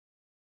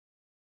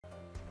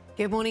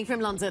Good morning from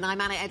London. I'm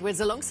Anna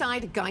Edwards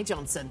alongside Guy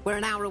Johnson. We're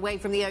an hour away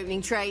from the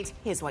opening trade.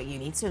 Here's what you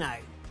need to know.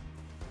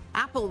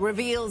 Apple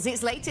reveals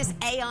its latest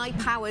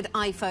AI-powered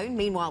iPhone.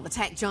 Meanwhile, the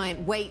tech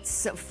giant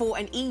waits for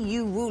an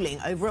EU ruling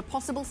over a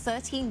possible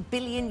 €13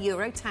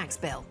 billion tax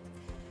bill.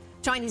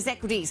 Chinese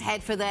equities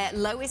head for their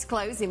lowest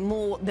close in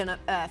more than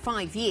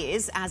 5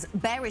 years as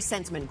bearish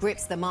sentiment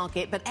grips the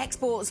market, but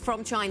exports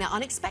from China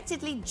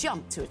unexpectedly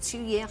jump to a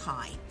 2-year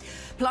high.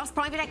 Plus,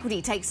 private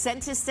equity takes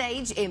centre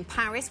stage in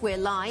Paris. We're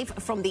live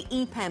from the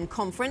IPEM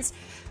conference,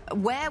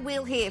 where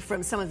we'll hear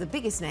from some of the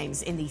biggest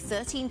names in the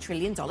 $13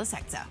 trillion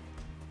sector.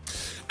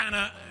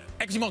 Anna,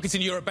 equity markets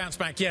in Europe bounced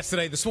back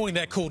yesterday. This morning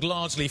they're called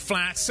largely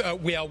flat.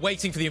 We are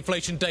waiting for the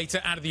inflation data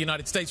out of the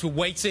United States. We're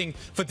waiting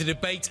for the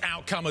debate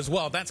outcome as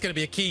well. That's going to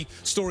be a key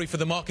story for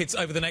the markets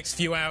over the next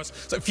few hours.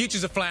 So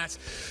futures are flat.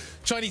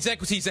 Chinese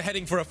equities are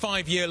heading for a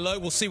 5-year low.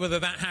 We'll see whether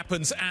that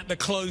happens at the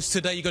close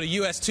today. You've got a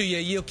US 2-year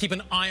yield. Keep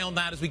an eye on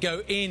that as we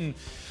go in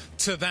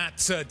to that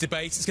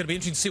debate. It's going to be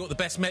interesting to see what the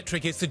best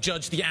metric is to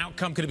judge the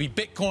outcome. Could it be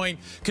Bitcoin?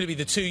 Could it be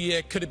the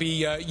 2-year? Could it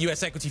be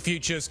US equity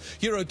futures?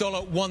 Euro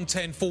dollar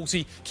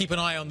 110.40. Keep an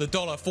eye on the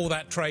dollar for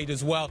that trade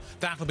as well.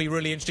 That'll be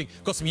really interesting.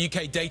 Got some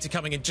UK data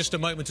coming in just a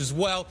moment as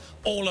well.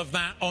 All of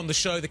that on the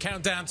show. The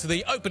countdown to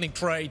the opening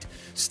trade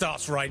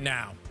starts right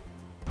now.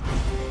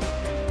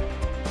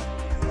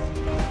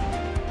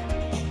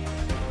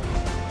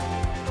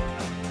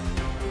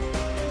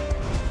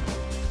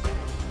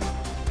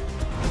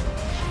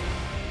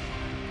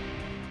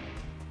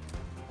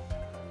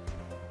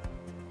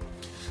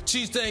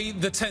 Tuesday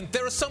the 10th.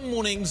 There are some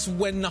mornings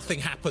when nothing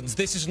happens.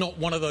 This is not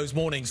one of those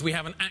mornings. We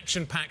have an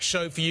action-packed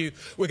show for you.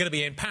 We're going to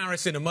be in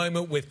Paris in a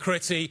moment with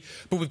Kriti,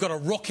 but we've got a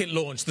rocket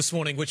launch this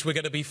morning, which we're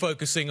going to be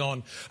focusing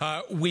on.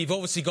 We've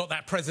obviously got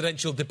that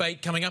presidential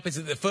debate coming up. Is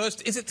it the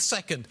first? Is it the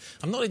second?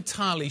 I'm not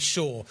entirely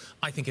sure.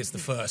 I think it's the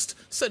first.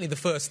 Certainly the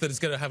first that is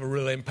going to have a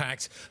real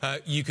impact.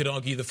 You could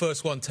argue the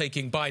first one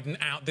taking Biden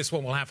out. This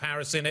one will have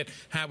Harris in it.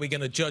 How are we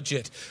going to judge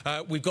it?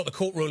 We've got the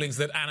court rulings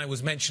that Anna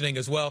was mentioning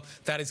as well.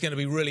 That is going to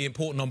be really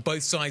important on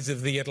both sides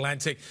of the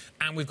Atlantic,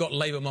 and we've got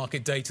labour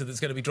market data that's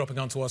going to be dropping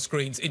onto our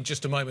screens in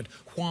just a moment.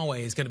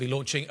 Huawei is going to be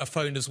launching a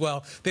phone as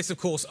well. This, of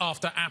course,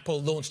 after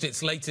Apple launched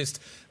its latest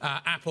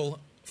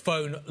Apple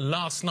phone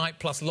last night,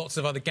 plus lots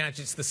of other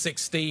gadgets. The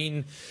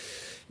 16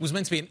 was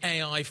meant to be an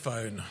AI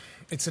phone.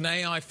 It's an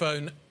AI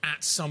phone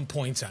at some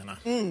point, Anna.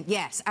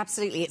 Yes,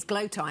 absolutely. It's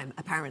glow time,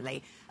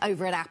 apparently,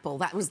 over at Apple.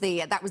 That was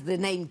the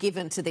name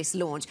given to this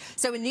launch.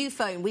 So a new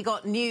phone. We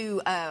got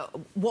new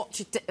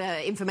watch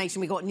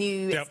information. We got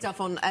new stuff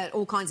on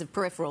all kinds of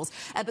peripherals.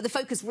 But the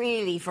focus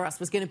really for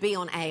us was going to be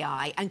on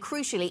AI. And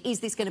crucially,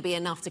 is this going to be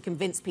enough to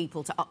convince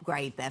people to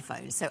upgrade their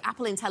phones? So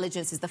Apple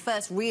Intelligence is the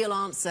first real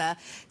answer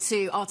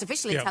to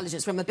artificial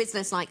intelligence from a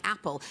business like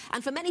Apple.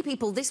 And for many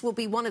people, this will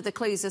be one of the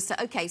clues as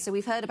to, OK, so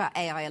we've heard about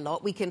AI a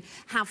lot. We can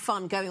have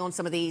fun going on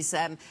some of these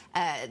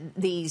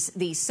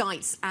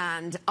sites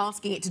and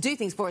asking it to do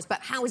things for us,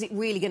 but how is it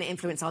really going to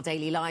influence our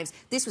daily lives?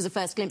 This was a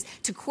first glimpse.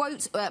 To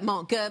quote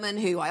Mark Gurman,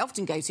 who I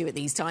often go to at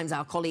these times,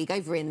 our colleague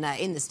over in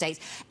the States,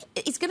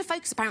 it's going to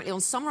focus apparently on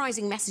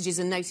summarising messages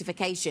and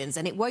notifications,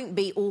 and it won't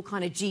be all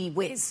kind of gee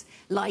whiz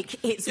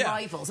like its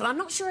rivals. And I'm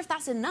not sure if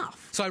that's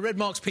enough. So I read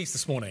Mark's piece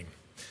this morning,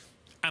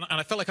 and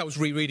I felt like I was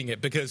rereading it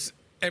because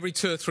every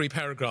 2 or 3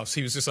 paragraphs,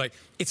 he was just like,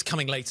 it's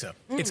coming later.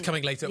 It's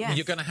coming later. Yes.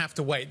 You're going to have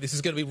to wait. This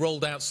is going to be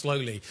rolled out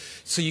slowly.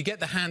 So you get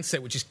the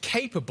handset, which is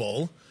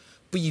capable,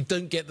 but you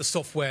don't get the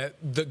software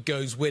that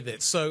goes with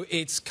it. So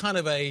it's kind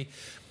of a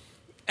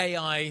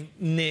AI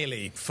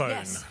nearly phone.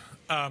 Yes.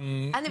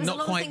 And there was a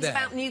lot of things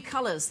about new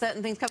colours,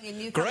 certain things coming in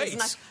new colours. Great,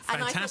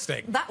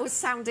 fantastic. And that was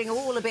sounding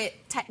all a bit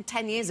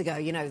 10 years ago,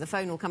 you know, the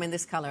phone will come in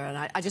this colour. And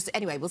I just,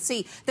 anyway, we'll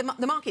see. The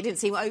market didn't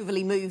seem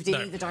overly moved in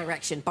either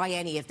direction by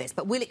any of this.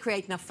 But will it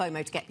create enough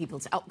FOMO to get people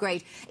to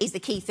upgrade is the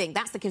key thing.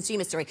 That's the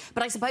consumer story.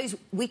 But I suppose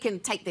we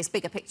can take this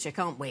bigger picture,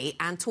 can't we,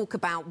 and talk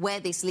about where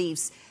this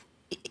leaves,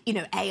 you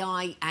know,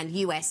 AI and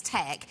US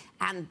tech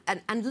and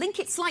link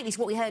it slightly to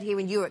what we heard here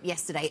in Europe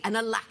yesterday, and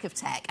a lack of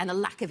tech and a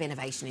lack of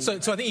innovation in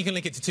Europe. So I think you can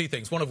link it to 2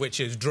 things, one of which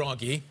is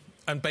Draghi,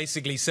 and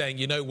basically saying,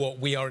 you know what,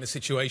 we are in a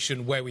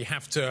situation where we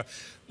have to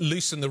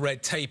loosen the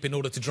red tape in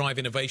order to drive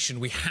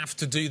innovation. We have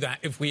to do that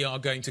if we are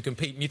going to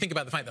compete. And you think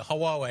about the fact that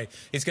Huawei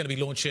is going to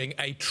be launching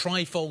a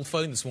trifold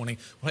phone this morning.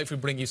 We'll hopefully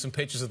bring you some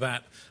pictures of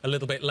that a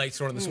little bit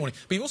later on this morning.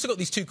 But you've also got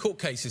these 2 court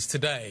cases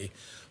today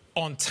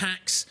on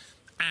tax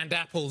and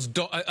Apple's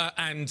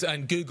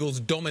and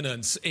Google's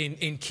dominance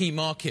in key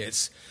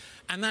markets.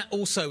 And that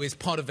also is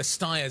part of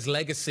Vestaya's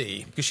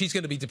legacy, because she's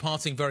going to be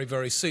departing very,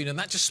 very soon. And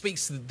that just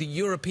speaks to the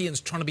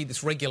Europeans trying to be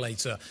this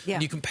regulator. Yeah.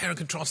 And you compare and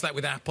contrast that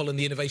with Apple and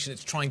the innovation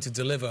it's trying to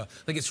deliver.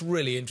 I think it's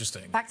really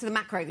interesting. Back to the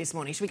macro this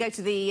morning. Should we go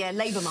to the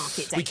labour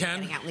market data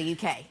getting out in the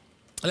UK?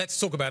 Let's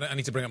talk about it. I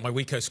need to bring up my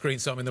Weco screen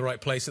so I'm in the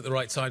right place at the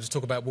right time to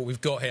talk about what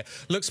we've got here.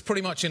 Looks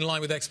pretty much in line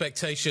with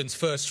expectations.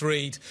 First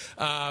read,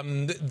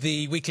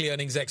 the weekly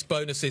earnings ex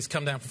bonuses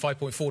come down from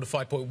 5.4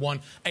 to 5.1.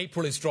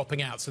 April is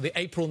dropping out. So the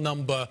April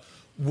number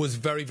was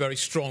very, very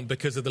strong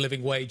because of the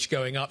living wage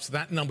going up. So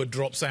that number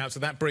drops out. So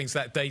that brings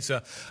that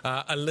data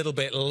a little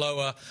bit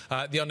lower.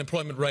 The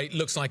unemployment rate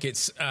looks like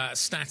it's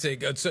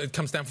static. It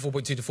comes down from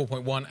 4.2 to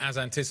 4.1 as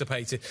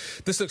anticipated.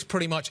 This looks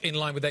pretty much in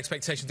line with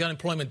expectations. The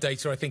unemployment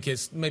data, I think,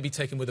 is maybe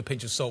taken with a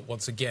pinch of salt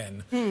once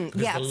again.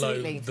 Yeah,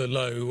 absolutely. The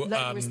low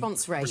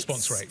response rate.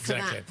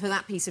 Exactly. For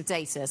that piece of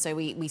data. So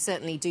we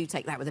certainly do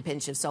take that with a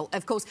pinch of salt.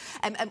 Of course,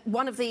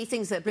 one of the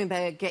things that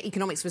Bloomberg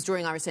Economics was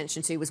drawing our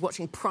attention to was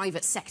watching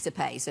private sector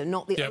pay. So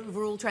not the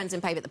overall trends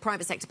in pay, but the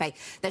private sector pay.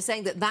 They're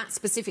saying that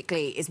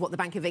specifically is what the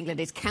Bank of England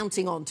is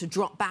counting on to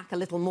drop back a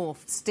little more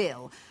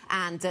still.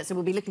 And so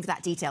we'll be looking for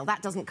that detail.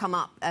 That doesn't come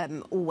up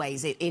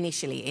always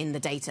initially in the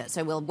data.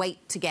 So we'll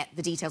wait to get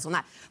the details on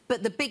that.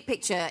 But the big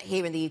picture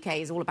here in the UK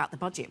is all about the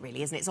budget,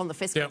 really, isn't it? It's on the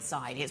fiscal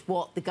side. It's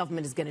what the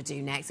government is going to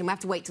do next. And we have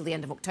to wait till the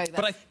end of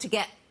October to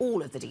get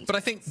all of the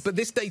details. But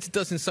this data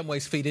does in some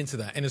ways feed into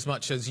that, in as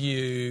much as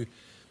you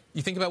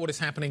think about what is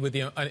happening with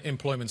the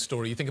employment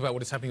story, you think about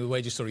what is happening with the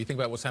wages story, you think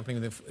about what's happening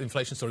with the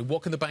inflation story.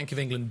 What can the Bank of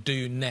England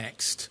do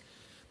next?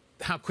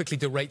 How quickly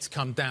do rates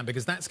come down?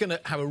 Because that's going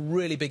to have a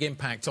really big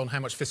impact on how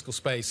much fiscal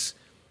space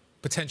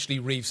potentially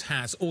Reeves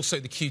has. Also,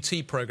 the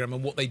QT programme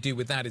and what they do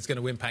with that is going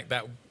to impact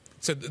that.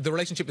 So the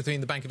relationship between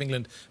the Bank of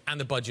England and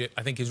the budget,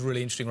 I think, is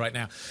really interesting right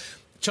now.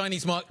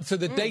 Chinese market. So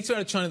the data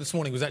out of China this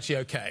morning was actually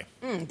OK.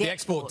 The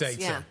export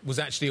data was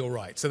actually all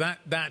right. So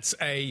that's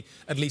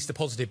at least a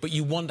positive. But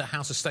you wonder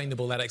how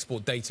sustainable that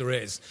export data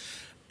is.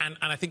 And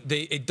I think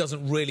it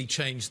doesn't really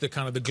change the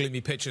kind of the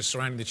gloomy picture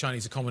surrounding the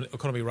Chinese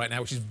economy right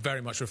now, which is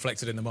very much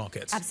reflected in the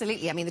markets.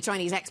 Absolutely. I mean, the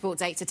Chinese export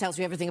data tells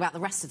you everything about the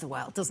rest of the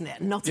world, doesn't it?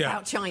 Not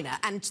about China.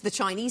 And the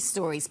Chinese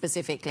story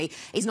specifically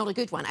is not a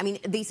good one. I mean,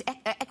 the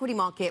equity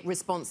market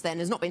response then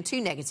has not been too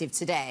negative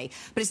today,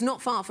 but it's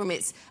not far from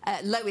its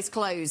lowest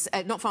close,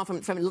 not far from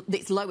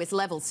its lowest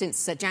level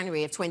since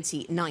January of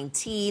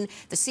 2019.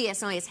 The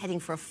CSI is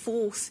heading for a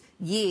fourth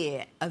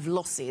year of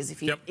losses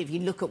if you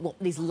look at what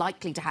is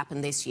likely to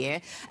happen this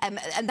year. And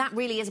that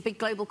really is a big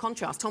global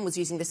contrast. Tom was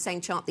using the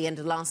same chart at the end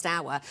of last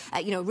hour.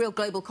 A real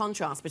global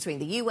contrast between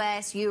the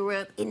US,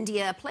 Europe,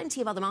 India,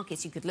 plenty of other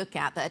markets you could look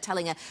at that are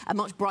telling a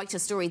much brighter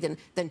story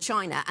than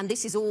China. And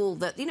this is all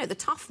that, the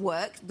tough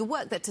work, the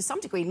work that to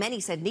some degree many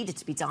said needed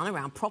to be done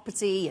around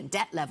property and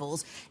debt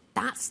levels,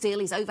 that still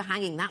is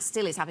overhanging. That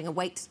still is having a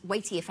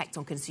weighty effect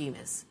on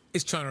consumers.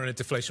 Is China in a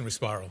deflationary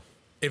spiral?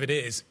 If it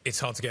is,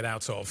 it's hard to get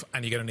out of,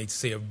 and you're going to need to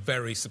see a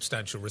very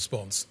substantial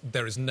response.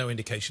 There is no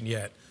indication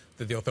yet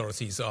that the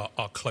authorities are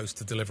close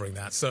to delivering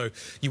that. So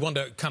you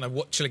wonder kind of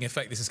what chilling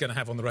effect this is going to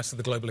have on the rest of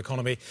the global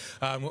economy.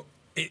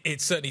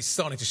 It's certainly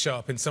starting to show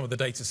up in some of the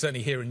data,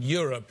 certainly here in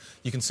Europe.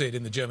 You can see it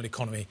in the German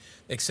economy,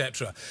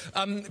 etc.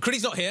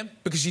 Kriti's not here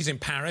because she's in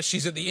Paris.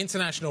 She's at the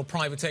International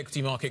Private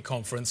Equity Market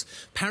Conference.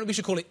 Apparently we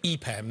should call it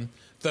IPEM,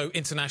 though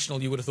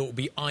international you would have thought would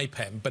be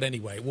IPEM. But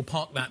anyway, we'll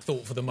park that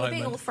thought for the moment. We're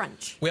being all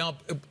French.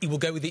 We'll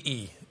go with the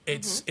E.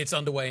 It's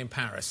underway in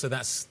Paris, so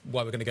that's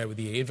why we're going to go with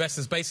the E.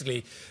 Investors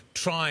basically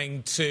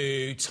trying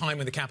to time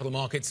when the capital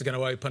markets are going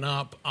to open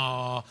up,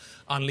 are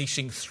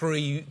unleashing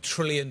 $3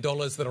 trillion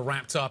that are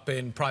wrapped up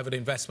in private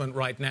investment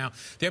right now.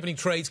 The opening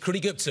trades,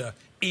 Kriti Gupta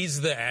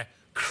is there.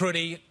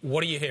 Kriti,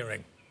 what are you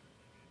hearing?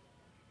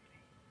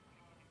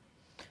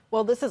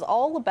 Well, this is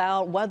all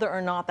about whether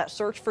or not that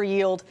search for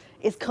yield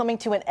is coming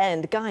to an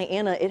end. Guy,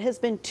 Anna, it has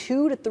been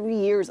 2 to 3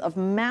 years of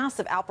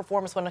massive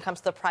outperformance when it comes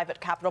to the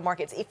private capital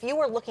markets. If you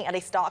are looking at a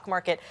stock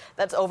market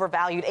that's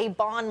overvalued, a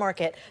bond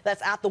market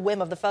that's at the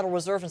whim of the Federal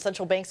Reserve and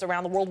central banks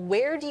around the world,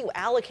 where do you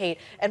allocate?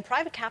 And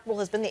private capital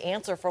has been the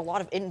answer for a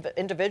lot of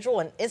individual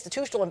and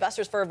institutional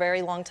investors for a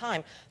very long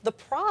time. The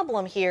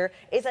problem here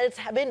is that it's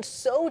been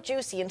so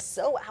juicy and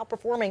so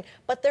outperforming,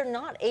 but they're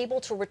not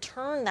able to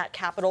return that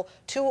capital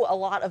to a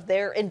lot of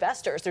their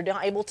investors. They're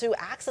not able to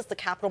access the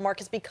capital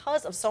markets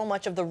because of so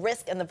much of the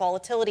risk and the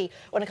volatility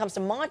when it comes to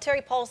monetary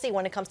policy,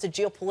 when it comes to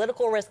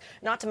geopolitical risk,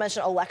 not to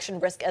mention election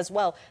risk as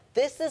well.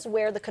 This is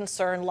where the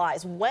concern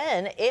lies.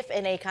 When, if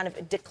in a kind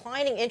of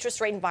declining interest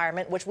rate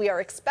environment, which we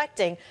are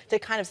expecting to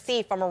kind of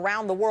see from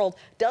around the world,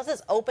 does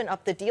this open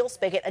up the deal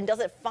spigot and does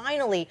it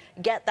finally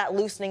get that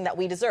loosening that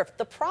we deserve?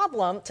 The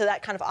problem to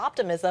that kind of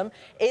optimism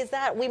is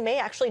that we may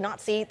actually not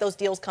see those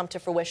deals come to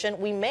fruition.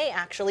 We may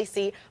actually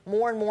see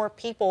more and more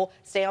people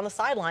stay on the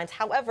sidelines.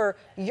 However,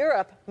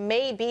 Europe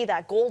may be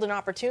that golden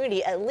opportunity.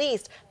 At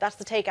least that's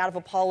the take out of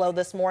Apollo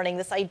this morning.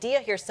 This idea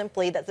here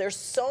simply that there's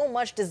so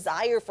much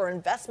desire for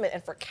investment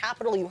and for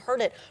capital. You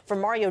heard it from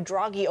Mario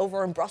Draghi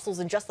over in Brussels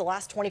in just the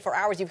last 24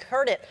 hours. You've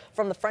heard it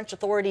from the French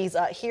authorities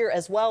here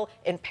as well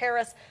in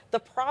Paris. The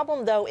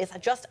problem, though, is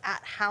just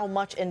at how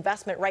much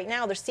investment right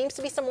now. There seems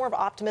to be some more of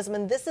optimism,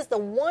 and this is the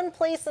one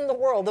place in the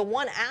world, the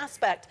one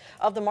aspect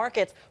of the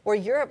markets where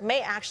Europe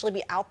may actually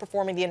be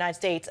outperforming the United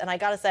States. And I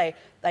got to say,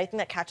 I think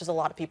that catches a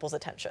lot of people's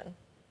attention.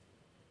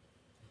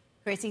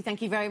 Kriti,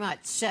 thank you very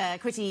much.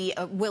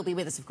 Kriti will be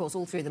with us, of course,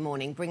 all through the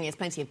morning, bringing us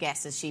plenty of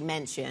guests, as she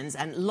mentions,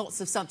 and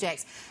lots of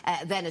subjects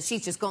then, as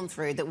she's just gone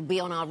through, that will be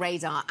on our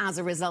radar as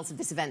a result of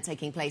this event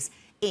taking place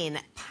in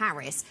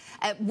Paris.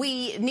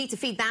 We need to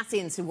feed that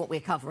into what we're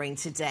covering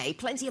today.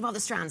 Plenty of other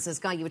strands, as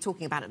Guy, you were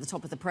talking about at the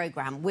top of the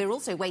programme. We're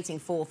also waiting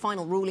for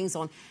final rulings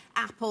on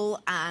Apple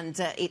and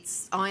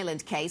its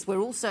Ireland case. We're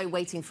also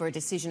waiting for a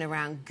decision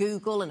around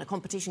Google and a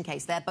competition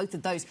case there. Both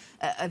of those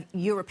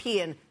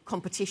European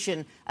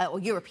competition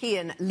or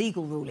European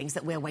legal rulings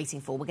that we're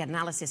waiting for. We'll get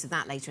analysis of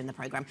that later in the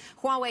programme.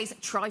 Huawei's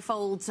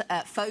trifold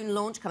phone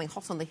launch coming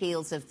hot on the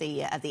heels of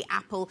the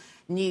Apple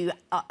new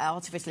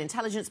artificial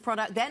intelligence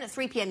product. Then at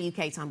 3 p.m.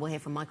 UK time, we'll hear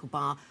from Michael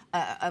Barr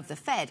of the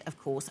Fed, of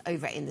course,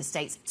 over in the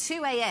States.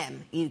 2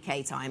 a.m.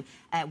 UK time,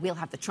 we'll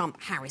have the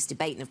Trump-Harris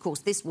debate. And, of course,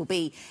 this will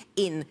be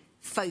in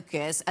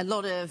focus. A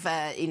lot of,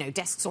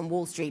 desks on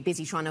Wall Street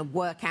busy trying to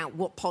work out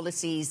what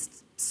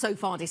policies so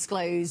far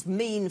disclosed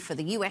mean for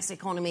the US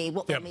economy,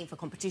 what they mean for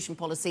competition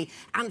policy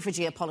and for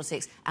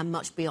geopolitics and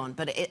much beyond.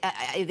 But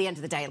at the end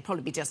of the day, it'll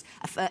probably be just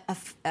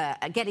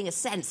getting a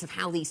sense of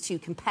how these two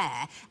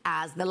compare,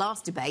 as the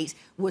last debate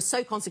was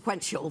so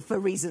consequential for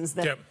reasons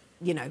that,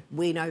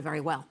 we know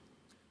very well.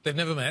 They've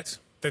never met.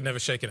 They've never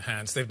shaken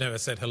hands. They've never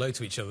said hello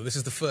to each other. This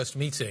is the first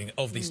meeting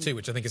of these two,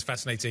 which I think is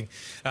fascinating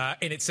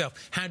in itself.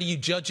 How do you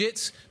judge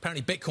it?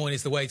 Apparently, Bitcoin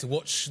is the way to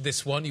watch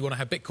this one. You want to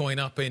have Bitcoin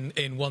up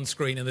in one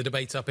screen and the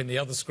debate up in the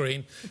other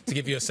screen to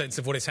give you a sense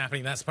of what is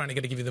happening. That's apparently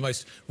going to give you the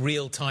most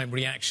real-time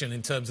reaction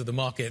in terms of the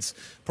markets,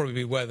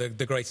 probably where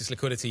the greatest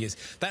liquidity is.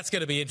 That's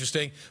going to be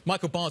interesting.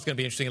 Michael Barr is going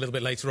to be interesting a little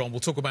bit later on.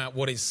 We'll talk about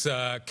what is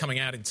coming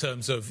out in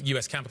terms of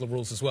US capital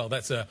rules as well.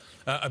 That's a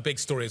big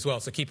story as well,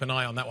 so keep an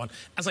eye on that one.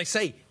 As I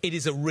say, it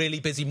is a really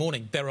busy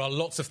morning. There are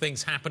lots of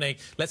things happening.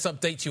 Let's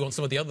update you on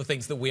some of the other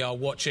things that we are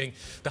watching.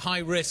 The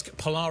high-risk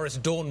Polaris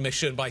Dawn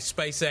mission by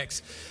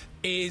SpaceX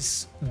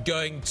is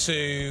going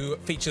to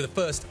feature the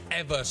first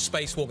ever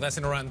spacewalk. That's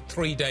in around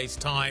 3 days'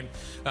 time.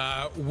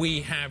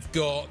 We have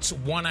got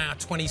 1 hour,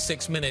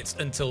 26 minutes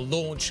until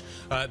launch.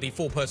 The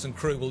four-person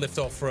crew will lift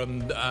off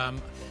from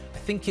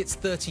I think it's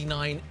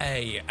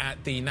 39A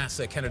at the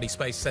NASA Kennedy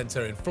Space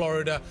Center in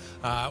Florida.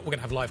 We're going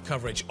to have live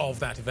coverage of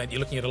that event. You're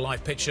looking at a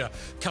live picture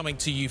coming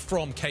to you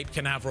from Cape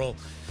Canaveral.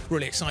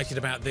 Really excited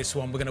about this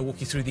one. We're going to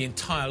walk you through the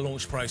entire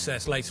launch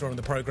process later on in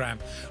the programme.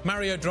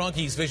 Mario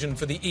Draghi's vision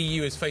for the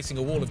EU is facing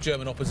a wall of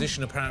German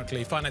opposition,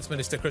 apparently. Finance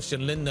Minister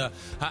Christian Lindner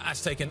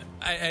has taken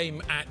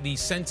aim at the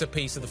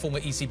centrepiece of the former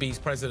ECB's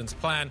president's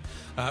plan,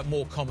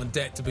 more common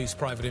debt to boost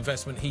private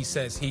investment. He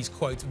says he's,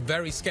 quote,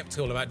 very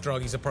sceptical about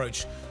Draghi's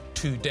approach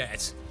to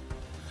debt.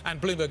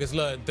 And Bloomberg has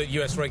learned that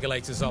US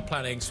regulators are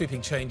planning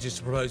sweeping changes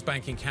to propose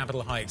banking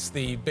capital hikes.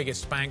 The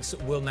biggest banks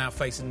will now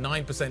face a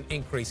 9%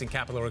 increase in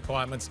capital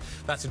requirements.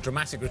 That's a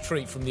dramatic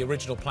retreat from the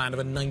original plan of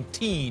a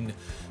 19%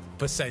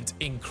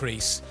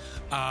 increase,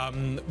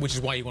 which is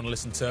why you want to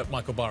listen to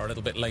Michael Barr a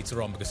little bit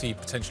later on, because he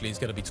potentially is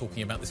going to be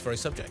talking about this very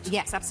subject.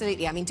 Yes,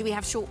 absolutely. I mean, do we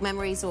have short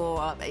memories,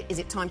 or is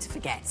it time to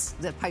forget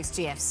the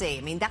post-GFC?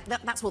 I mean,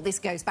 that's what this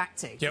goes back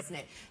to, isn't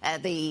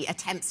it? The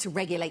attempts to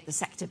regulate the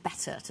sector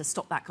better, to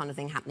stop that kind of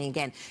thing happening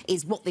again,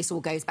 is what this all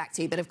goes back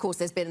to. But, of course,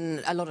 there's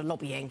been a lot of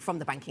lobbying from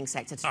the banking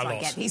sector to try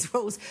and get these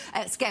rules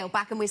scaled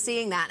back, and we're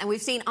seeing that. And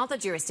we've seen other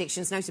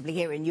jurisdictions, notably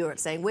here in Europe,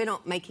 saying we're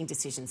not making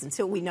decisions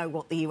until we know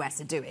what the US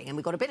are doing, and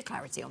we've got a bit of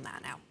clarity on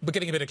that now. We're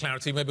getting a bit of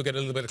clarity. Maybe we'll get a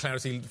little bit of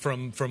clarity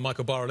from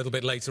Michael Barr a little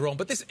bit later on.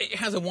 But it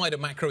has a wider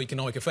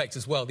macroeconomic effect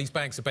as well. These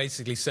banks are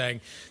basically saying,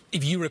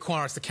 if you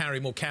require us to carry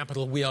more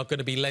capital, we are going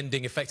to be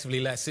lending effectively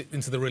less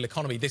into the real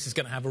economy. This is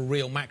going to have a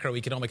real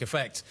macroeconomic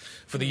effect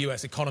for the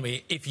US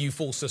economy if you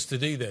force us to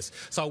do this.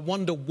 So I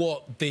wonder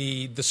what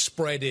the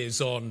spread is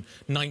on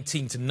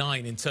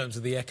 19-9 in terms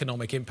of the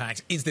economic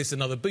impact. Is this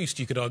another boost,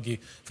 you could argue,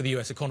 for the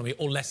US economy,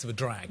 or less of a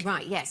drag?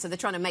 Right, yes. So they're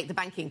trying to make the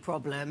banking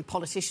problem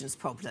politicians'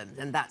 problem,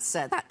 and that's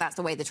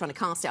the way they're trying to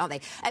cast it, aren't they?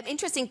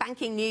 Interesting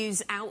banking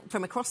news out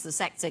from across the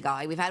sector,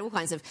 Guy. We've had all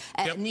kinds of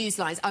news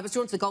lines. I was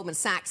drawn to the Goldman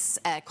Sachs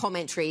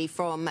commentary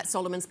from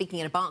Solomon speaking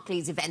at a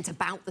Barclays event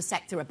about the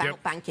sector,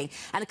 about banking,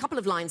 and a couple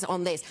of lines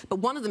on this. But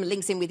one of them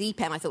links in with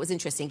IPEM I thought was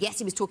interesting. Yes,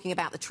 he was talking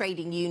about the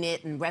trading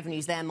unit, and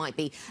revenues there might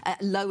be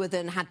lower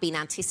than had been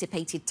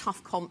anticipated.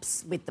 Tough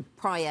comps with the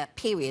prior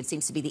period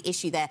seems to be the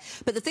issue there.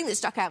 But the thing that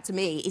stuck out to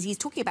me is he's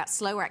talking about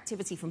slower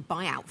activity from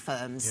buyout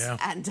firms.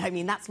 And, I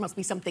mean, that must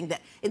be something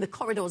that in the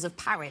corridors of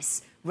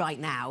Paris right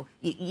now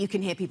you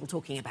can hear people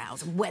talking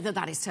about, whether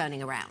that is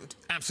turning around.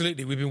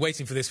 Absolutely. We've been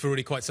waiting for this for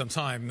really quite some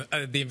time.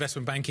 The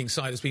investment banking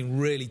side has been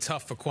really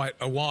tough for quite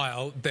a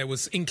while. There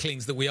was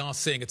inklings that we are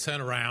seeing a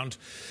turnaround.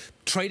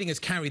 Trading has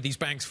carried these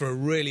banks for a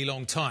really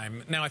long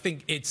time. Now, I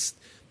think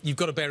you've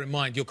got to bear in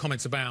mind your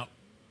comments about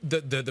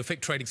the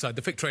FIC trading side.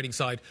 The FIC trading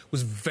side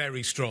was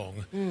very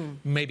strong,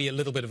 maybe a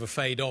little bit of a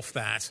fade off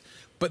that.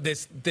 But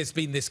there's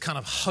been this kind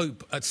of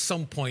hope at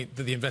some point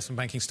that the investment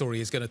banking story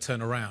is going to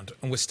turn around,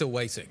 and we're still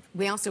waiting.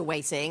 We are still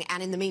waiting,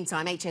 and in the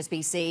meantime,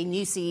 HSBC,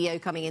 new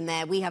CEO coming in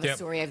there. We have a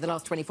story over the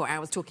last 24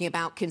 hours talking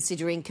about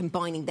considering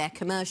combining their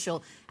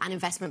commercial and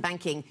investment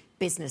banking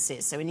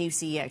businesses. So a new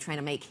CEO trying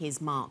to make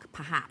his mark,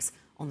 perhaps,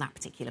 on that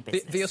particular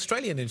business. The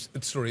Australian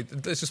story,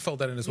 let's just fold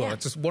that in as well. Yeah.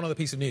 It's just one other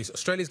piece of news.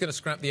 Australia's going to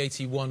scrap the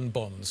AT1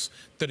 bonds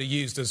that are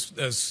used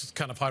as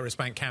kind of high-risk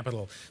bank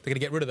capital. They're going to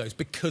get rid of those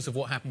because of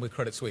what happened with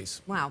Credit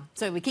Suisse. Wow.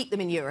 So we keep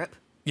them in Europe.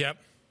 Yep.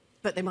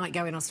 But they might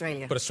go in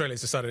Australia. But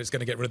Australia's decided it's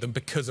going to get rid of them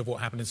because of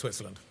what happened in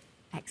Switzerland.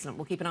 Excellent.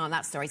 We'll keep an eye on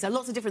that story. So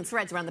lots of different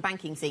threads around the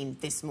banking scene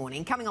this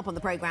morning. Coming up on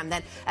the programme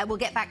then, we'll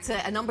get back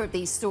to a number of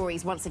these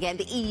stories once again.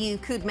 The EU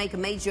could make a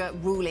major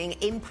ruling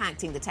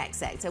impacting the tech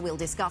sector. We'll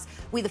discuss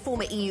with a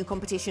former EU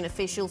competition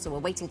official, so we're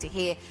waiting to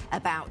hear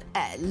about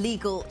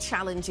legal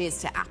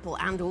challenges to Apple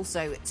and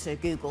also to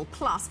Google.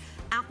 Plus,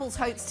 Apple's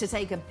hopes to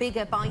take a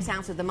bigger bite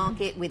out of the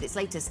market with its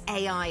latest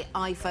AI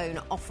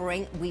iPhone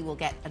offering. We will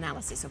get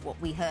analysis of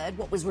what we heard,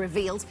 what was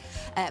revealed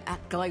at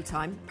Glow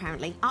Time,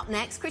 apparently. Up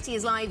next, Kriti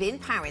is live in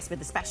Paris with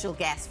a special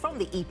guest from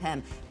the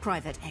IPEM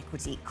Private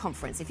Equity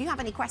Conference. If you have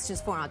any questions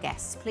for our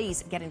guests,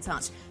 please get in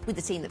touch with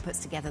the team that puts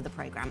together the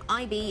programme.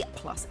 IB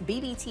plus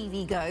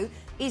BBTV Go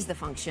is the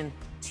function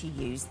to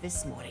use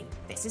this morning.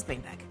 This is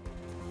Bloomberg.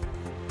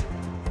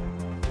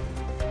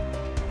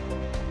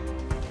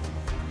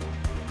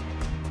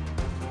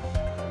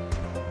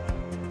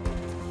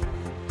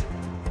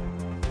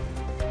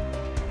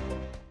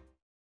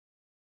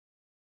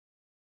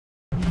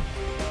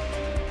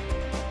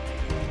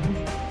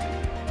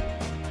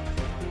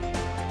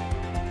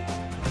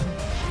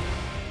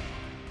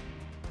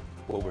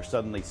 What we're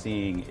suddenly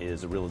seeing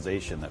is a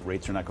realization that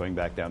rates are not going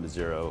back down to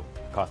zero,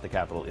 cost of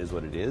capital is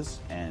what it is,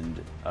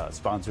 and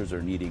sponsors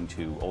are needing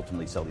to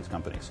ultimately sell these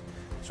companies.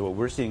 So what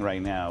we're seeing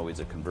right now is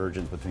a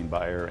convergence between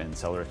buyer and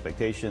seller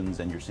expectations,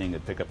 and you're seeing a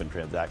pickup in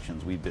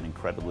transactions. We've been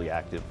incredibly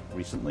active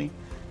recently,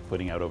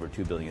 putting out over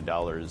 $2 billion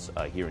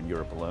here in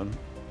Europe alone.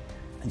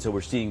 And so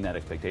we're seeing that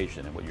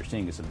expectation, and what you're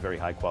seeing is some very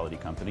high quality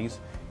companies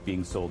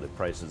being sold at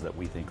prices that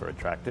we think are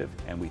attractive,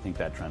 and we think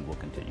that trend will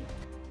continue.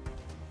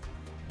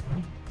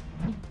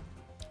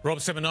 Rob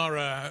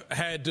Seminara,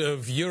 head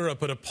of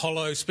Europe at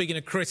Apollo, speaking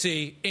to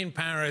Kriti in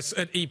Paris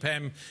at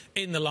IPEM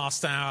in the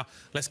last hour.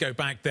 Let's go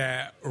back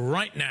there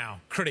right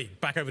now. Kriti,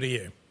 back over to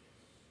you.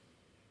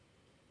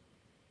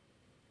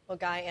 Well,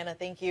 Guy, Anna,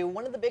 thank you.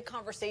 One of the big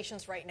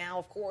conversations right now,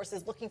 of course,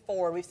 is looking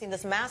forward. We've seen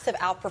this massive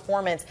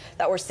outperformance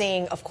that we're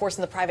seeing, of course,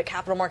 in the private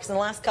capital markets in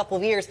the last couple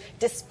of years,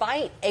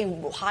 despite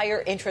a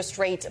higher interest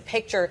rate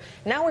picture.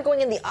 Now we're going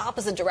in the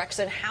opposite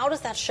direction. How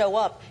does that show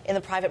up in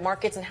the private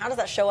markets, and how does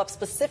that show up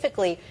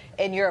specifically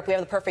in Europe? We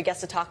have the perfect guest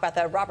to talk about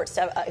that.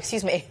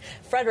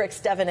 Frederick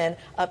Stevenin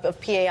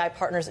of PAI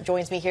Partners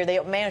joins me here. They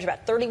manage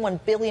about $31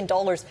 billion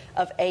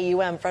of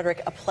AUM.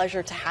 Frederick, a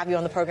pleasure to have you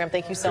on the program.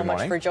 Thank you so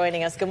much for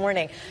joining us. Good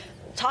morning.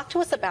 Talk to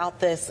us about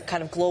this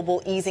kind of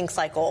global easing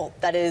cycle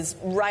that is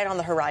right on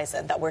the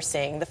horizon that we're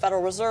seeing. The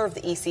Federal Reserve,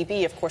 the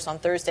ECB, of course, on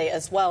Thursday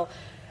as well.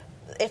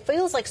 It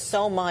feels like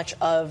so much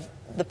of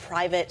the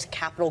private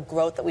capital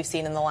growth that we've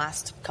seen in the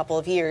last couple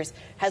of years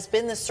has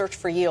been this search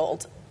for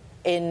yield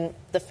in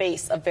the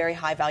face of very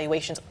high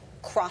valuations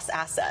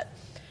cross-asset.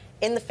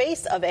 In the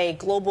face of a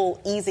global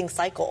easing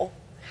cycle,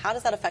 how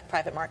does that affect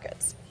private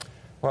markets?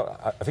 Well,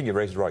 I think you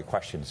raised the right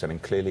questions. I mean,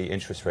 clearly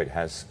interest rate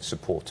has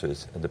supported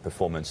the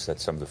performance that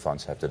some of the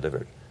funds have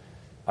delivered.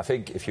 I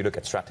think if you look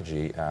at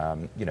strategy,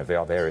 there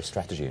are various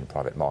strategies in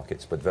private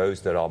markets, but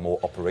those that are more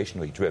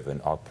operationally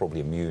driven are probably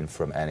immune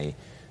from any,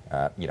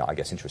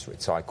 interest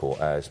rate cycle,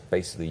 as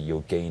basically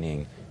you're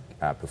gaining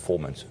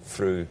performance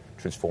through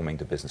transforming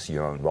the business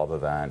you own rather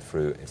than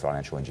through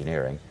financial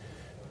engineering.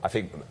 I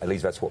think at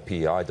least that's what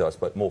PEI does,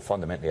 but more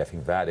fundamentally, I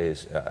think that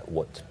is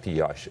what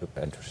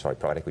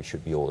private equity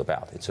should be all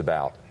about. It's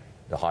about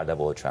the high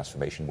level of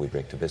transformation we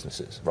bring to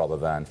businesses rather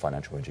than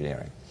financial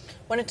engineering.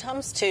 When it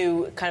comes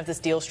to kind of this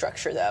deal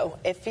structure, though,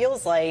 it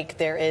feels like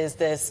there is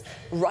this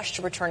rush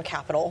to return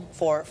capital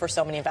for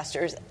so many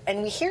investors.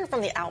 And we hear it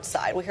from the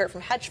outside. We hear it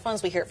from hedge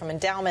funds. We hear it from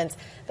endowments.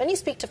 Then you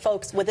speak to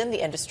folks within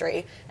the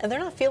industry, and they're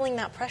not feeling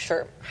that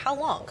pressure. How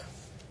long?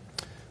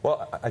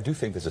 Well, I do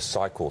think there's a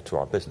cycle to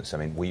our business. I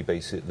mean, we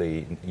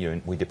basically,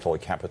 we deploy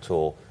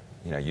capital,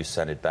 you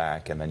send it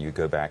back, and then you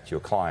go back to your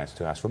clients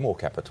to ask for more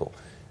capital.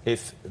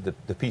 If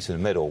the piece in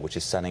the middle, which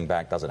is sending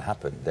back, doesn't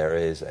happen, there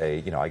is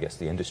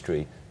the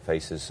industry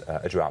faces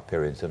a drought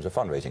period in terms of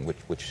fundraising,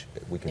 which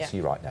we can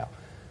see right now.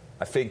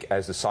 I think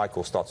as the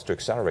cycle starts to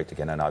accelerate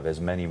again, and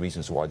there's many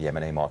reasons why the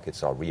M&A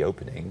markets are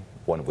reopening,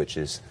 one of which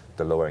is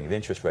the lowering of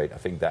interest rate, I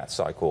think that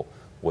cycle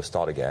will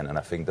start again, and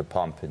I think the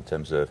pump in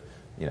terms of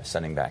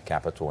sending back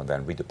capital and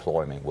then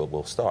redeploying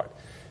will start.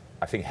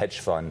 I think hedge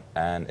fund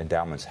and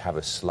endowments have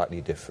a slightly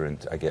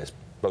different,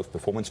 both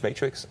performance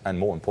matrix and,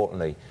 more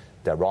importantly,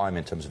 their rhyme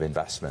in terms of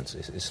investments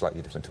is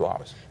slightly different to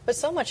ours. But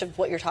so much of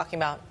what you're talking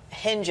about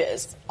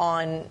hinges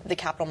on the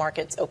capital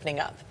markets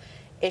opening up.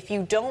 If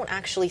you don't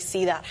actually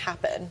see that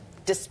happen,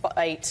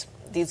 despite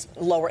these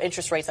lower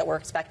interest rates that we're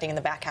expecting in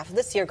the back half of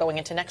this year, going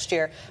into next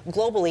year,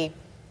 globally,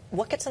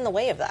 what gets in the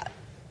way of that?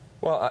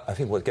 Well, I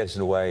think what gets in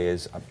the way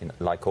is,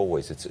 like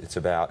always, it's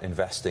about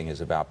investing,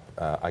 is about,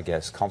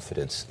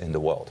 confidence in the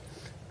world.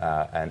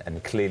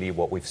 And clearly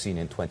what we've seen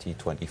in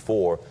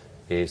 2024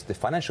 is the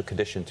financial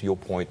condition, to your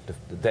point,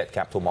 the debt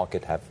capital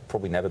market have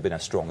probably never been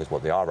as strong as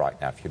what they are right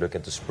now. If you look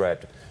at the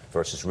spread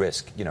versus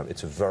risk,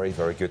 it's a very,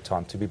 very good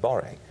time to be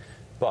borrowing.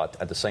 But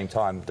at the same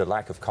time, the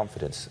lack of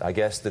confidence, I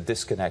guess the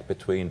disconnect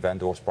between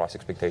vendors' price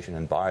expectation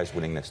and buyers'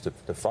 willingness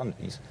to fund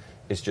these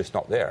is just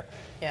not there.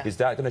 Yeah. Is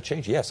that going to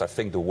change? Yes, I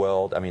think the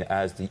world,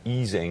 as the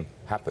easing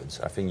happens,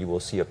 I think you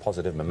will see a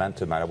positive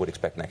momentum, and I would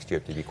expect next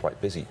year to be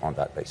quite busy on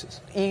that basis.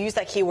 You use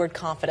that keyword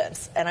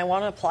confidence, and I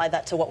want to apply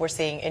that to what we're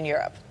seeing in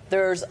Europe.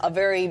 There's a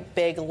very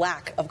big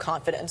lack of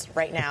confidence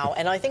right now,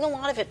 and I think a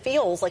lot of it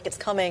feels like it's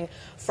coming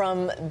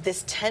from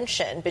this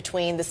tension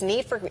between this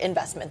need for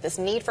investment, this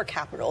need for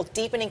capital,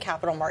 deepening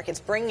capital markets,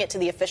 bringing it to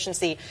the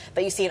efficiency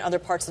that you see in other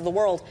parts of the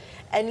world,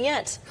 and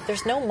yet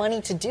there's no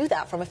money to do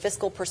that from a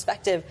fiscal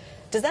perspective.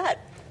 Does that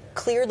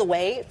clear the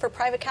way for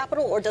private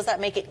capital, or does that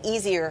make it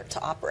easier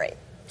to operate?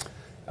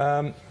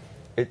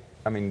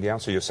 The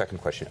answer to your second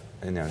question,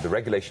 the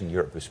regulation in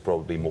Europe is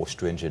probably more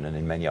stringent than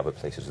in many other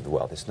places of the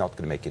world. It's not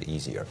going to make it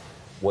easier.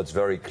 What's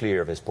very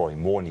clear is probably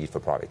more need for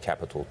private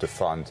capital to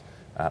fund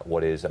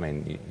what is,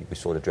 we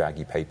saw the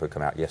Draghi paper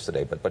come out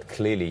yesterday, but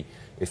clearly,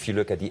 if you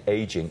look at the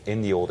aging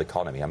in the old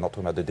economy, I'm not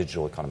talking about the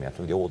digital economy, I'm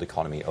talking about the old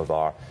economy of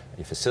our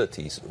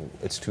facilities,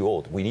 it's too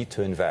old. We need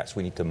to invest,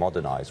 we need to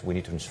modernize, we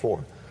need to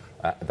transform.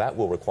 That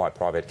will require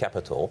private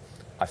capital.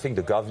 I think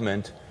the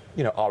government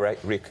are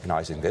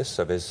recognizing this.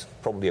 So there's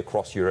probably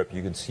across Europe,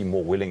 you can see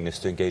more willingness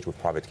to engage with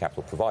private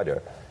capital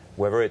provider.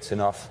 Whether it's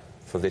enough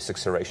for this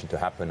acceleration to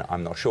happen,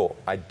 I'm not sure.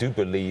 I do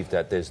believe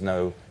that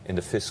in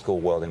the fiscal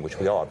world in which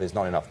we are, there's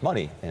not enough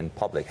money in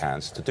public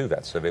hands to do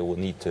that. So they will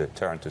need to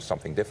turn to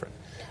something different.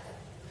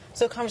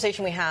 So a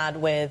conversation we had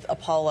with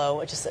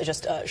Apollo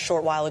just a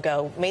short while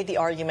ago made the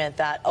argument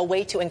that a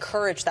way to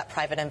encourage that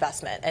private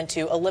investment and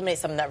to eliminate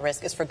some of that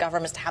risk is for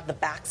governments to have the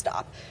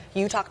backstop.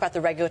 You talk about the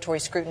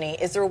regulatory scrutiny.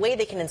 Is there a way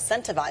they can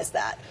incentivize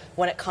that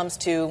when it comes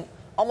to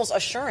almost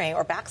assuring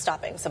or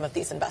backstopping some of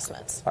these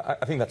investments?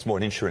 I think that's more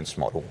an insurance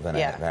model than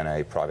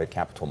a private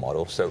capital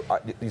model. So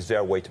is there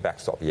a way to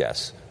backstop?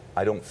 Yes.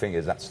 I don't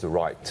think that's the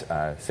right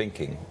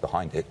thinking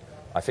behind it.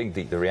 I think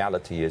the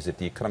reality is if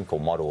the economical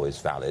model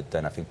is valid,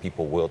 then I think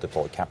people will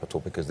deploy capital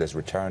because there's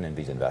return in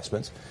these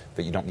investments,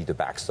 but you don't need to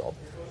backstop.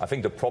 I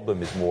think the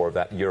problem is more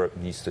that Europe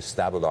needs to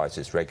stabilize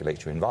its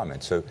regulatory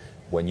environment. So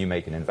when you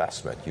make an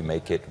investment, you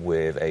make it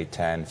with a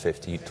 10,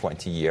 50,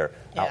 20-year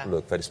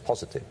outlook that is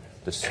positive.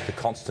 The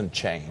constant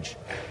change,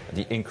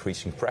 the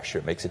increasing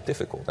pressure makes it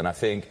difficult. And I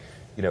think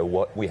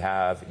what we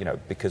have,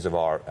 because of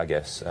our,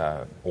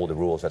 all the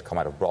rules that come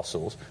out of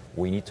Brussels,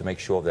 we need to make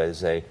sure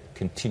there's a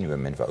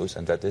continuum in those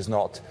and that there's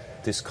not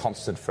this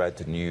constant threat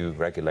to new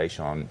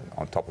regulation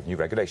on top of new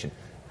regulation.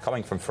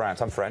 Coming from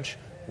France, I'm French.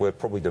 We're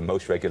probably the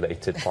most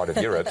regulated part of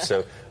Europe,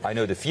 so I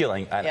know the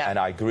feeling, and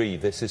I agree,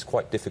 this is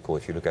quite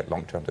difficult if you look at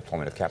long-term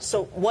deployment of capital.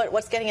 So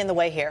what's getting in the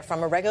way here?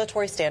 From a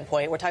regulatory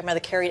standpoint, we're talking about the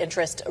carried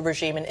interest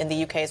regime in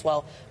the UK as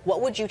well.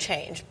 What would you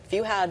change? If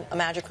you had a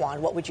magic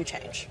wand, what would you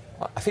change?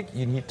 I think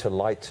you need to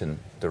lighten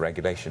the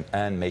regulation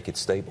and make it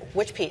stable.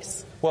 Which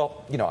piece?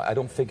 Well, I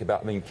don't think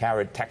about,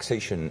 carried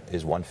taxation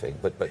is one thing,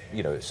 but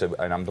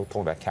and I'm not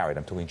talking about carried,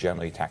 I'm talking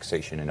generally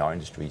taxation in our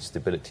industry,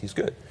 stability is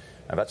good.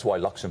 And that's why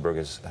Luxembourg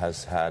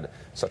has had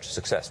such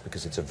success,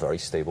 because it's a very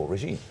stable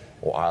regime,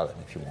 or Ireland,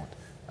 if you want.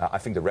 I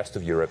think the rest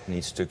of Europe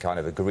needs to kind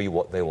of agree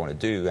what they want to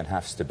do and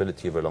have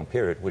stability over a long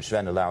period, which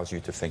then allows you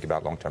to think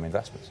about long-term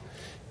investments.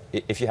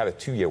 If you have a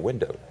 2-year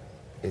window,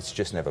 it's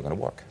just never going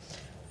to work.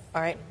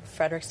 All right,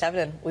 Frederick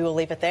Stevenin, we will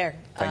leave it there.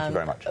 Thank you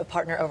very much. A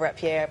partner over at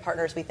PAI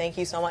Partners, we thank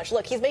you so much.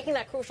 Look, he's making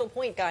that crucial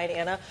point, Guy and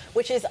Anna,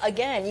 which is,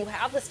 again, you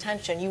have this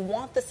tension, you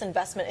want this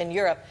investment in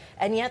Europe,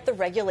 and yet the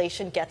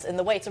regulation gets in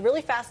the way. It's a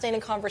really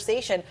fascinating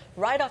conversation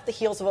right off the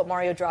heels of what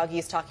Mario Draghi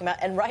is talking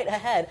about and right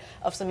ahead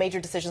of some major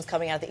decisions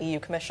coming out of the EU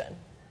Commission.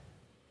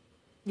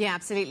 Yeah,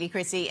 absolutely,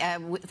 Chrissy.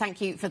 Thank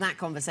you for that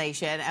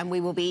conversation. And we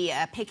will be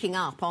picking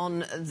up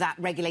on that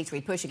regulatory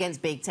push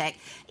against big tech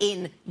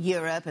in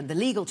Europe and the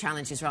legal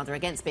challenges, rather,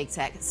 against big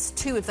tech. It's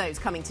 2 of those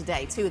coming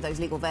today, 2 of those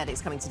legal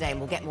verdicts coming today, and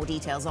we'll get more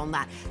details on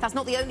that. That's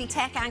not the only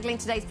tech angle in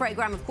today's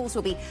programme. Of course,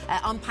 we'll be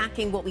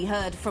unpacking what we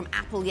heard from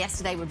Apple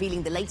yesterday,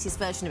 revealing the latest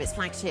version of its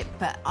flagship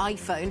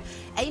iPhone,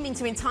 aiming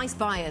to entice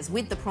buyers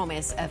with the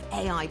promise of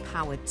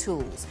AI-powered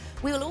tools.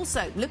 We will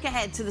also look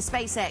ahead to the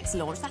SpaceX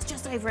launch. That's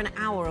just over an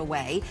hour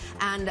away.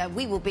 And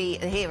we will be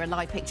here in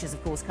live pictures,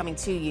 of course, coming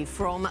to you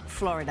from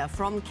Florida,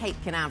 from Cape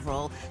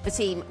Canaveral. The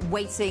team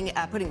waiting,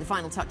 putting the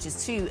final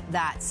touches to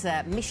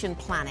that mission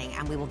planning.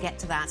 And we will get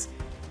to that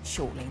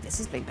shortly.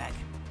 This is Bloomberg.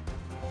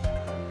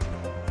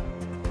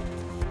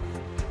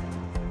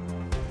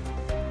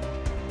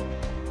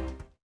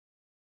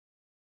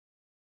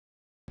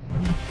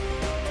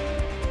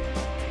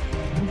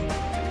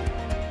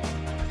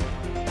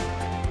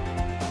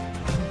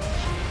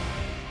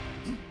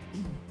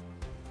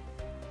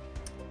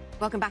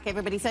 Welcome back,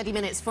 everybody. 30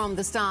 minutes from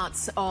the start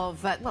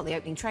of, the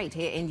opening trade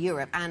here in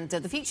Europe. And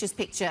the futures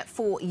picture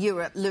for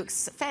Europe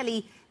looks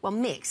fairly,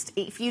 mixed.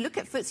 If you look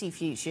at FTSE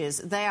futures,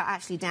 they are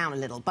actually down a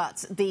little,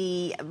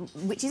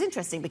 which is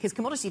interesting because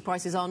commodity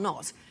prices are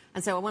not.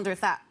 And so I wonder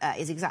if that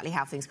is exactly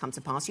how things come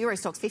to pass. Euro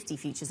Stoxx 50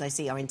 futures, I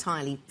see, are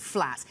entirely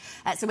flat.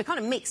 So we're kind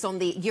of mixed on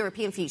the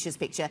European futures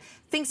picture.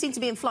 Things seem to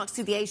be in flux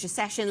through the Asia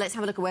session. Let's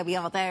have a look at where we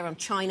are there on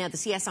China. The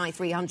CSI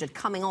 300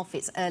 coming off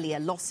its earlier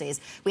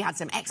losses. We had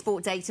some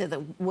export data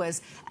that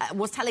was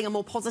telling a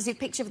more positive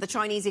picture for the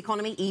Chinese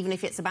economy, even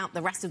if it's about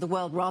the rest of the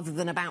world rather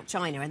than about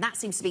China. And that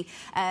seems to be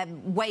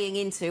weighing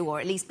into, or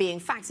at least being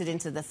factored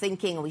into the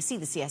thinking. And we see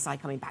the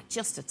CSI coming back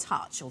just a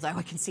touch, although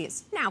I can see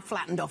it's now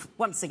flattened off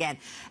once again.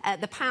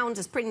 The pound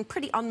has been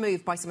pretty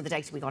unmoved by some of the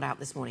data we got out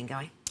this morning,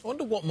 Guy. I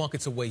wonder what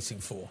markets are waiting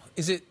for.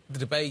 Is it the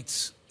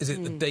debates? Is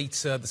it the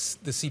data,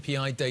 the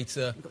CPI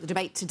data? We've got the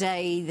debate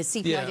today, the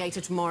CPI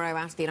data tomorrow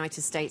out of the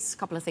United States. A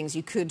couple of things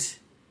you could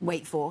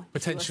wait for.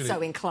 Potentially. If you were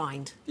so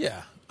inclined.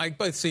 Yeah,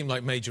 both seem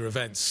like major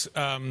events,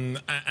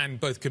 and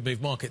both could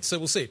move markets. So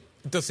we'll see.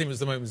 It does seem at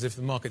the moment as if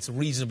the markets are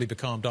reasonably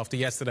becalmed after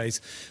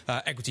yesterday's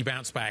equity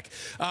bounce back.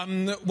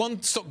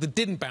 One stock that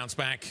didn't bounce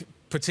back,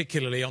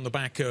 particularly on the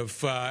back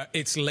of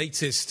its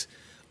latest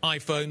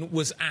iPhone,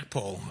 was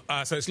Apple.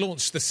 So it's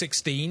launched the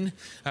 16.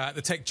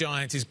 The tech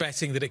giant is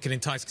betting that it can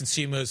entice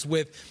consumers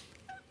with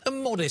a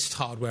modest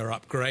hardware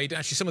upgrade.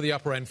 Actually, some of the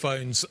upper-end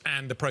phones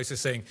and the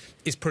processing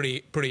is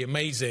pretty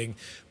amazing.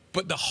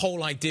 But the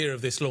whole idea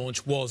of this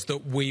launch was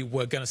that we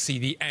were going to see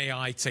the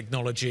AI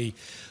technology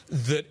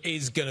that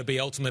is going to be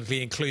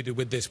ultimately included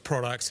with this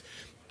product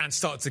and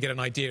start to get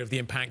an idea of the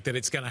impact that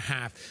it's going to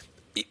have.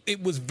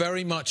 It was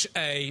very much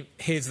a,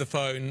 here's the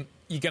phone,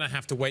 you're going to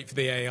have to wait for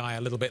the AI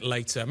a little bit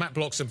later. Matt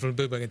Bloxham from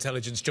Bloomberg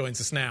Intelligence joins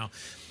us now.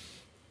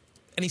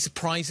 Any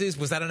surprises?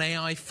 Was that an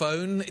AI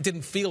phone? It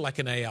didn't feel like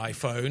an AI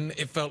phone.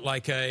 It felt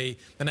like an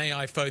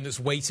AI phone that's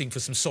waiting for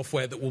some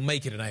software that will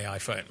make it an AI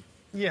phone.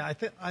 Yeah, I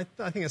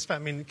think it's fair. I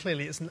mean,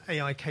 clearly it's an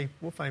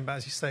AI-capable phone, but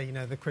as you say, you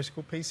know, the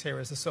critical piece here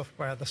is the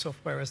software. The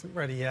software isn't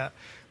ready yet,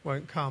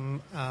 won't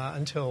come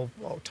until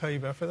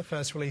October for the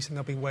first release, and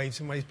there'll be waves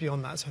and waves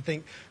beyond that. So I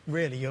think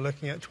really you're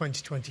looking at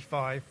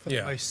 2025 for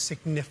the most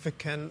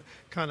significant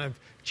kind of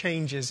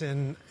changes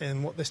in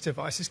what this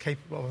device is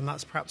capable of, and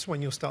that's perhaps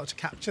when you'll start to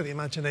capture the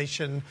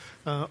imagination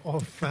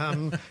of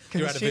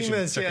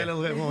consumers. Okay. Yeah, a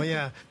little bit more.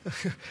 Yeah,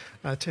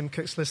 Tim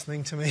Cook's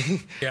listening to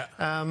me.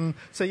 Yeah.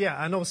 So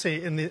yeah, and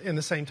obviously in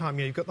the same time,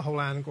 you've got the whole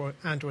Android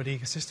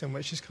ecosystem,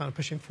 which is kind of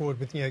pushing forward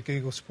with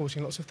Google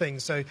supporting lots of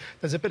things. So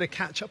there's a bit of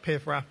catch up here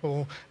for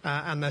Apple,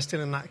 and they're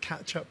still in that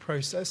catch up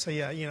process. So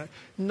yeah,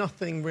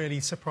 nothing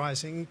really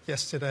surprising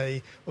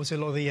yesterday. Obviously, a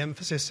lot of the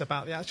emphasis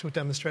about the actual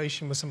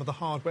demonstration was some of the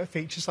hardware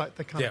features like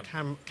the kind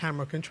of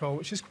camera control,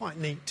 which is quite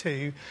neat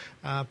too.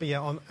 But yeah,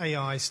 on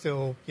AI,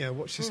 still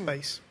watch this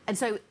space. And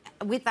so,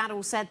 with that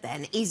all said,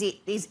 then, is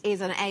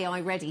an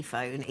AI-ready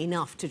phone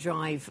enough to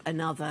drive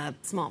another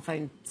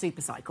smartphone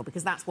supercycle?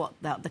 Because that's what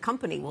the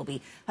company will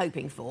be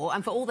hoping for,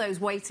 and for all those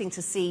waiting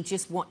to see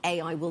just what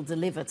AI will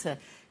deliver to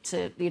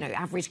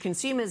average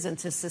consumers and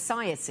to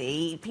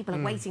society, people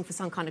are waiting for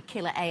some kind of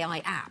killer AI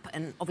app,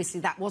 and obviously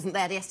that wasn't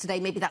there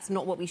yesterday. Maybe that's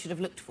not what we should have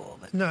looked for.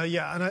 But... No,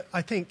 yeah, and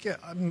I think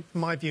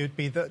my view would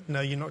be that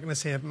no, you're not going to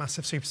see a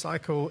massive super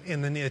cycle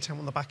in the near term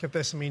on the back of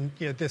this. I mean,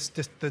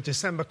 the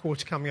December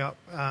quarter coming up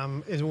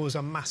is always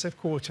a massive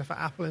quarter for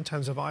Apple in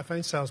terms of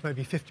iPhone sales,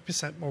 maybe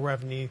 50% more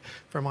revenue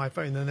from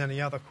iPhone than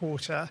any other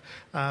quarter.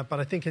 But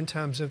I think in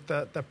terms of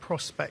the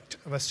prospect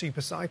of a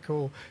super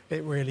cycle,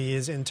 it really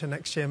is into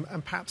next year,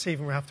 and perhaps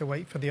even we have to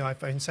wait for the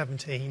iPhone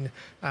 17,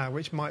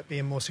 which might be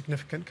a more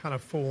significant kind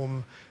of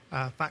form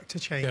factor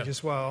change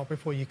as well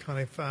before you kind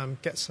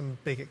of get some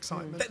big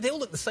excitement. They all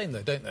look the same,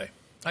 though, don't they?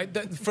 I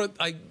don't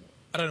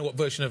know what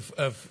version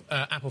of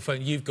Apple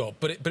phone you've got,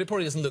 but it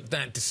probably doesn't look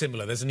that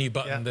dissimilar. There's a new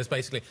button. Yeah. There's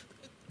basically...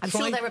 I'm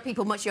sure there are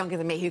people much younger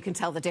than me who can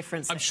tell the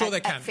difference. I'm sure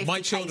they can.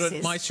 My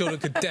children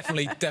could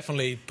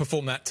definitely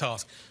perform that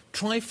task.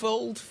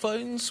 Trifold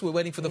phones. We're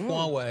waiting for the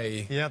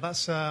Huawei. Yeah,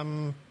 that's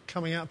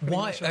coming out.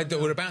 Why?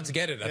 We're about to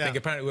get it. I think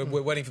apparently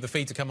we're waiting for the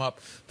feed to come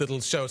up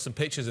that'll show us some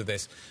pictures of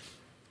this.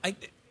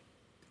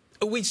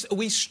 Are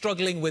we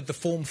struggling with the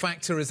form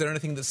factor? Is there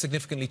anything that's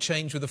significantly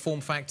changed with the form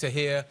factor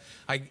here?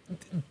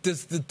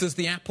 Does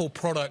the Apple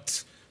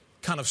product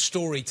kind of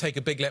story take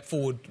a big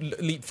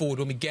leap forward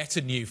when we get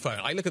a new phone?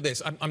 I look at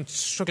this, I'm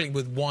struggling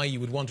with why you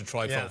would want a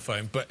trifold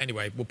phone, but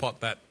anyway, we'll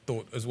park that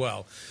thought as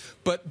well.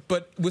 But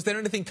was there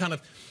anything kind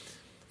of,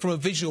 from a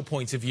visual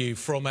point of view,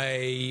 from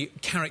a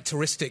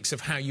characteristics of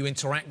how you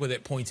interact with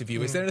it point of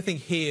view, is there anything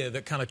here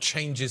that kind of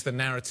changes the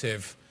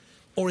narrative?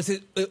 Or is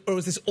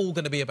this all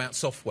going to be about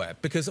software?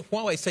 Because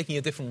Huawei's taking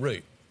a different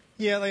route.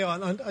 Yeah, they are,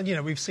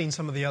 and we've seen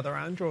some of the other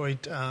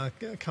Android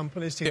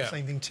companies do the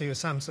same thing too.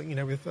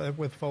 Samsung,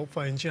 with Fold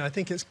phones. I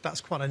think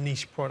that's quite a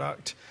niche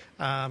product.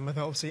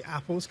 Obviously,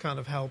 Apple's kind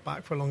of held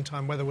back for a long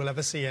time. Whether we'll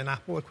ever see an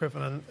Apple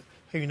equivalent,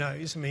 who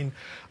knows? I mean,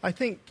 I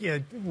think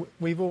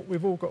we've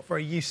all got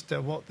very used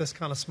to what this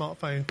kind of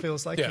smartphone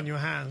feels like in your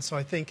hand. So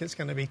I think it's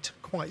going to be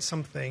quite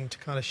something to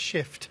kind of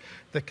shift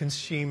the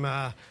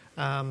consumer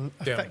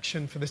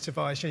affection for this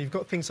device. You've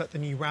got things like the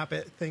new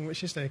Rabbit thing,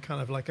 which is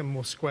kind of like a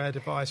more square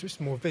device, which is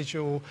more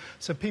visual.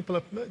 So people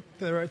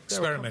are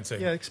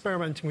experimenting.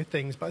 Experimenting with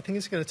things. But I think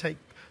it's going to take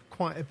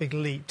quite a big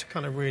leap to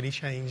kind of really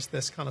change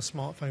this kind of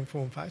smartphone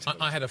form factor.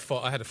 I had a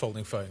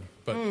folding phone,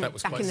 but that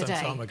was quite some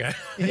time ago.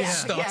 Yeah.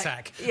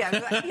 StarTAC.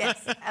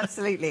 Yes,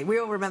 absolutely. We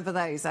all remember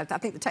those. I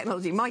think the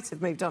technology might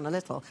have moved on a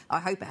little. I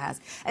hope it has.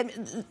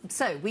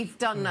 So we've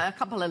done a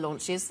couple of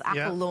launches.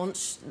 Apple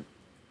launch.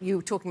 You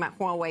were talking about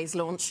Huawei's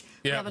launch.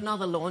 We have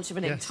another launch of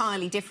an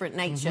entirely different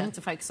nature to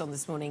focus on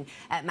this morning,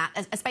 Matt,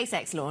 a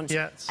SpaceX launch.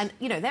 Yes. And,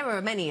 you know, there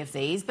are many of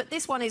these, but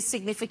this one is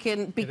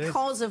significant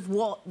because of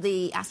what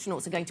the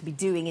astronauts are going to be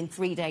doing in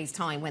 3 days'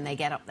 time when they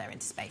get up there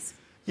into space.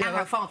 Yeah, and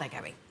how far they're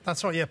going.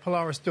 That's right, yeah,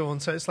 Polaris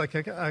Dawn. So it's like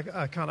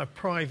a kind of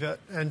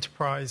private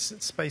enterprise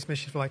space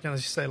mission for, like,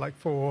 as you say, like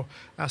 4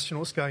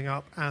 astronauts going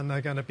up, and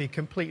they're going to be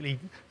completely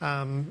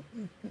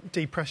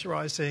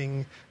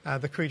depressurizing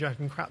the Crew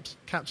Dragon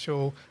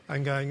capsule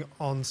and going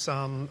on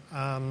some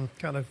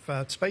kind of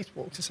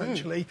spacewalks,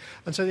 essentially.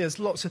 And so there's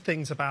lots of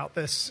things about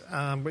this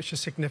which are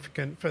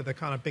significant for the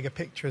kind of bigger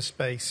picture of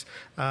space.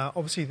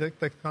 Obviously, the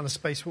kind of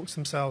spacewalks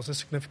themselves are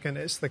significant.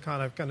 It's the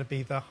kind of going to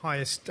be the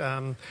highest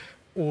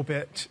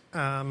orbit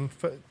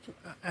for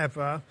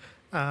ever,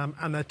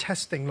 and they're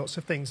testing lots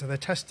of things. So they're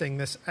testing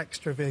this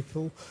extra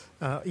vehicle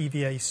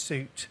EVA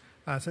suit,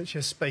 essentially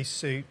a space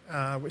suit,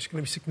 which is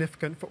going to be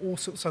significant for all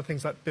sorts of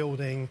things like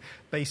building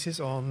bases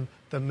on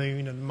the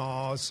moon and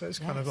Mars. So it's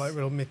kind of like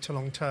real mid to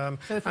long term.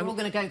 So if we're all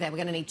going to go there, we're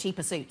going to need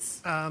cheaper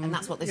suits, and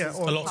that's what this is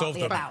a lot of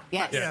them. about.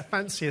 Yes. Yeah,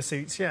 fancier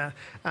suits,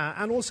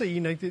 and also, you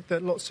know,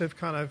 there lots of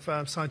kind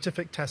of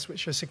scientific tests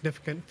which are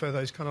significant for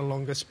those kind of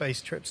longer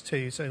space trips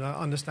too. So, you know,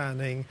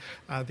 understanding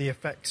the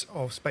effects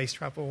of space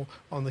travel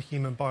on the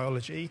human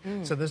biology.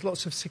 So there's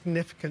lots of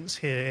significance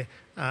here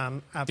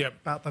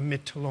about the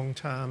mid to long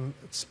term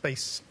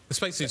space. The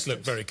spacesuits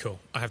look very cool,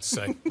 I have to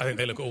say. I think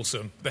they look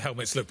awesome. The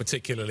helmets look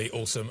particularly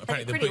awesome.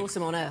 They're pretty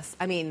awesome on Earth.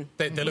 I mean,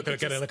 they look going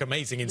to look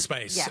amazing in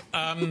space.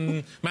 Yeah.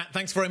 Matt,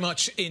 thanks very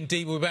much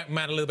indeed. We'll be back,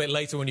 Matt, a little bit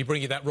later when you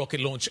bring you that rocket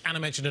launch. Anna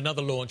mentioned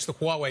another launch, the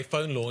Huawei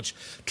phone launch.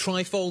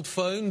 Trifold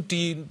phone. Do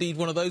you need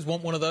one of those?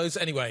 Want one of those?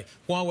 Anyway,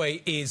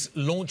 Huawei is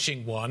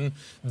launching one.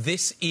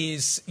 This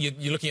is,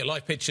 you're looking at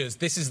live pictures.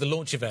 This is the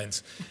launch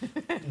event,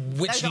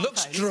 which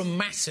looks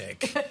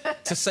dramatic,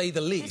 to say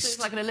the least. This looks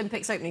like an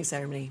Olympics opening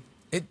ceremony.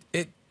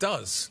 It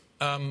does.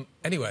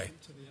 Anyway,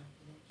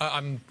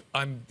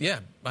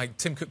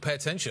 Tim Cook, pay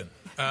attention.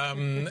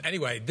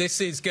 Anyway, this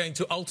is going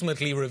to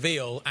ultimately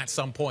reveal at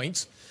some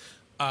point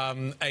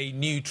a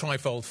new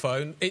trifold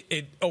phone.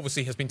 It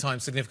obviously has been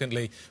timed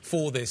significantly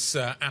for this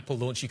Apple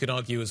launch, you could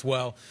argue as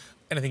well.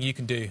 Anything you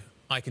can do,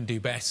 I can do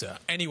better.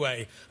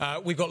 Anyway,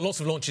 we've got lots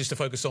of launches to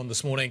focus on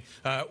this morning.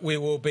 We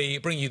will be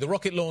bringing you the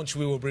rocket launch.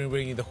 We will be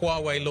bringing you the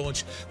Huawei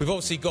launch. We've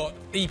obviously got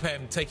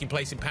IPEM taking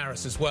place in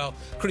Paris as well.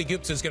 Kriti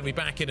Gupta is going to be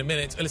back in a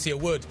minute. Alicia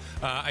Wood,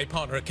 a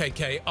partner at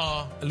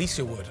KKR.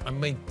 Alicia Wood, I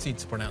may need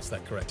to pronounce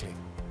that correctly,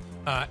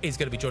 is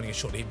going to be joining us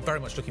shortly. Very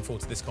much looking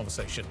forward to this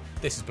conversation.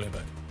 This is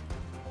Bloomberg.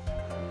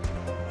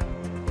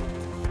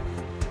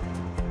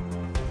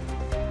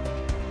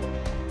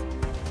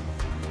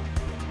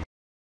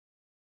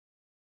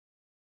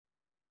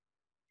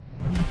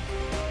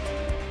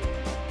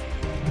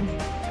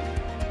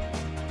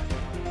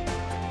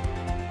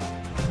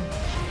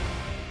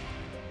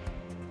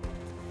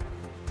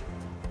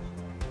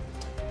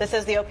 This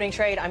is the opening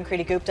trade. I'm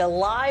Kriti Gupta,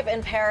 live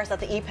in Paris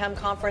at the IPEM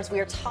conference. We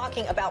are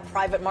talking about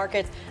private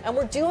markets, and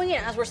we're doing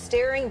it as we're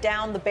staring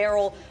down the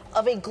barrel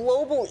of a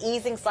global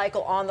easing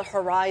cycle on the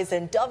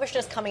horizon.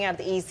 Dovishness coming out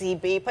of the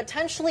ECB,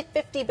 potentially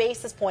 50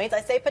 basis points.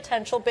 I say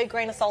potential, big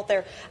grain of salt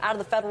there, out of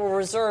the Federal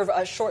Reserve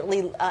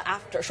shortly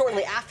after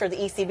the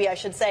ECB, I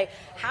should say.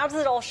 How does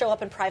it all show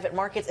up in private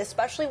markets,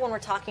 especially when we're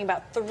talking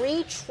about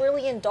 $3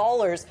 trillion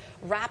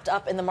wrapped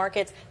up in the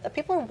markets that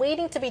people are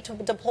waiting to be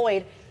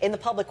deployed in the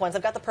public ones?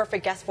 I've got the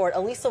perfect guest for it.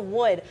 Alicia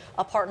Wood,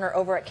 a partner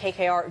over at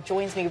KKR,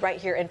 joins me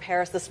right here in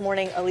Paris this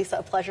morning. Alicia,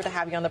 a pleasure to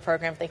have you on the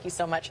program. Thank you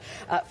so much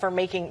for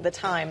making the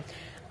time.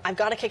 I've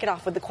got to kick it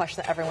off with the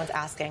question that everyone's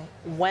asking.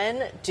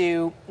 When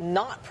do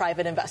not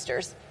private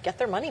investors get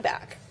their money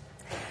back?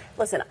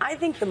 Listen, I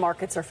think the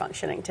markets are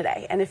functioning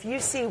today. And if you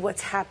see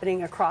what's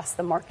happening across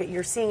the market,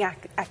 you're seeing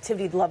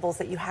activity levels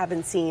that you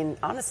haven't seen,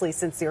 honestly,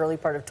 since the early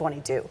part of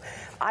 22.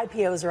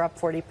 IPOs are up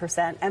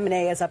 40%.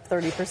 M&A is up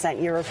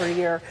 30% year over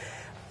year.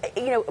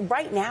 You know,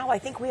 right now, I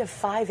think we have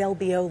 5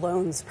 LBO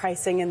loans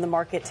pricing in the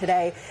market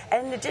today.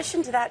 And in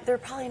addition to that, there are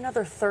probably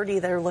another 30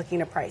 that are looking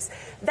to price.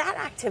 That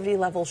activity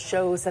level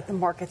shows that the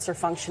markets are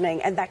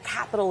functioning and that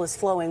capital is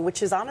flowing,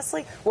 which is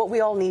honestly what we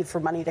all need for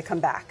money to come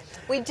back.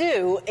 We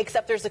do,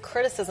 except there's a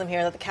criticism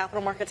here that the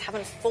capital markets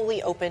haven't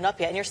fully opened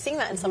up yet. And you're seeing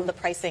that in some of the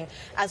pricing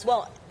as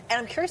well. And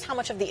I'm curious how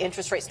much of the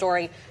interest rate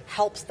story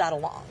helps that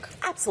along.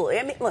 Absolutely.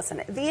 I mean,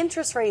 listen, the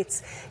interest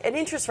rates, an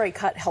interest rate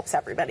cut helps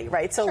everybody,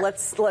 right? So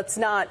let's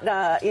not,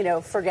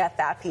 forget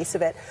that piece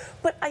of it.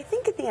 But I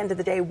think at the end of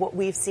the day, what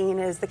we've seen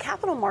is the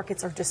capital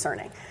markets are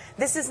discerning.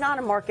 This is not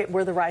a market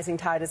where the rising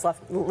tide is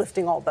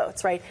lifting all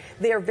boats, right?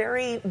 They are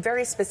very,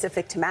 very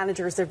specific to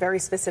managers. They're very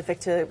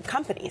specific to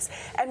companies.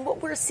 And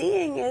what we're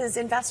seeing is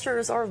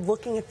investors are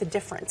looking at the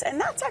difference.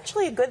 And that's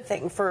actually a good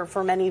thing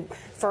for many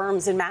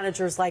firms and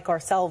managers like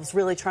ourselves,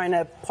 really trying trying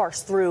to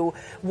parse through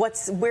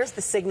where's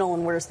the signal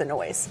and where's the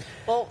noise.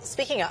 Well,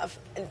 speaking of,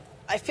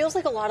 it feels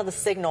like a lot of the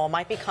signal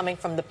might be coming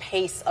from the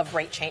pace of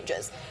rate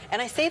changes.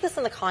 And I say this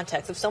in the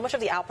context of so much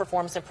of the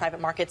outperformance in private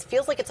markets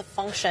feels like it's a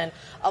function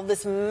of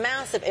this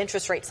massive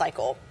interest rate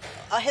cycle,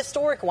 a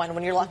historic one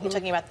when you're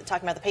talking about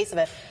the pace of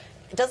it.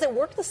 Does it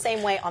work the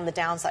same way on the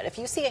downside? If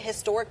you see a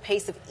historic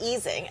pace of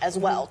easing as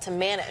well to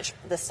manage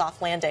the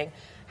soft landing,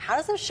 how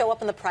does it show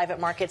up in the private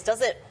markets?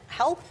 Does it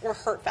help or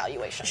hurt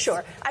valuations?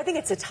 Sure. I think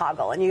it's a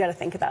toggle, and you got to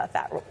think about it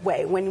that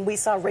way. When we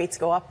saw rates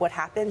go up, what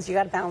happens? You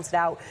got to balance it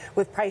out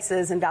with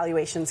prices and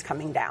valuations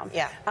coming down.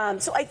 Yeah.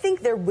 So I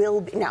think there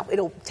will be, now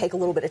it'll take a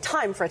little bit of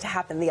time for it to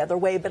happen the other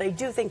way, but I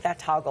do think that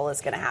toggle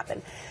is going to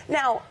happen.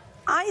 Now,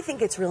 I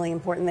think it's really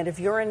important that if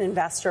you're an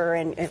investor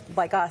and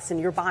like us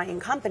and you're buying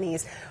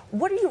companies,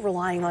 what are you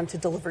relying on to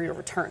deliver your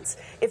returns?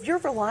 If you're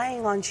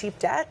relying on cheap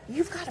debt,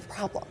 you've got a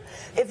problem.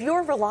 If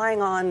you're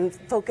relying on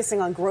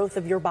focusing on growth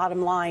of your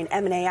bottom line,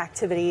 M&A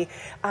activity,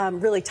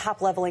 really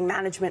top-leveling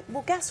management,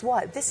 well, guess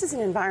what? This is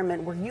an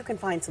environment where you can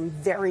find some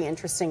very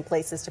interesting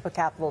places to put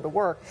capital to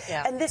work.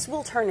 Yeah. And this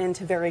will turn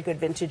into very good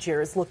vintage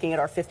years. Looking at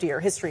our 50-year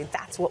history,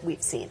 that's what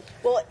we've seen.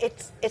 Well,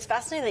 it's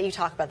fascinating that you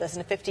talk about this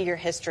in a 50-year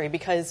history,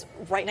 because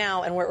right now,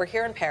 and we're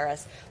here in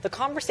Paris, the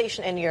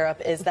conversation in Europe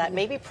is that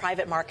maybe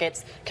private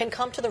markets can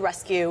come to the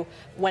rescue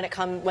when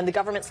the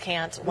governments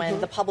can't,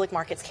 when the public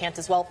markets can't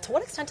as well. To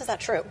what extent is that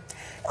true?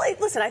 Well,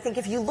 listen, I think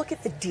if you look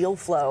at the deal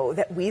flow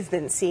that we've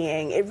been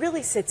seeing, it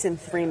really sits in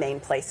three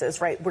main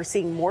places, right? We're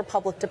seeing more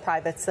public to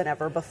privates than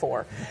ever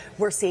before.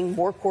 We're seeing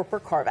more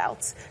corporate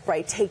carve-outs,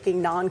 right?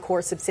 Taking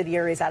non-core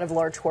subsidiaries out of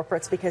large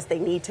corporates because they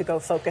need to go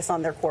focus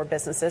on their core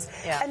businesses.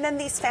 Yeah. And then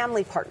these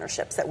family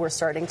partnerships that we're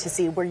starting to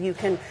see, where you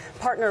can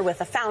partner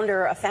with a founder,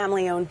 a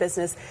family-owned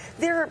business.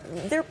 There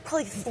are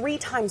probably 3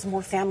 times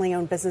more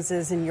family-owned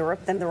businesses in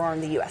Europe than there are in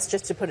the U.S.,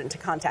 just to put it into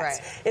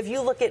context. Right. If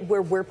you look at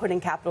where we're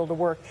putting capital to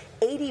work,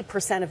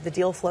 80% of the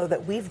deal flow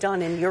that we've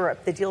done in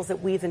Europe, the deals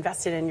that we've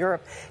invested in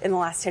Europe in the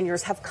last 10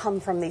 years, have come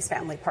from these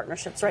family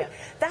partnerships, right? Yeah.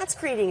 That's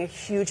creating a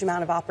huge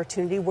amount of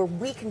opportunity where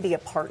we can be a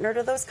partner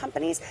to those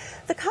companies.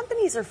 The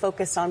companies are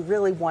focused on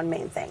really one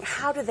main thing.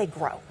 How do they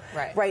grow?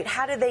 Right?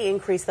 How do they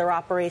increase their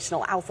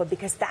operational alpha?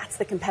 Because that's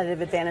the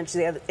competitive advantage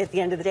at the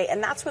end of the day.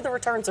 And that's where the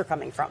returns are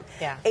coming from.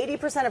 Yeah.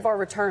 80% of our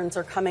returns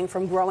are coming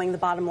from growing the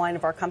bottom line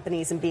of our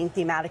companies and being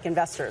thematic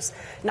investors,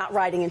 not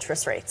riding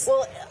interest rates.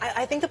 Well,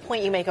 I think the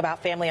point you make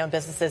about family-owned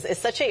businesses is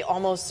such a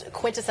almost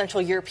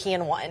quintessential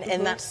European one,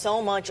 in that so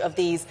much of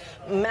these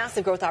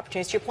massive growth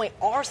opportunities, to your point,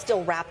 are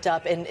still wrapped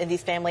up in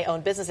these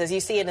family-owned businesses. You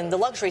see it in the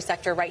luxury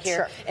sector right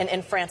here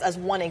in France as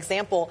one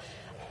example.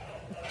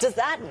 Is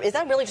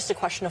that really just a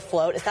question of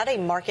float? Is that a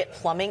market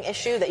plumbing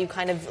issue that you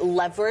kind of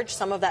leverage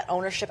some of that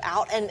ownership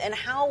out? And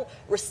how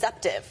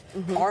receptive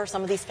are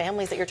some of these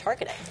families that you're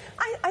targeting?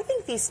 I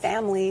think these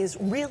families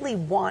really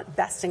want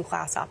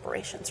best-in-class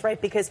operations, right?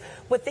 Because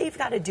what they've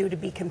got to do to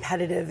be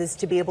competitive is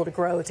to be able to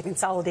grow, to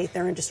consolidate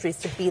their industries,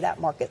 to be that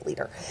market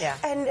leader. Yeah.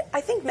 And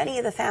I think many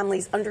of the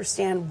families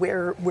understand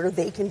where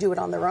they can do it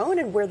on their own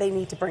and where they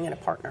need to bring in a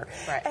partner.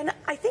 Right. And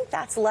I think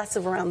that's less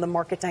of around the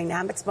market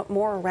dynamics, but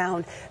more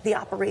around the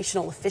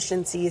operational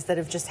efficiencies that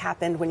have just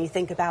happened when you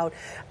think about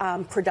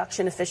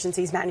production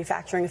efficiencies,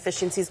 manufacturing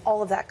efficiencies.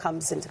 All of that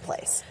comes into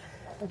place.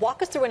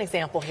 Walk us through an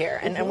example here.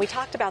 And we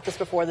talked about this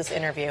before this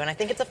interview, and I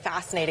think it's a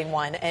fascinating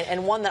one,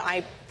 and one that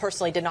I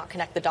personally did not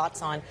connect the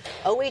dots on.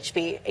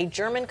 OHB, a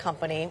German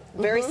company,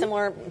 very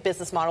similar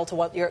business model to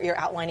what you're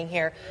outlining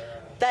here,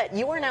 that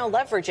you are now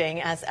leveraging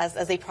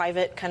as a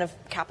private kind of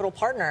capital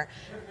partner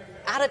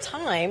at a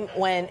time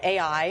when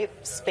AI,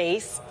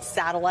 space,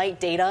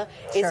 satellite data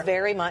is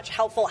very much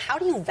helpful. How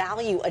do you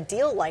value a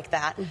deal like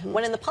that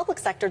when in the public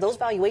sector those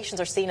valuations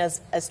are seen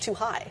as too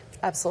high?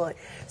 Absolutely.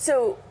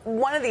 So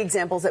one of the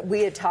examples that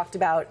we had talked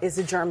about is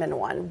a German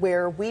one,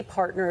 where we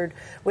partnered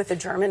with a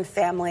German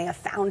family, a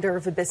founder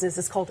of a business.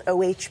 It's called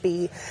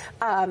OHB.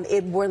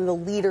 One of the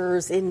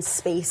leaders in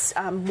space,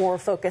 more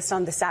focused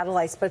on the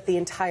satellites, but the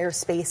entire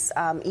space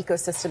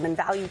ecosystem and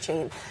value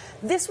chain.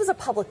 This was a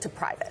public to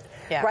private.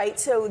 Yeah. Right?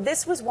 So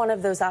this was one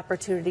of those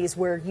opportunities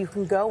where you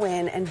can go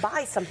in and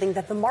buy something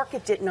that the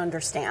market didn't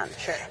understand.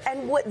 Sure.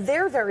 And what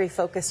they're very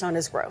focused on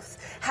is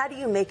growth. How do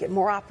you make it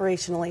more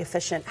operationally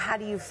efficient? How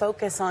do you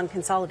focus on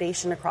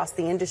consolidation across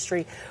the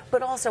industry?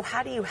 But also,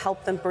 how do you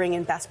help them bring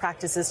in best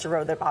practices to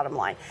grow their bottom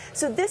line?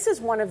 So this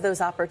is one of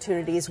those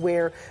opportunities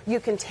where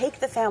you can take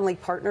the family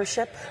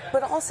partnership,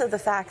 but also the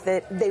fact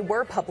that they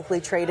were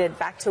publicly traded,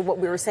 back to what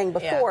we were saying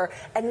before,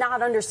 and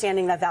not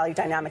understanding that value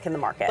dynamic in the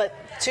market. But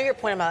to your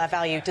point about that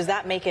value, does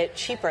that make it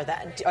cheaper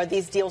then? Are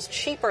these deals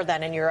cheaper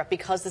then in Europe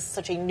because this is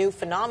such a new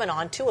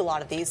phenomenon to a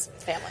lot of these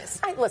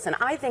families? Listen,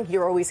 I think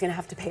you're always going to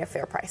have to pay a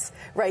fair price,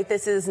 right?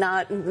 This is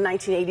not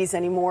 1980s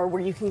anymore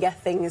where you can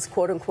get things,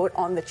 quote unquote,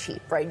 on the cheap,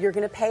 right? You're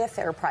going to pay a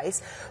fair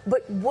price.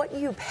 But what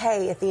you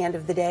pay at the end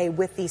of the day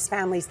with these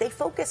families, they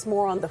focus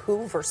more on the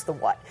who versus the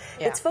what.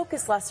 Yeah. It's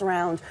focused less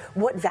around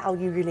what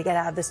value you're going to get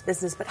out of this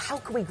business, but how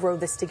can we grow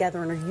this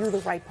together, and are you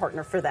the right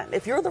partner for them?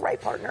 If you're the right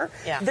partner,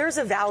 there's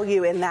a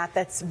value in that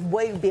that's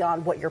way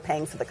beyond what you're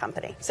paying for the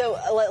company. So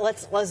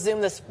let's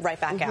zoom this right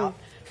back out.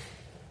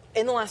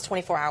 In the last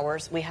 24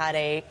 hours, we had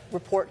a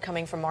report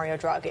coming from Mario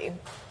Draghi,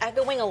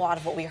 echoing a lot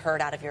of what we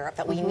heard out of Europe,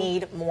 that we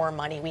need more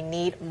money, we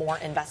need more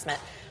investment.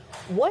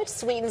 What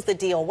sweetens the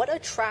deal? What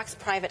attracts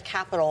private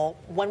capital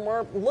when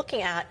we're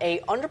looking at a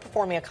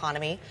underperforming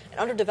economy, an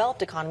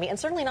underdeveloped economy, and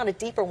certainly not a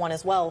deeper one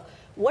as well?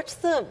 What's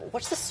the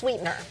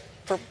sweetener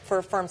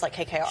for firms like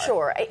KKR?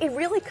 Sure. It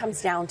really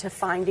comes down to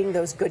finding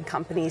those good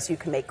companies you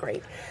can make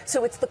great.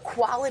 So it's the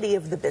quality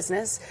of the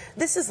business.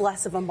 This is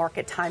less of a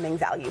market timing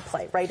value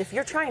play, right? If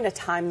you're trying to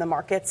time the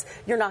markets,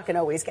 you're not going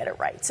to always get it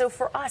right. So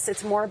for us,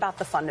 it's more about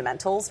the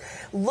fundamentals,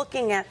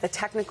 looking at the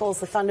technicals,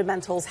 the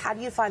fundamentals. How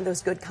do you find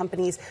those good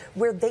companies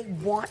where they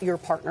want your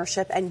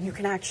partnership and you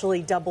can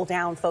actually double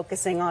down,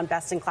 focusing on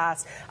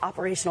best-in-class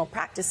operational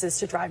practices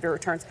to drive your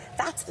returns?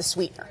 That's the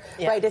sweetener,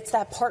 right? It's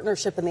that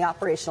partnership and the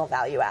operational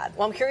value add.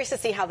 Well, I'm curious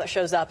to see how that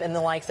shows up in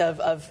the likes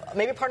of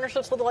maybe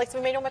partnerships with the likes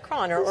of Emmanuel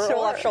Macron or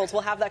Olaf Scholz.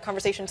 We'll have that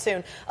conversation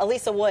soon.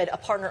 Elisa Wood, a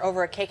partner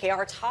over at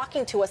KKR,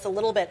 talking to us a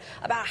little bit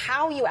about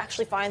how you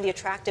actually find the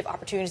attractive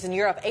opportunities in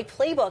Europe, a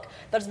playbook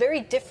that's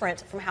very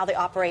different from how they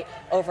operate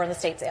over in the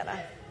States,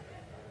 Anna.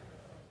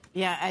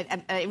 Yeah,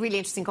 a really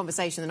interesting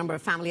conversation. The number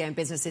of family-owned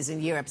businesses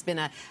in Europe has been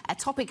a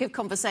topic of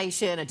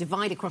conversation, a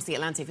divide across the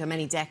Atlantic for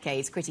many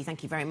decades. Kriti,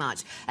 thank you very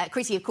much.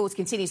 Kriti, of course,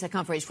 continues her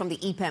coverage from the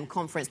IPEM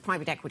conference,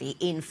 Private Equity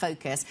in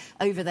Focus,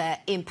 over there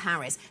in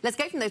Paris. Let's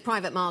go from those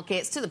private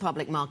markets to the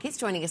public markets.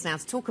 Joining us now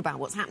to talk about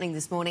what's happening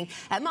this morning,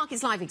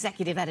 Markets Live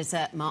Executive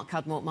Editor Mark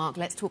Cudmore. Mark,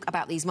 let's talk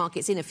about these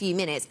markets in a few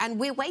minutes. And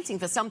we're waiting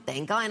for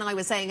something. Guy and I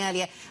were saying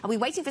earlier, are we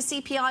waiting for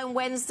CPI on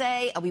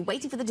Wednesday? Are we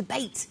waiting for the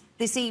debate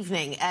this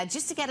evening,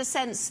 just to get a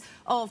sense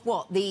of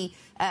what the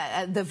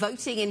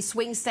voting in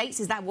swing states?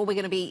 Is that what we're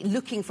going to be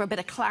looking for a bit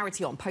of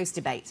clarity on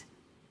post-debate?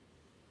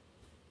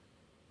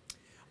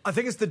 I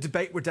think it's the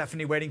debate we're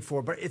definitely waiting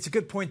for, but it's a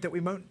good point that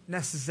we won't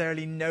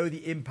necessarily know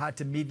the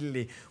impact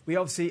immediately. We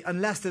obviously,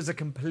 unless there's a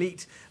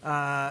complete,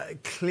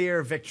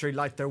 clear victory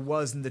like there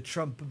was in the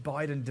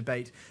Trump-Biden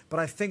debate, but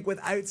I think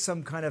without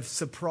some kind of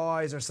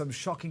surprise or some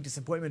shocking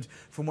disappointment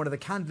from one of the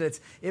candidates,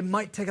 it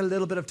might take a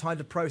little bit of time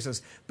to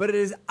process. But it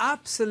is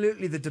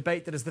absolutely the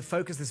debate that is the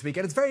focus this week.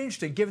 And it's very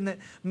interesting, given that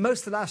most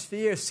of the last few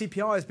years,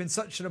 CPI has been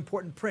such an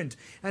important print.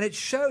 And it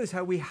shows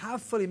how we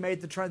have fully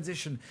made the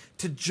transition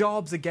to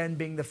jobs again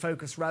being the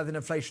focus rather than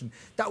inflation.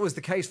 That was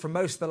the case for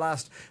most of the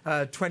last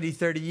 20,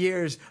 30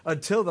 years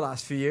until the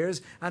last few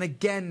years. And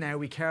again, now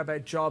we care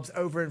about jobs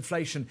over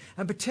inflation.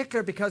 And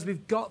particularly because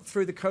we've got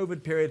through the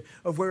COVID period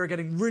of where we're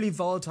getting really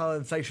volatile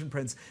inflation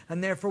prints.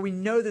 And therefore, we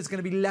know there's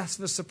going to be less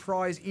of a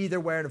surprise either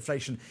way in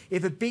inflation.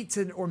 If it beats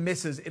it or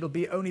misses, it'll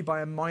be only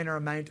by a minor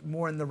amount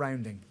more in the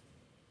rounding.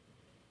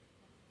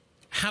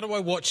 How do I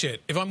watch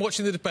it? If I'm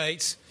watching the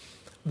debate,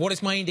 what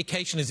is my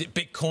indication? Is it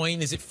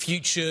Bitcoin? Is it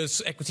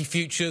futures, equity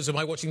futures? Am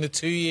I watching the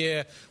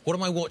 2-year? What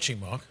am I watching,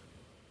 Mark?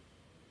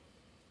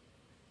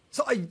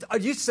 So I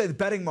used to say the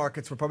betting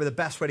markets were probably the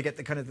best way to get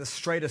the kind of the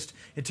straightest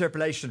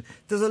interpolation.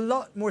 There's a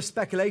lot more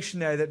speculation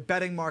there that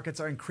betting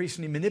markets are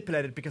increasingly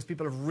manipulated because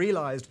people have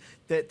realised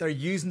that they're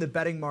using the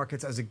betting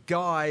markets as a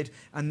guide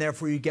and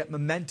therefore you get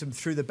momentum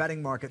through the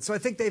betting market. So I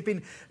think they've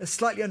been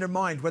slightly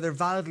undermined, whether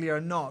validly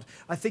or not.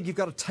 I think you've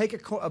got to take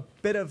a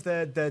bit of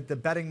the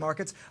betting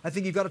markets. I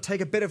think you've got to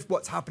take a bit of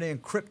what's happening in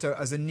crypto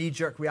as a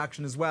knee-jerk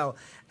reaction as well.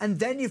 And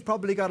then you've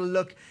probably got to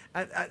look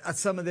at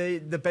some of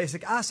the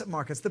basic asset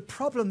markets. The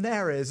problem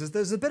there is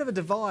there's a bit of a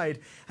divide,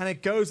 and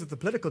it goes with the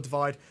political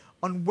divide,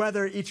 on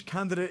whether each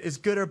candidate is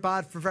good or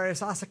bad for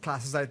various asset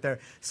classes out there.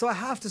 So I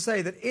have to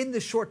say that in the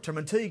short term,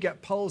 until you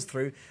get polls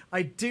through,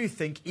 I do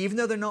think, even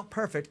though they're not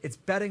perfect, it's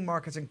betting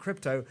markets and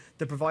crypto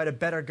that provide a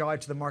better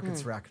guide to the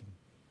market's reaction.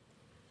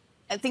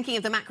 Thinking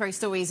of the macro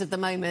stories of the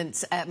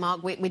moment,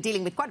 Mark, we're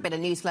dealing with quite a bit of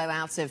news flow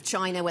out of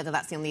China, whether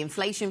that's on the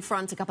inflation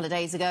front a couple of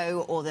days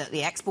ago or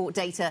the export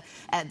data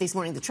this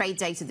morning, the trade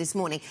data this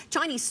morning.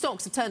 Chinese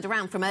stocks have turned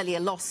around from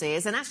earlier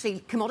losses, and actually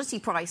commodity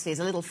prices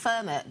a little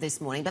firmer this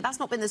morning. But that's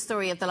not been the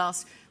story of the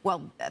last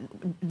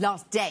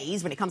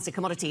days when it comes to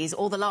commodities,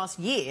 or the last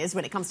years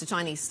when it comes to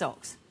Chinese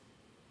stocks.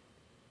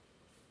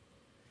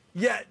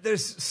 Yeah,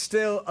 there's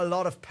still a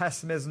lot of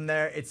pessimism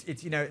there.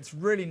 It's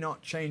really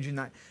not changing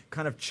that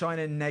kind of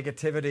China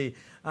negativity.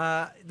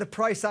 The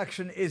price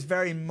action is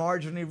very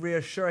marginally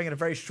reassuring on a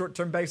very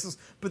short-term basis,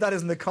 but that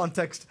is in the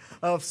context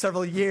of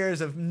several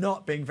years of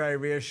not being very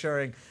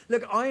reassuring.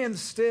 Look, I am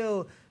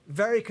still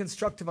very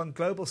constructive on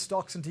global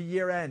stocks into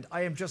year-end.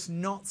 I am just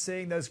not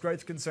seeing those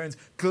growth concerns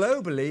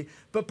globally,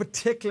 but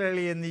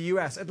particularly in the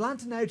US.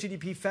 Atlanta Now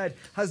GDP Fed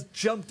has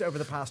jumped over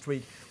the past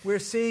week. We're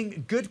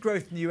seeing good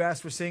growth in the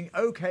US. We're seeing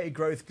okay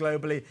growth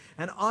globally.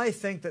 And I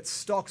think that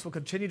stocks will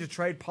continue to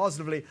trade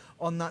positively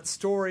on that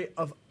story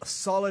of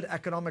solid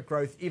economic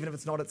growth, even if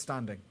it's not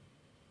outstanding.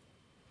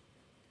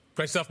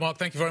 Great stuff, Mark.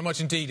 Thank you very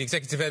much indeed.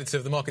 Executive Editor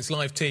of the Markets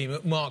Live team,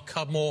 Mark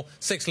Cudmore.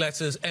 6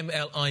 letters,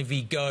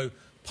 MLIV, go.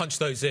 Punch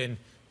those in.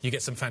 You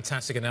get some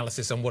fantastic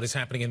analysis on what is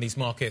happening in these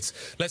markets.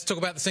 Let's talk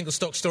about the single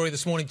stock story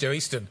this morning. Joe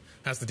Easton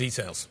has the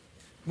details.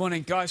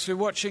 Morning, guys. We're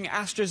watching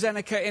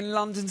AstraZeneca in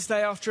London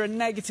today after a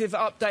negative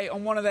update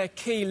on one of their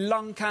key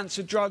lung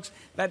cancer drugs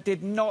that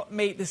did not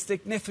meet the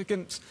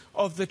significance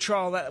of the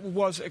trial that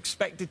was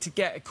expected to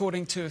get,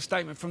 according to a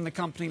statement from the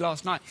company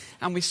last night.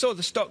 And we saw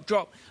the stock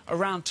drop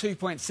around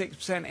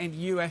 2.6% in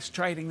US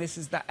trading. This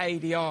is the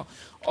ADR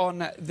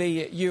on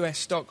the US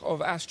stock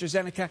of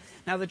AstraZeneca.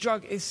 Now, the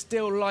drug is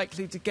still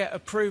likely to get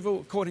approval,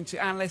 according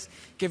to analysts,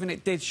 given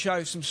it did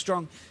show some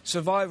strong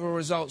survival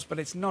results, but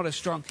it's not as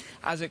strong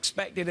as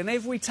expected. And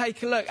if we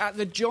take a look at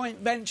the joint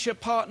venture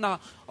partner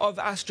of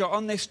Astra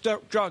on this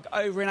drug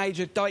over in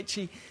Asia,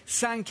 Daiichi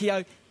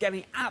Sankyo,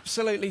 getting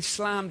absolutely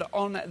slammed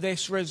on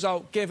this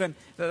result, given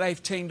that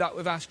they've teamed up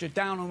with Astra,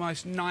 down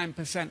almost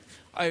 9%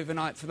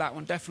 overnight for that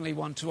one. Definitely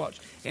one to watch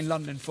in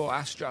London for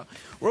Astra.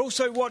 We're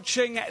also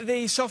watching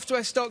the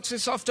software stocks.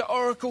 This after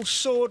Oracle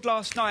soared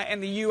last night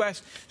in the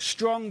US.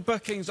 Strong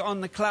bookings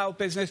on the cloud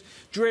business,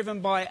 driven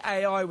by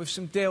AI, with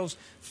some deals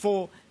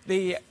for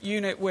the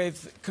unit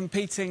with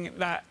competes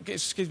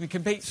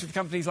with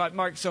companies like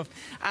Microsoft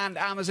and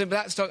Amazon.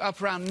 But that stock up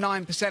around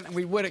 9%, and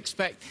we would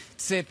expect to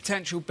see a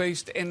potential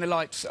boost in the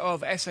likes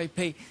of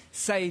SAP,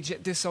 Sage,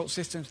 Dassault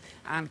Systems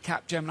and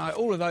Capgemini.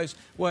 All of those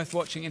worth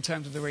watching in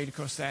terms of the read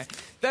across there.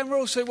 Then we're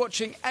also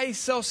watching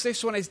ASOS.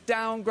 This one is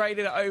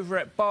downgraded over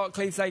at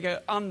Barclays. They go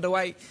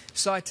underweight,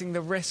 citing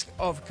the risk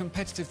of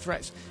competitive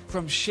threats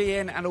from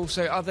Shein and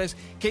also others.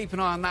 Keep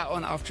an eye on that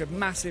one after a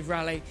massive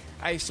rally.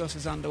 ASOS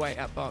is underweight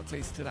at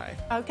Barclays today.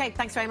 OK,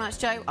 thanks very much,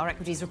 Joe. Our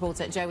equities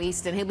reporter, Joe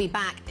Easton. He'll be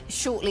back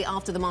shortly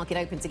after the market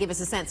opens to give us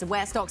a sense of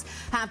where stocks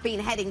have been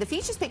heading. The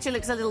futures picture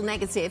looks a little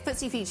negative.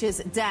 FTSE futures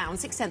down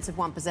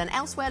 0.6%.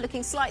 Elsewhere,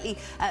 looking slightly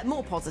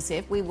more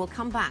positive. We will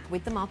come back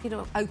with the market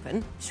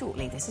open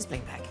shortly. This is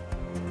Bloomberg.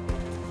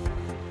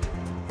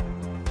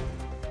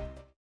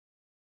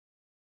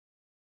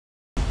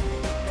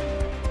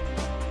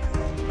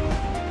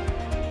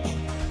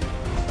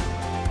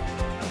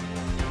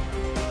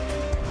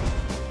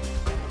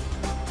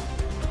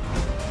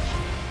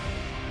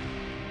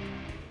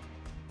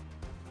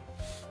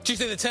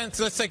 Tuesday the 10th,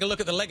 let's take a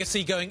look at the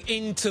legacy going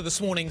into this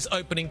morning's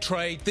opening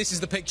trade. This is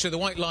the picture. The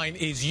white line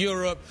is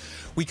Europe.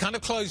 We kind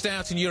of closed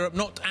out in Europe,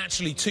 not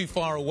actually too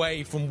far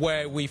away from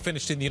where we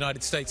finished in the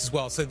United States as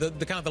well. So the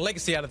kind of the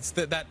legacy out of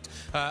that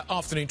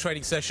afternoon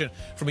trading session,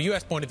 from a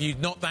US point of view,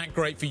 not that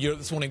great for Europe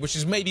this morning, which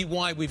is maybe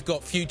why we've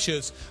got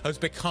futures as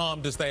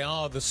becalmed as they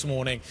are this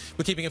morning.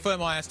 We're keeping a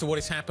firm eye as to what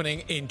is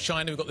happening in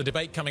China. We've got the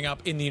debate coming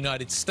up in the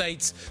United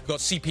States. We've got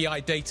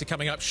CPI data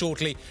coming up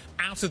shortly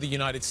out of the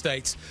United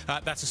States.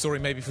 That's a story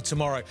maybe for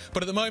tomorrow.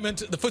 But at the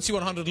moment, the FTSE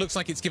 100 looks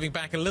like it's giving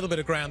back a little bit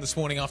of ground this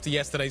morning after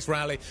yesterday's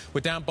rally. We're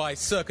down by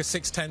circa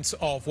 0.6%.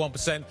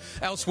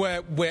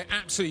 Elsewhere, we're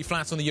absolutely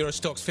flat on the Euro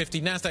Stoxx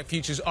 50. Nasdaq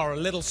futures are a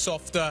little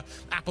softer.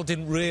 Apple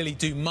didn't really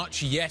do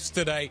much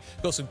yesterday.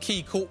 Got some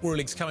key court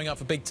rulings coming up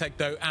for big tech,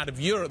 though, out of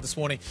Europe this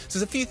morning. So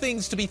there's a few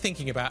things to be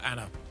thinking about,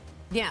 Anna.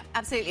 Yeah,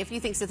 absolutely. A few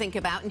things to think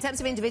about. In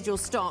terms of individual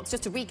stocks,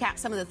 just to recap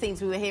some of the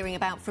things we were hearing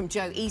about from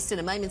Joe Easton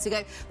a moment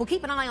ago, we'll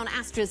keep an eye on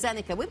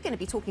AstraZeneca. We're going to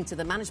be talking to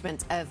the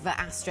management of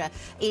Astra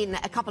in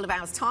a couple of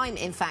hours' time,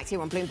 in fact,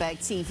 here on Bloomberg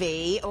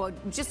TV, or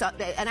just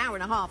an hour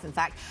and a half, in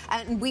fact.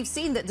 And we've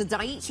seen that the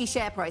Daiichi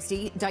share price,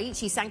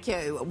 Daiichi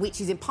Sankyo, which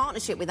is in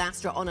partnership with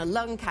Astra on a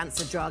lung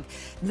cancer drug,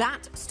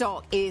 that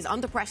stock is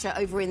under pressure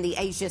over in the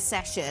Asia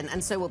session.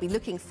 And so we'll be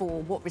looking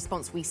for what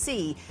response we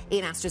see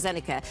in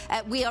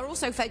AstraZeneca. We are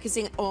also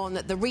focusing on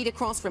the read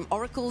across from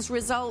Oracle's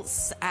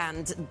results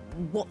and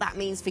what that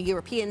means for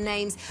European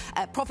names.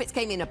 Profits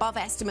came in above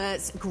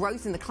estimates.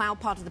 Growth in the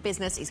cloud part of the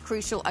business is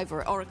crucial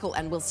over at Oracle,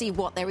 and we'll see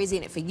what there is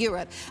in it for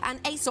Europe.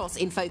 And ASOS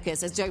in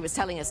focus, as Joe was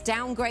telling us,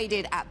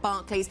 downgraded at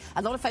Barclays.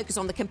 A lot of focus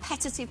on the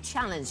competitive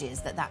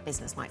challenges that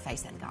business might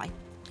face then, Guy.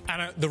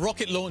 Anna, the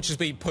rocket launch has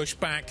been pushed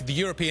back. The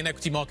European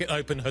equity market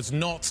open has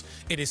not.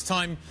 It is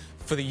time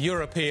for the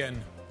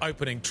European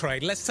opening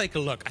trade. Let's take a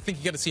look. I think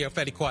you're going to see a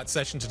fairly quiet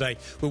session today.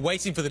 We're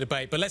waiting for the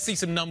debate, but let's see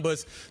some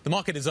numbers. The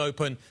market is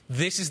open.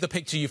 This is the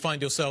picture you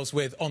find yourselves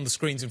with on the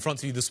screens in front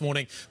of you this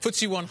morning.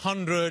 FTSE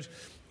 100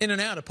 in and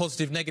out of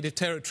positive negative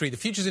territory. The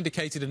futures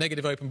indicated a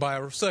negative open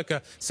by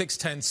circa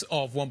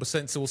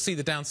 0.6%, so we'll see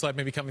the downside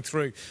maybe coming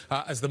through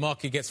as the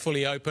market gets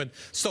fully open.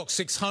 Stock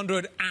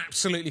 600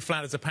 absolutely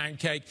flat as a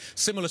pancake.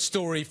 Similar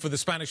story for the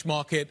Spanish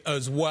market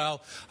as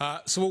well.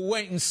 So we'll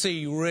wait and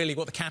see really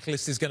what the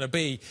catalyst is going to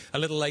be a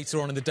little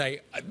later on in the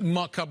day.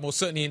 Mark Cudmore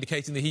certainly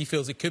indicating that he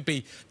feels it could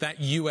be that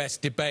US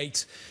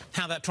debate.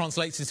 How that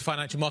translates into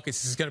financial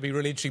markets is going to be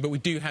really interesting, but we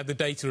do have the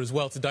data as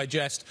well to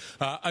digest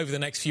over the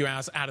next few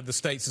hours out of the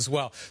States as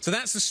well. So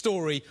that's the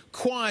story.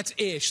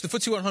 Quiet-ish. The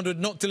FTSE 100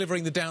 not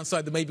delivering the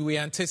downside that maybe we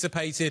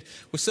anticipated.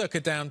 We're circa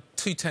down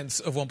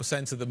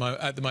 0.2%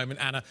 at the moment,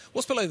 Anna.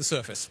 What's below the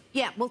surface?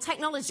 Yeah, well,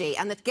 technology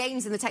and the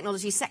gains in the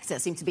technology sector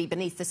seem to be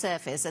beneath the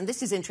surface. And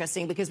this is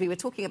interesting because we were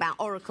talking about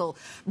Oracle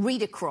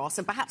read across,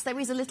 and perhaps there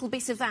is a little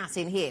bit of that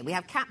in here. We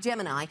have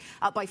Capgemini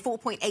up by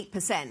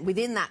 4.8%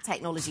 within that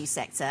technology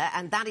sector,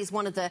 and that is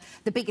one of the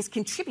biggest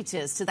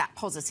contributors to that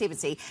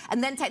positivity.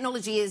 And then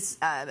technology is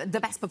the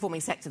best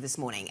performing sector this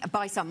morning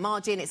by some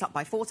margin. margin. It's up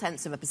by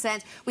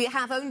 0.4%. We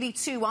have only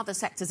two other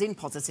sectors in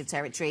positive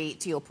territory.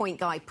 To your point,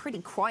 Guy,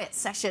 pretty quiet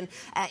session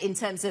in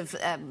terms of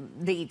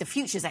the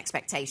futures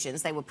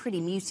expectations. They were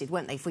pretty muted,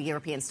 weren't they, for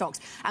European stocks?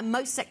 And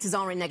most sectors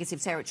are in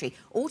negative territory.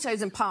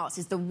 Autos and parts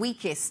is the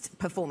weakest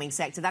performing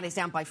sector. That is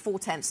down by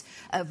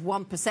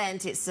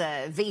 0.4%. It's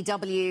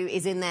VW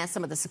is in there.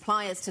 Some of the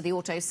suppliers to the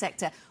auto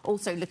sector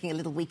also looking a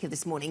little weaker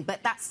this morning.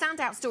 But that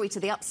standout story to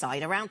the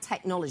upside around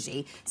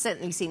technology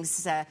certainly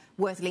seems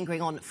worth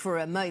lingering on for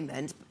a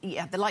moment.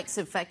 Yeah, the likes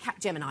of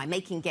Capgemini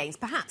making gains,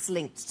 perhaps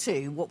linked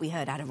to what we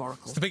heard out of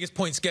Oracle. It's the biggest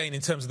points gain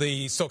in terms of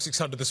the Stock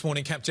 600 this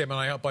morning.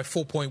 Capgemini up by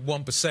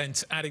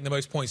 4.1%, adding the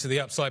most points to the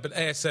upside. But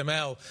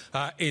ASML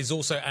is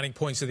also adding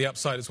points to the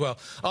upside as well.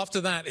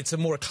 After that, it's a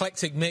more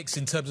eclectic mix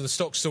in terms of the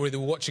stock story that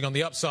we're watching on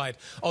the upside.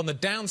 On the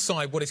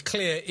downside, what is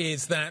clear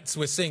is that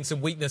we're seeing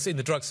some weakness in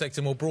the drug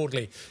sector more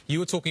broadly. You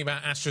were talking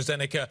about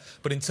AstraZeneca,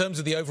 but in terms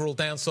of the overall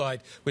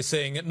downside, we're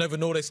seeing Novo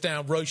Nordisk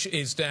down, Roche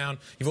is down.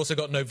 You've also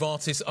got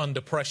Novartis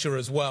under pressure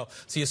as well.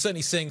 So you're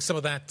certainly seeing some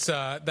of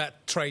that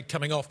trade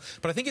coming off.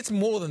 But I think it's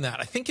more than that.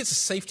 I think it's a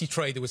safety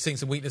trade that we're seeing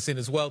some weakness in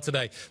as well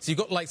today. So you've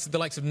got the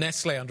likes of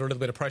Nestle under a little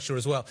bit of pressure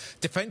as well.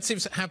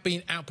 Defensives have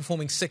been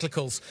outperforming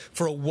cyclicals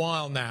for a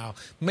while now.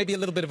 Maybe a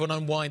little bit of an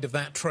unwind of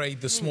that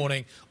trade this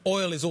morning.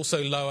 Oil is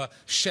also lower.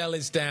 Shell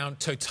is down.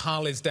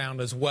 Total is down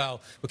as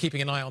well. We're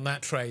keeping an eye on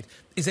that trade.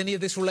 Is any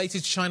of this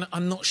related to China?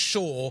 I'm not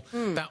sure.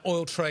 That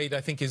oil trade,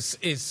 I think,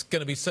 is going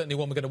to be certainly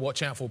one we're going to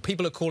watch out for.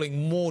 People are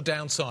calling more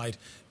downside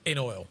in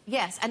oil.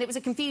 Yes, and it was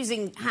a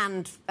confusing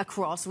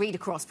read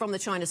across from the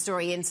China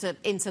story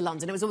into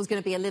London. It was always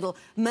going to be a little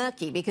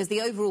murky because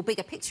the overall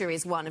bigger picture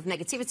is one of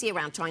negativity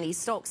around Chinese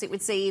stocks, it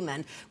would seem,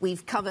 and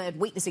we've covered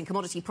weakness in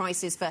commodity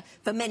prices for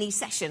many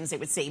sessions, it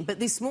would seem. But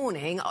this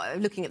morning,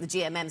 looking at the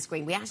GMM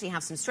screen, we actually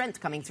have some strength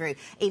coming through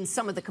in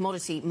some of the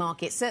commodity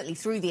markets, certainly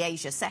through the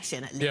Asia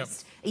session at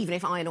least, even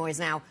if iron ore is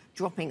now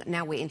dropping.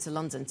 Now we're into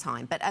London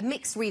time. But a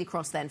mixed read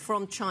across then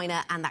from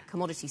China and that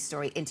commodity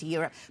story into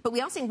Europe. But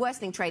we are seeing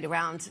worsening trade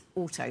around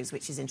autos,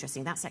 which is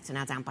interesting. That sector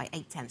now down by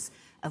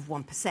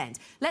 0.8%.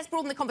 Let's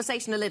broaden the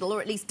conversation a little, or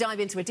at least dive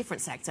into a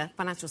different sector,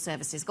 financial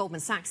services. Goldman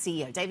Sachs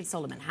CEO David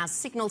Solomon has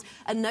signalled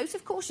a note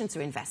of caution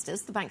to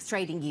investors. The bank's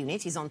trading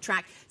unit is on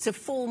track to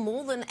fall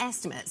more than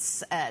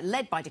estimates,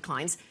 led by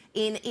declines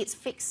in its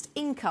fixed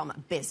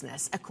income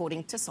business,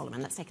 according to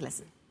Solomon. Let's take a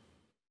listen.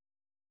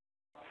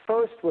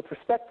 First, with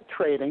respect to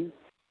trading,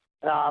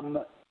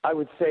 I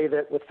would say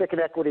that with FICC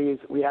and equities,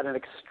 we had an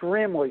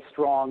extremely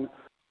strong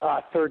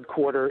third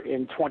quarter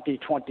in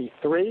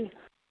 2023.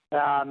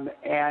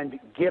 And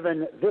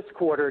given this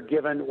quarter,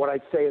 given what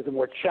I'd say is a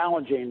more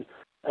challenging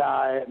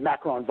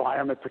macro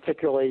environment,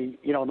 particularly,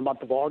 in the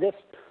month of August,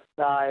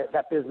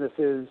 that business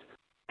is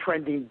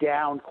trending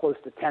down close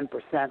to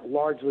 10%,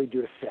 largely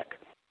due to FICC.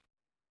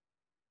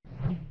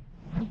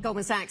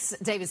 Goldman Sachs'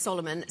 David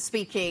Solomon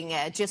speaking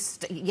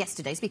just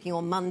yesterday, speaking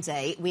on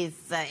Monday,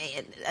 with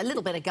a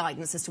little bit of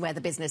guidance as to where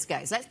the business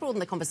goes. Let's broaden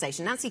the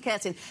conversation. Nancy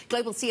Curtin,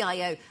 Global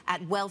CIO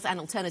at Wealth and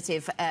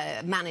Alternative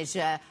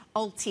Manager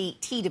Alti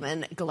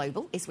Tiedemann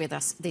Global, is with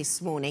us this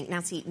morning.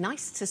 Nancy,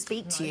 nice to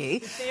speak to you.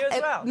 To see you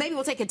as well. Maybe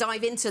we'll take a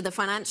dive into the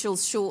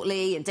financials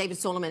shortly, and David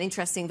Solomon,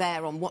 interesting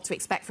there on what to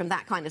expect from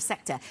that kind of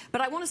sector.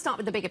 But I want to start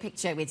with the bigger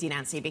picture with you,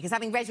 Nancy, because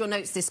having read your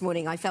notes this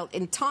morning, I felt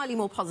entirely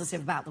more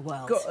positive about the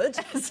world. Good.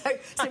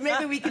 So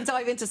maybe we can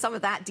dive into some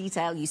of that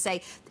detail. You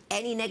say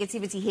any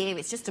negativity here,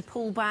 it's just a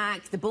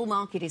pullback. The bull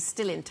market is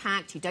still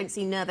intact. You don't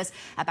seem nervous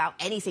about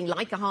anything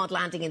like a hard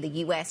landing in the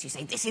US. You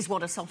say this is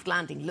what a soft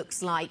landing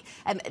looks like.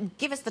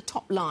 Give us the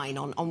top line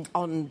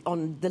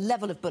on the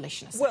level of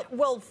bullishness.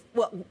 Well,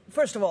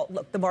 first of all,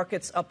 look, the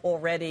market's up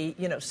already,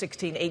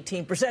 16,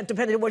 18%,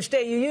 depending on which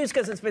day you use,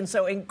 because it's been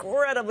so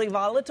incredibly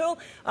volatile.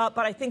 But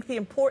I think the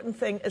important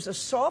thing is a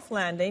soft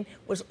landing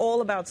was all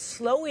about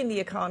slowing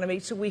the economy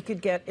so we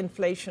could get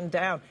inflation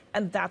down.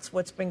 And that's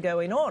what's been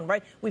going on,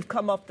 right? We've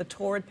come off the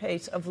torrid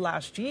pace of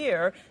last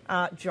year.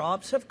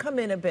 Jobs have come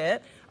in a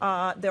bit.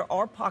 There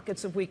are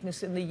pockets of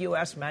weakness in the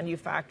U.S.,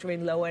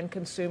 manufacturing, low-end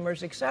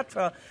consumers,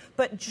 etc.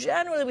 But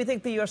generally, we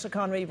think the U.S.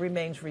 economy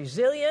remains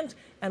resilient.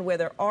 And where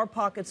there are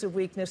pockets of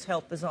weakness,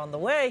 help is on the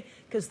way,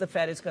 because the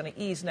Fed is going to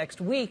ease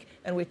next week.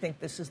 And we think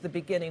this is the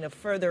beginning of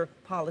further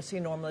policy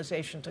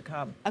normalization to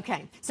come.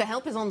 OK, so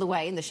help is on the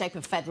way in the shape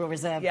of Federal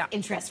Reserve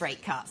interest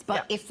rate cuts.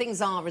 But if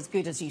things are as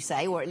good as you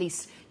say, or at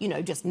least,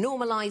 just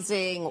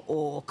normalizing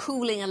or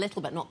cooling a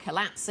little but not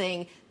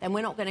collapsing, then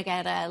we're not going to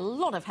get a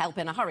lot of help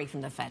in a hurry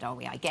from the Fed, are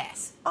we, I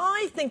guess?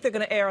 I think they're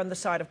going to err on the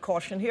side of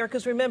caution here,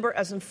 because remember,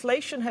 as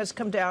inflation has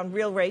come down,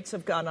 real rates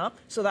have gone up,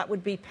 so that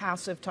would be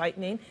passive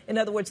tightening. In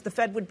other words, the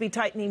Fed would be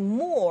tightening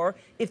more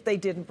if they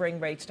didn't bring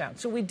rates down.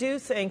 So we do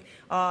think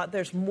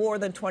there's more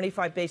than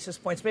 25 basis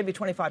points, maybe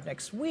 25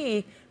 next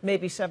week,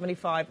 maybe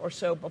 75 or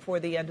so before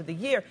the end of the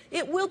year.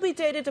 It will be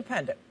data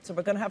dependent, so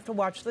we're going to have to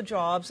watch the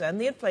jobs and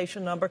the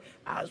inflation number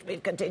as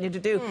we've continued continue to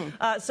do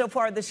so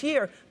far this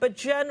year. But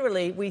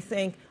generally, we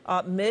think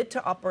mid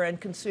to upper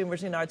end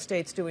consumers in the United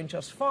States doing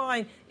just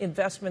fine.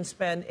 Investment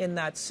spend in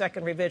that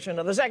second revision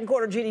of the second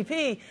quarter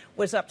GDP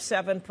was up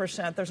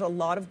 7%. There's a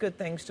lot of good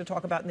things to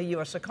talk about in the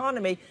U.S.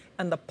 economy,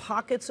 and the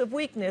pockets of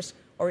weakness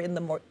are in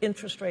the more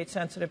interest rate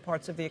sensitive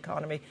parts of the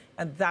economy,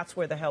 and that's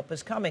where the help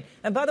is coming.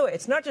 And by the way,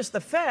 it's not just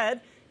the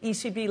Fed.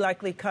 ECB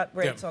likely cut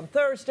rates on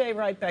Thursday,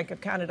 right? Bank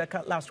of Canada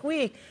cut last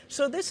week.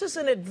 So this is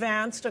an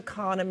advanced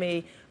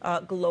economy,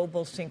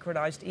 global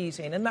synchronized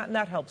easing, and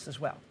that helps as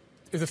well.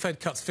 If the Fed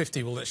cuts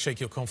 50, will that shake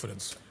your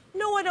confidence?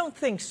 No, I don't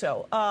think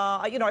so.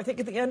 I think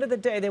at the end of the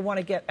day, they want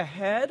to get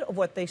ahead of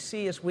what they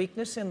see as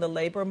weakness in the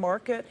labor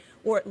market,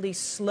 or at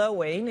least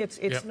slowing.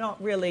 It's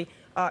not really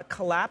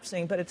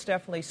collapsing, but it's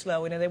definitely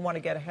slowing, and they want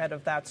to get ahead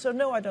of that. So,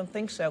 no, I don't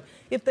think so.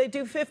 If they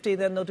do 50,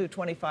 then they'll do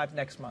 25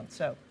 next month.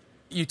 So,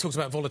 you talked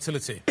about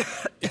volatility.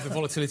 If the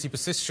volatility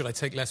persists, should I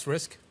take less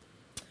risk?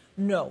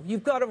 No,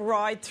 you've got to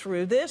ride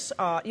through this.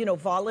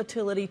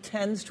 Volatility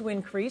tends to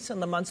increase in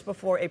the months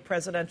before a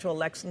presidential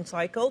election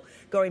cycle.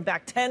 Going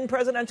back 10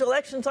 presidential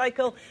election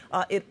cycle,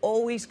 it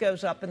always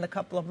goes up in the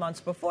couple of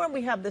months before, and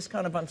we have this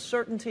kind of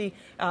uncertainty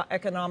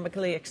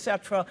economically,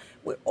 etc.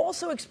 We're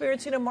also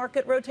experiencing a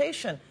market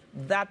rotation.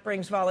 That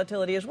brings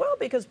volatility as well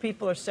because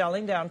people are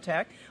selling down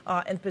tech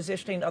and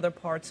positioning other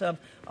parts of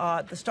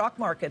the stock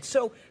market.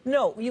 So,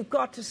 no, you've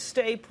got to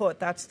stay put.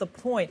 That's the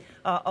point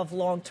of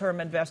long-term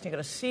investing. You've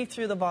got to see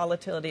through the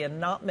volatility and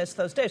not miss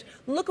those days.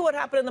 Look at what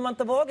happened in the month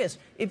of August.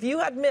 If you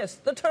had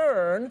missed the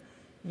turn,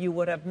 you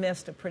would have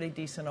missed a pretty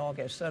decent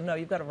August. So, no,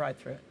 you've got to ride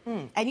through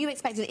it. And you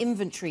expect an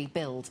inventory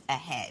build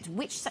ahead.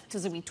 Which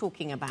sectors are we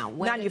talking about?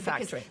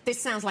 Manufacturing.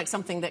 This sounds like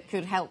something that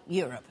could help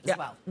Europe as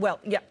well.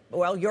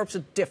 Well, Europe's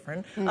a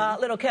different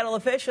little kettle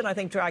of fish, and I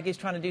think Draghi's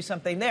trying to do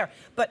something there.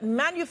 But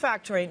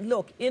manufacturing,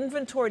 look,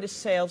 inventory to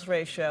sales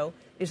ratio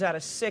is at a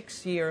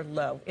 6-year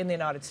low in the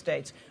United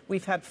States.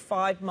 We've had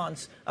 5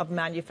 months of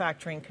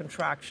manufacturing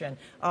contraction.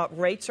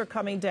 Rates are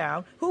coming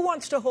down. Who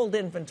wants to hold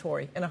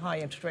inventory in a high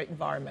interest rate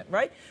environment,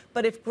 right?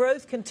 But if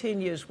growth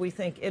continues, we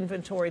think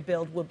inventory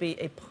build will be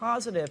a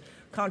positive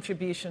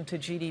contribution to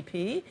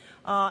GDP.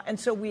 And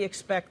so we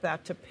expect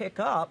that to pick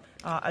up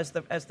as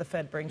the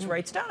Fed brings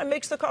rates down. It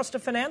makes the cost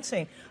of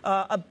financing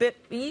a bit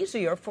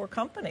easier for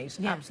companies.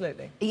 Yeah.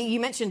 Absolutely. You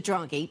mentioned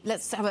Draghi.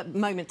 Let's have a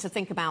moment to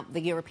think about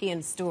the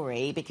European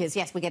story because,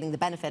 yes, we're getting the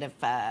benefit of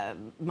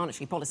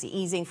monetary policy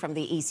easing from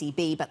the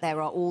ECB, but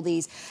there are all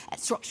these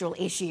structural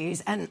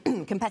issues and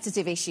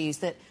competitive issues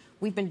that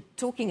we've been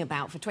talking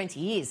about for 20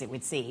 years, it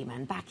would seem.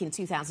 And back in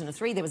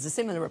 2003, there was a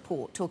similar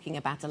report talking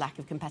about a lack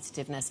of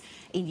competitiveness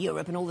in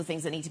Europe and all the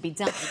things that need to be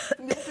done.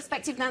 From your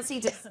perspective,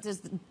 Nancy,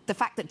 does the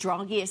fact that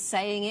Draghi is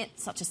saying it,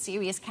 such a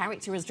serious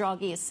character as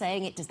Draghi is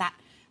saying it, does that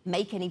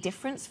make any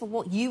difference for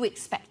what you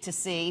expect to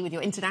see with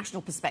your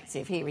international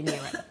perspective here in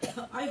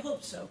Europe? I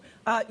hope so.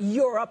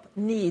 Europe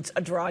needs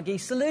a Draghi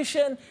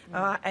solution,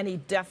 and he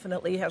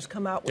definitely has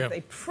come out with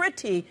a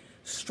pretty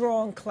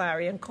strong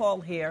clarion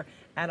call here.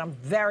 And I'm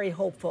very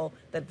hopeful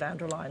that van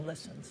der Leyen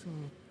listens.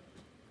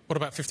 What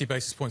about 50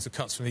 basis points of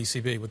cuts from the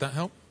ECB? Would that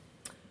help?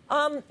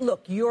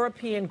 Look,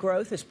 European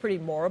growth is pretty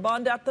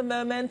moribund at the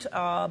moment.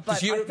 But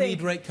does Europe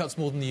need rate cuts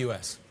more than the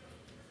US?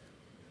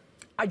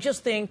 I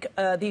just think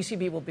the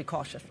ECB will be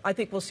cautious. I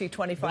think we'll see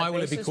 25 basis points. Why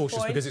will it be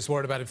cautious? Because it's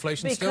worried about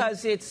inflation because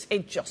still?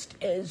 it just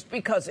is.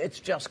 Because it's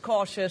just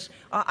cautious.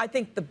 I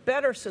think the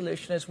better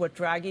solution is what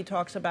Draghi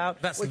talks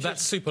about.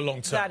 That's super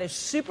long term. That is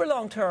super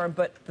long term,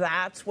 but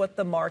that's what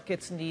the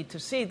markets need to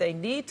see. They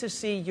need to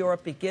see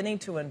Europe beginning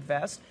to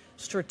invest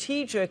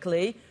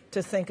strategically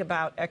to think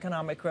about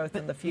economic growth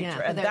in the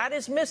future. And that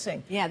is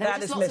missing. Yeah, there are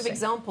just lots of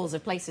examples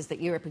of places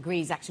that Europe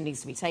agrees action needs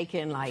to be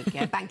taken,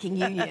 like banking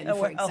union,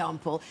 for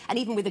example. And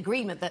even with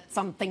agreement that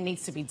something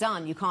needs to be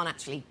done, you can't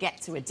actually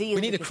get to a deal.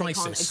 We need a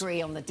crisis. You can't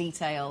agree on the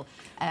detail.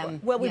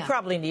 We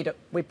probably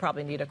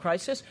need a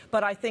crisis.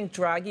 But I think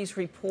Draghi's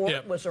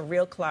report was a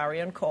real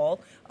clarion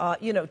call,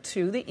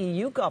 to the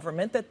EU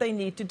government that they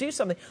need to do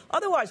something.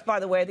 Otherwise, by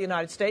the way, the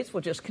United States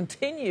will just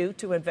continue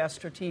to invest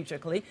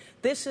strategically.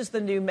 This is the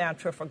new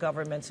mantra for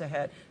governments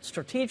ahead.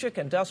 Strategic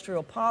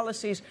industrial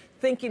policies,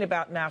 thinking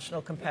about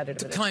national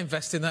competitiveness. Can I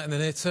invest in that in the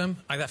near term?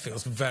 That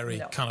feels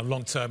very kind of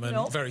long-term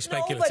and very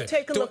speculative. No, but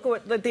take a look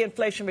at what the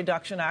Inflation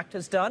Reduction Act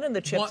has done and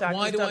the CHIPS Act has done.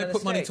 Why do I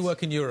put money to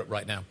work in Europe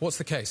right now? What's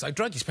the case?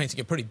 Draghi's painting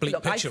a pretty bleak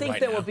picture right now. I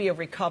think there will be a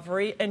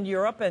recovery in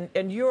Europe,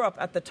 and Europe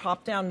at the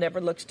top down never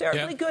looks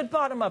terribly good.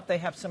 Bottom up, they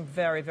have some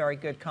very, very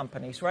good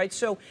companies, right?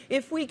 So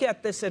if we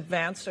get this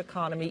advanced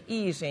economy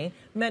easing,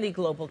 many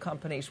global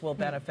companies will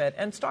benefit,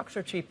 and stocks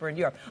are cheaper in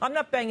Europe. I'm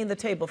not banging the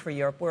table for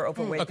Europe. We're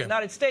overweight the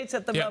United States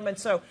at the moment,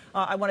 so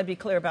I want to be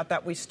clear about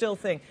that. We still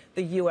think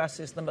the U.S.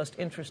 is the most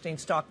interesting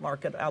stock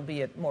market,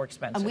 albeit more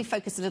expensive. And we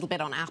focused a little bit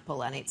on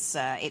Apple and its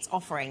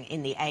offering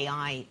in the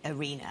AI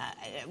arena.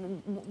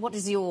 What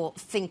does your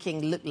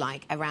thinking look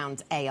like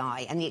around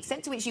AI and the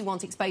extent to which you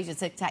want exposure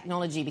to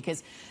technology?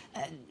 Because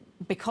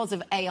because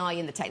of AI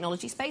in the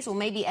technology space, or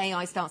maybe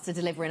AI starts to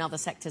deliver in other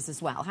sectors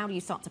as well? How do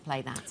you start to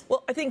play that?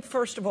 Well, I think,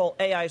 first of all,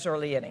 AI's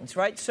early innings,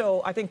 right?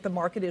 So I think the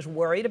market is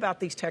worried about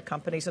these tech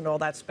companies and all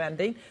that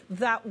spending.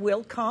 That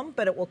will come,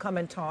 but it will come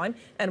in time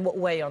and will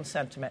weigh on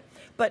sentiment.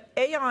 But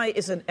AI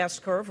is an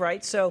S-curve,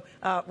 right? So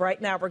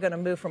right now we're going to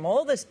move from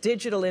all this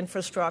digital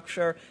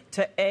infrastructure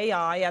to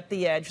AI at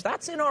the edge.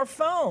 That's in our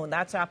phone.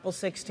 That's Apple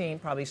 16,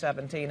 probably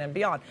 17 and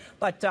beyond.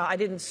 But I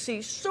didn't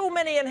see so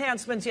many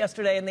enhancements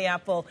yesterday in the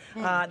Apple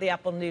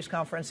News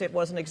Conference. It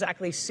wasn't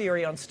exactly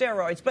Siri on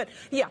steroids. But,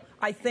 yeah,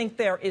 I think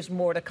there is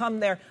more to come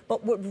there.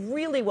 But what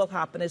really will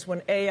happen is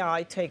when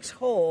AI takes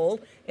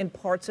hold in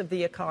parts of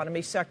the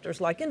economy, sectors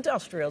like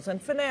industrials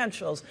and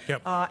financials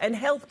and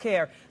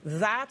healthcare,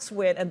 that's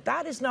when, and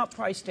that is not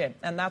priced in.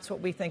 And that's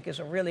what we think is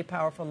a really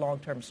powerful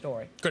long-term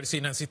story. Great to see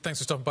you, Nancy. Thanks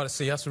for stopping by to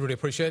see us. We really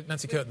appreciate it.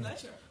 Nancy Curtin,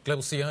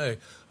 Global CEO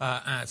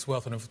at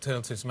Wealth and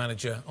Alternatives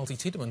Manager, Alti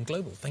Tiedemann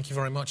Global. Thank you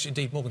very much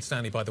indeed. Morgan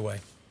Stanley, by the way,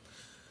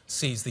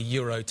 sees the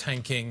euro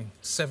tanking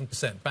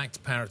 7%, back to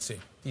parity.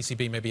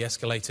 ECB may be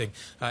escalating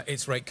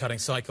its rate-cutting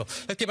cycle.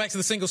 Let's get back to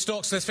the single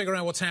stocks. Let's figure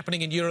out what's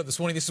happening in Europe this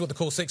morning. This is what the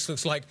Core 6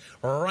 looks like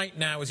right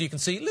now. As you can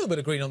see, a little bit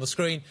of green on the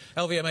screen.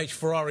 LVMH,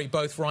 Ferrari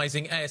both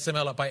rising.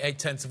 ASML up by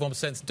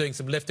 0.8%, doing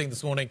some lifting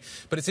this morning.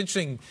 But it's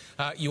interesting,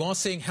 you are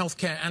seeing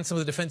healthcare and some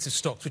of the defensive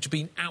stocks, which have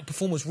been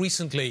outperformers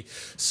recently,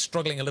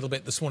 struggling a little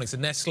bit this morning. So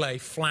Nestle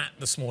flat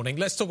this morning.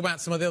 Let's talk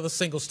about some of the other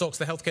single stocks.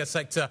 The healthcare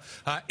sector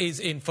is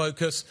in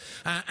focus.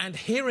 And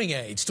hearing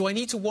aids. Do I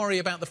need to worry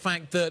about the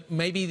fact that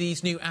maybe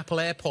these new Apple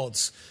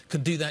AirPods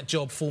can do that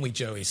job for me,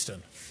 Joe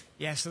Easton?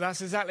 Yeah, so that's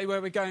exactly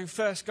where we're going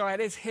first, Guy. It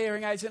is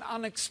hearing aids, an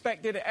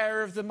unexpected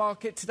area of the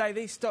market today.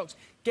 These stocks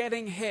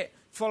getting hit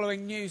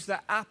following news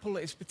that Apple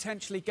is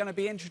potentially going to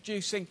be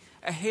introducing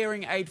a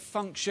hearing aid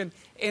function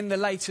in the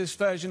latest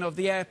version of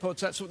the AirPods.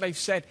 That's what they've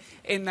said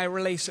in their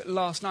release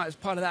last night as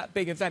part of that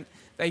big event.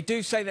 They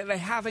do say that they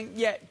haven't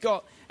yet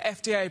got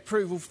FDA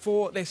approval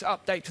for this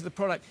update to the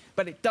product,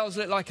 but it does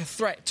look like a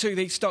threat to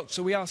these stocks.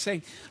 So we are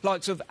seeing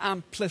likes of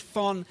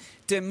Amplifon,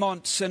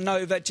 Demont,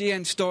 Sonova,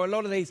 GN Store, a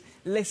lot of these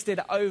listed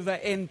over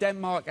in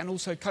Denmark and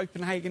also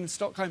Copenhagen and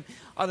Stockholm,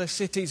 other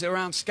cities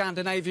around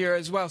Scandinavia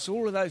as well. So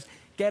all of those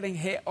getting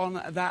hit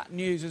on that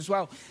news as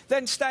well.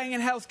 Then staying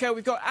in healthcare,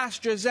 we've got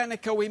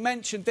AstraZeneca. We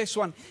mentioned this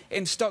one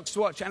in Stocks to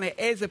Watch, and it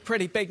is a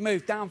pretty big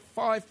move, down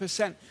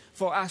 5%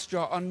 for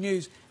Astra on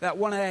news that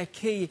one of their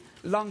key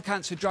lung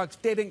cancer drugs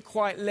didn't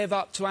quite live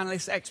up to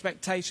analyst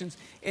expectations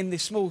in the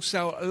small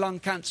cell lung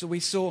cancer. We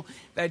saw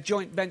their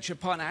joint venture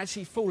partner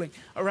actually falling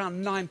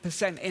around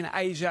 9% in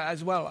Asia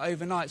as well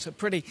overnight. So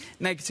pretty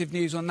negative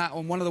news on that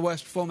one. One of the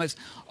worst performers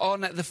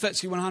on the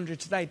FTSE 100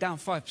 today, down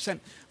 5%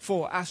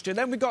 for Astra.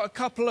 Then we've got a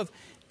couple of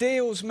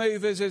deals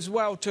movers as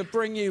well to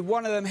bring you.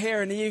 One of them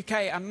here in the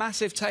UK, a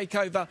massive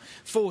takeover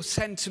for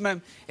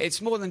Sentiment.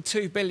 It's more than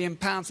 £2 billion.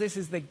 This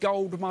is the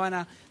gold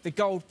miner. The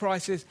gold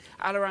prices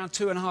at around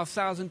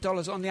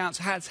 $2,500 on the ounce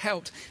has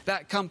helped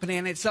that company,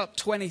 and it's up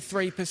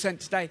 23%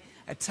 today.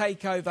 A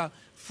takeover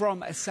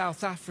from a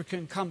South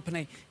African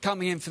company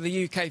coming in for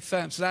the UK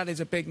firm. So that is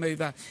a big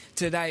mover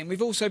today. And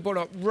we've also brought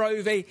up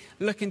Rovi,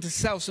 looking to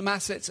sell some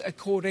assets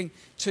according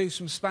to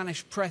some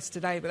Spanish press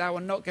today, but that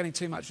one not getting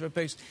too much of a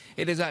boost.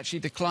 It is actually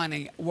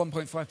declining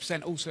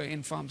 1.5%, also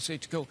in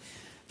pharmaceutical.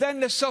 Then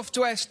the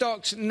software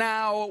stocks.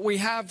 Now we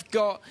have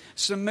got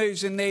some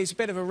moves in these. A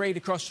bit of a read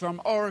across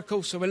from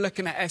Oracle. So we're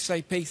looking at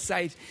SAP,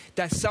 Sage,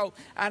 Dassault.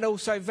 And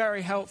also,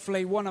 very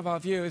helpfully, one of our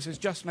viewers has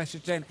just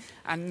messaged in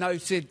and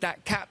noted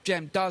that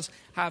Capgem does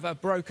have a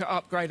broker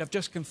upgrade. I've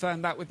just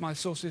confirmed that with my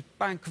sources.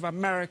 Bank of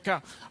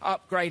America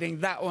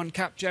upgrading that one,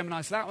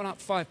 Capgemini. So that one up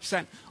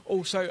 5%.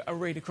 Also a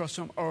read across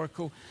from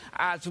Oracle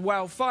as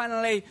well.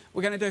 Finally,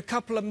 we're going to do a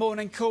couple of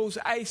morning calls.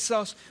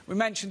 ASOS, we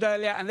mentioned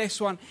earlier, and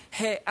this one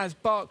hit as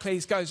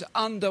Barclays goes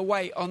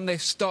underweight on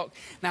this stock.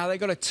 Now, they've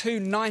got a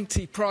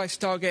 290 price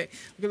target.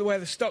 Look at the way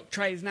the stock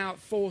trades now at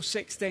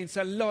 416.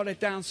 So a lot of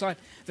downside.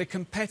 The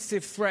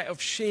competitive threat of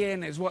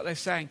Shein is what they're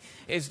saying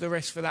is the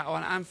risk for that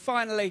one. And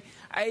finally,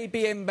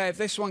 AB InBev,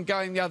 this one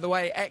going the other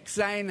way.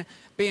 Exane,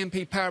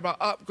 BNP Paribas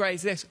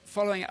upgrades this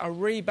following a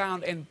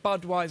rebound in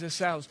Budweiser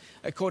sales,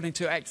 according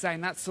to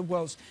Exane. That's the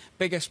world's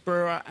biggest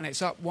brewer, and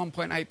it's up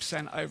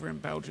 1.8% over in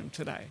Belgium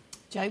today.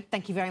 Joe,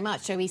 thank you very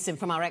much. Joe Easton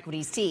from our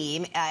equities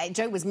team.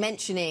 Joe was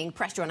mentioning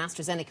pressure on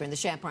AstraZeneca and the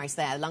share price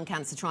there, lung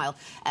cancer trial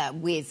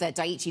with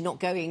Daiichi not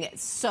going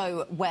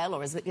so well,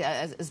 or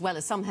as well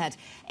as some had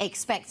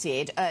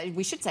expected.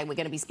 We should say we're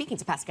going to be speaking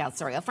to Pascal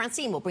Soriot.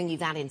 Francine will bring you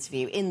that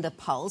interview in the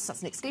Pulse.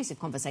 That's an exclusive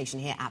conversation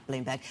here at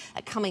Bloomberg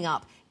coming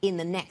up in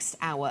the next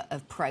hour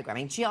of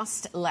programming,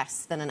 just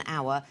less than an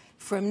hour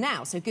from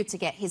now. So good to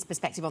get his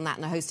perspective on that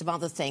and a host of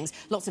other things.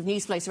 Lots of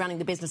news flow surrounding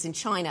the business in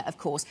China, of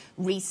course,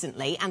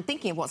 recently. And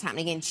thinking of what's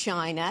happening in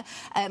China,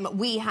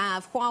 we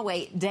have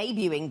Huawei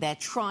debuting their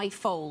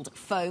tri-fold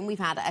phone. We've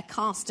had a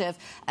cast of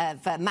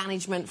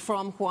management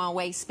from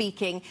Huawei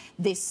speaking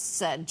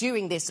this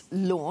during this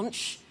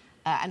launch.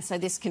 And so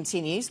this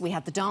continues. We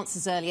had the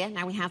dancers earlier,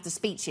 now we have the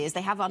speeches.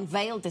 They have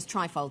unveiled this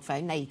trifold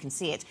phone. Now you can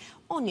see it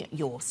on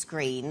your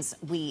screens.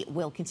 We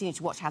will continue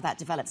to watch how that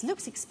develops.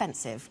 Looks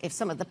expensive if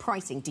some of the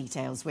pricing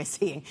details we're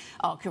seeing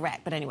are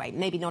correct. But anyway,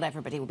 maybe not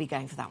everybody will be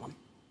going for that one.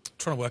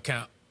 Trying to work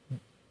out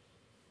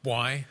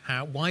why,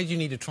 how, why do you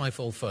need a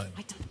trifold phone?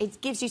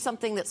 It gives you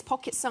something that's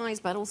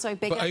pocket-sized but also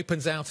bigger. But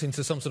opens out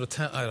into some sort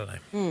of... I don't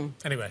know.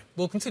 Anyway,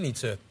 we'll continue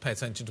to pay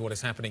attention to what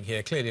is happening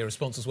here. Clearly a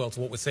response as well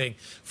to what we're seeing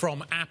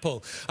from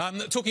Apple.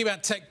 Talking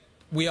about tech,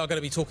 we are going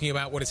to be talking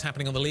about what is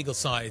happening on the legal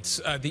side.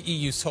 The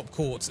EU's top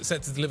court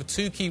set to deliver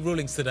 2 key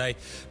rulings today.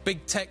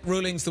 Big tech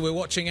rulings that we're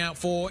watching out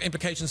for.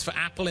 Implications for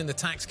Apple in the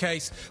tax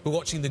case. We're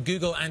watching the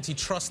Google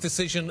antitrust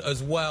decision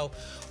as well.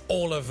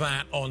 All of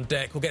that on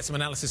deck. We'll get some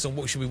analysis on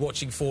what we should be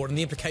watching for and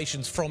the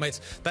implications from it.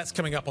 That's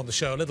coming up on the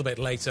show a little bit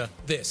later.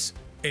 This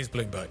is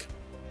Bloomberg.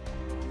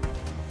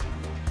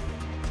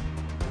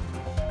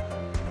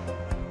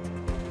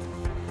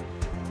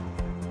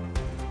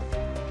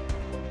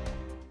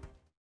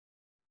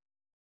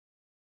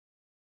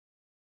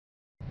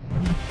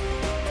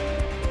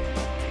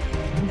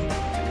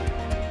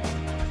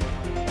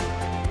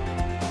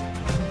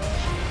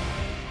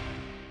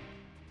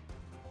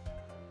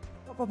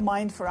 Of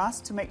mind for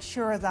us to make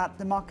sure that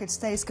the market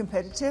stays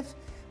competitive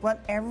when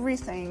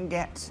everything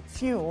gets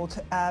fueled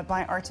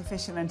by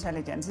artificial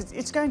intelligence.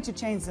 It's going to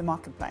change the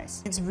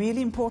marketplace. It's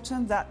really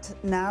important that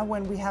now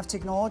when we have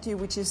technology,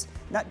 which is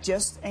not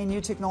just a new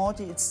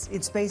technology,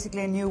 it's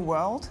basically a new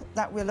world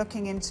that we're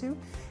looking into,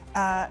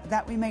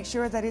 that we make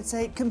sure that it's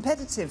a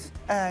competitive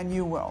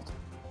new world.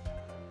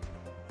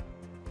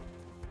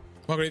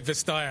 Margaret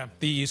Vestager,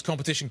 the EU's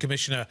competition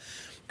commissioner,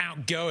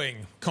 outgoing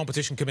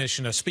competition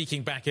commissioner,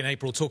 speaking back in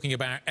April, talking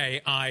about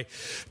AI.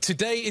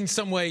 Today, in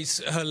some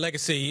ways, her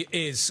legacy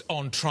is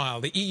on trial.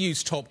 The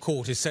EU's top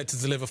court is set to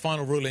deliver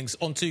final rulings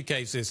on 2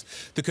 cases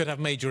that could have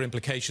major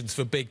implications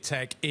for big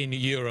tech in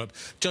Europe.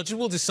 Judges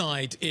will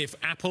decide if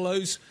Apple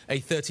owes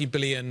a €30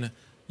 billion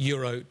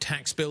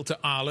tax bill to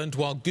Ireland,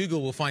 while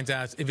Google will find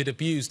out if it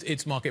abused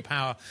its market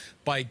power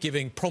by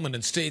giving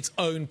prominence to its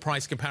own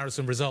price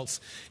comparison results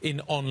in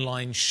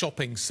online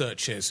shopping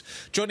searches.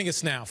 Joining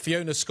us now,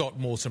 Fiona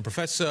Scott-Morton,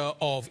 Professor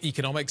of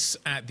Economics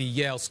at the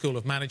Yale School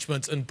of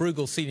Management and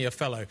Bruegel Senior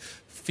Fellow.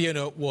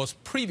 Fiona was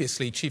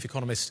previously Chief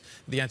Economist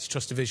at the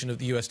Antitrust Division of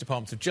the US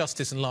Department of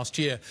Justice, and last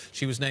year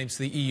she was named to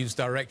the EU's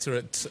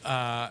Director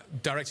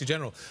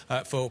General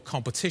for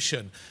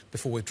Competition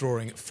before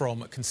withdrawing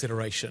from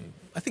consideration.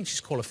 I think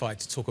she's qualified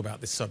to talk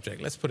about this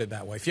subject. Let's put it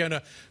that way.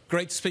 Fiona,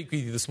 great to speak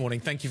with you this morning.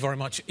 Thank you very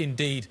much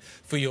indeed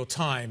for your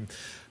time.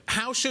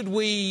 How should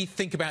we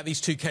think about these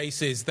 2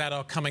 cases that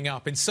are coming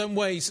up? In some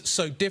ways,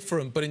 so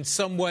different, but in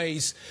some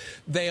ways,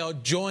 they are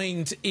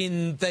joined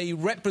in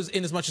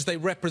as much as they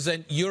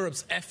represent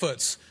Europe's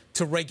efforts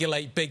to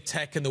regulate big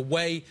tech and the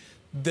way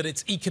that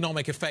its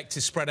economic effect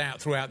is spread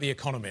out throughout the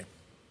economy.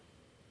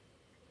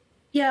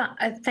 Yeah,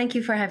 thank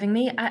you for having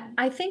me.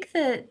 I think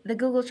that the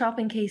Google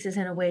shopping case is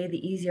in a way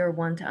the easier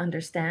one to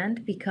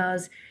understand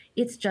because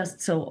it's just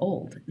so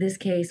old. This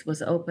case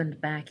was opened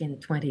back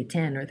in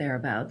 2010 or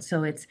thereabouts,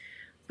 so it's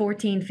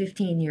 14,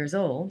 15 years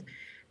old.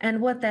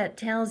 And what that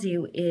tells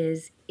you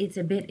is it's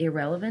a bit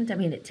irrelevant. I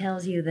mean, it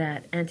tells you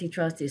that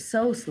antitrust is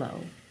so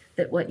slow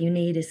that what you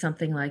need is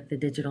something like the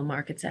Digital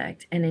Markets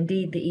Act. And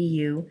indeed, the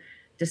EU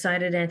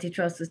decided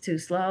antitrust was too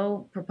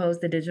slow,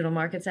 proposed the Digital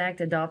Markets Act,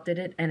 adopted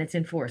it, and it's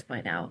enforced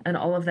by now. And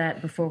all of that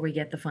before we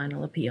get the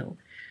final appeal.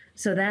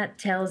 So that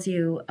tells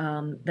you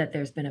that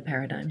there's been a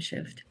paradigm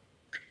shift.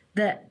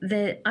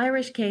 The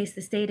Irish case,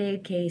 the state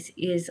aid case,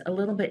 is a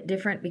little bit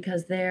different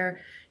because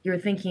there you're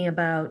thinking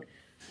about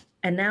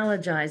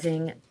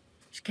analogizing,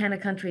 can a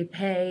country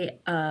pay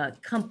a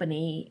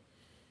company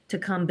to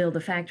come build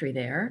a factory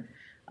there?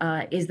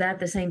 Is that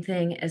the same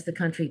thing as the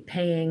country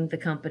paying the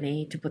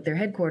company to put their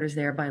headquarters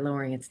there by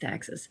lowering its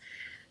taxes?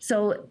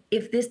 So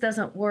if this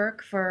doesn't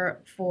work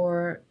for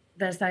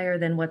Vestager,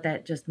 then what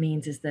that just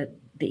means is that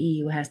the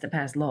EU has to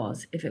pass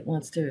laws if it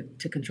wants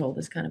to control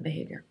this kind of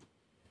behavior.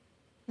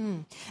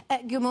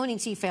 Good morning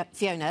to you,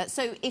 Fiona.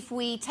 So if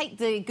we take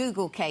the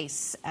Google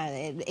case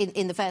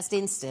in the first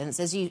instance,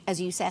 as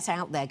you set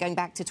out there, going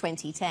back to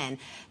 2010,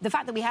 the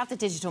fact that we have the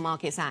Digital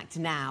Markets Act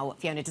now,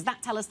 Fiona, does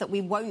that tell us that we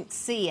won't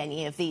see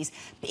any of these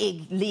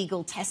big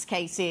legal test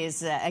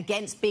cases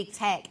against big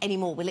tech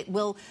anymore?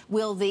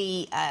 Will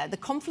the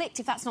conflict,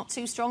 if that's not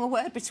too strong a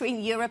word,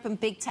 between Europe and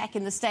big tech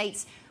in the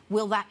States,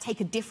 will that take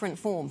a different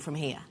form from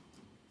here?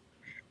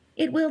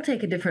 It will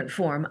take a different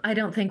form. I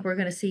don't think we're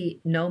going to see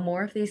no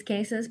more of these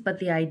cases, but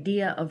the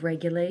idea of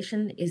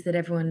regulation is that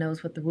everyone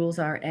knows what the rules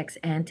are ex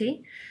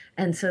ante,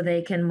 and so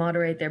they can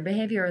moderate their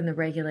behavior and the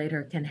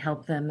regulator can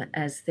help them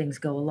as things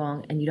go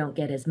along, and you don't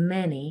get as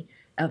many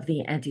of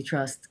the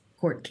antitrust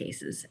court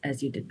cases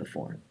as you did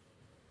before.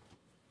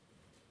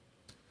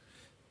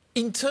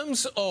 In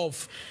terms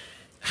of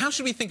how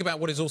should we think about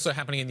what is also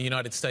happening in the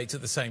United States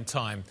at the same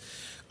time?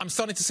 I'm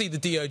starting to see the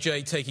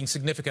DOJ taking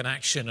significant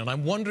action, and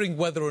I'm wondering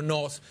whether or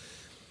not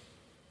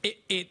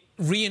it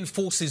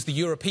reinforces the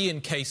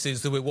European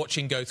cases that we're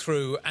watching go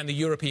through and the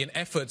European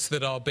efforts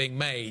that are being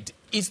made.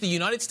 Is the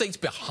United States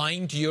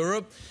behind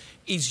Europe?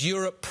 Is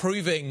Europe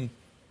proving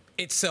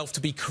itself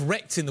to be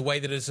correct in the way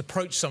that it has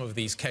approached some of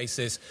these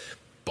cases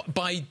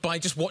by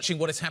just watching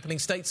what is happening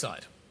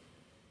stateside?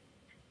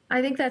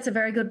 I think that's a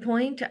very good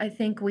point. I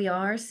think we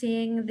are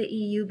seeing the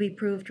EU be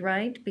proved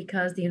right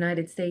because the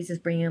United States is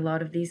bringing a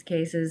lot of these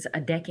cases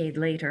a decade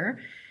later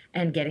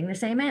and getting the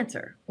same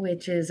answer,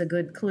 which is a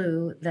good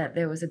clue that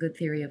there was a good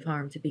theory of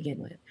harm to begin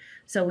with.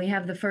 So we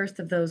have the first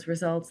of those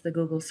results, the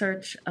Google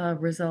search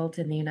result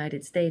in the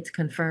United States,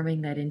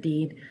 confirming that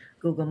indeed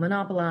Google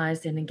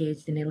monopolized and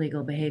engaged in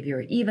illegal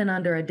behavior, even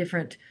under a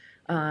different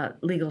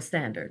legal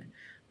standard.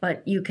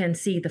 But you can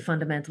see the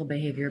fundamental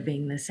behavior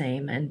being the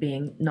same and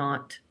being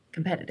not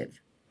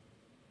competitive.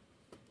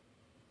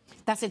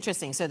 That's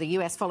interesting. So the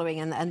US following,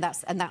 and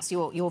that's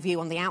your view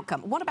on the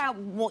outcome. What about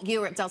what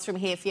Europe does from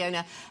here,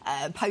 Fiona,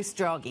 post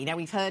Draghi? Now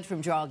we've heard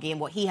from Draghi and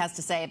what he has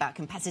to say about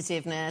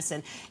competitiveness,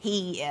 and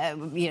he,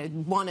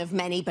 one of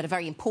many, but a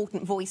very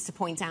important voice to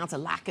point out a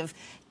lack of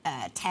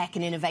tech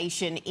and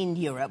innovation in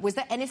Europe. Was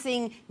there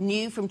anything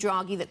new from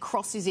Draghi that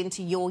crosses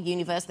into your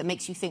universe that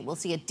makes you think we'll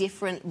see a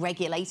different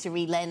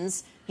regulatory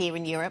lens here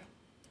in Europe?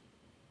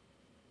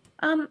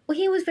 Well,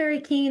 he was very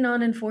keen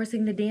on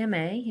enforcing the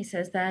DMA. He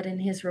says that in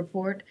his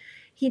report.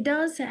 He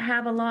does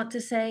have a lot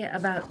to say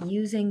about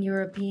using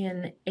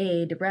European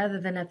aid rather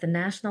than at the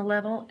national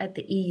level, at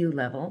the EU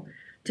level,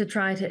 to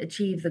try to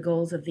achieve the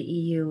goals of the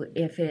EU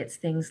if it's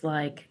things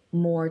like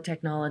more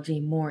technology,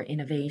 more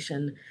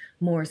innovation,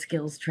 more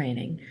skills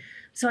training.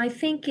 So I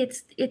think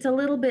it's a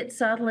little bit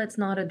subtle. It's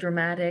not a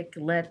dramatic,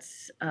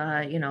 let's,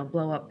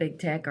 blow up big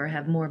tech or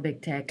have more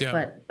big tech,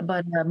 yeah.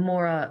 but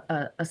more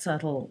a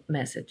subtle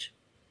message.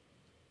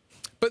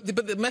 But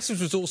the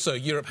message was also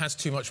Europe has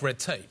too much red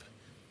tape.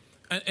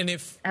 And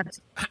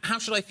how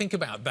should I think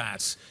about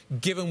that,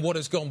 given what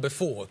has gone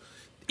before?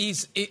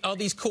 Are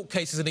these court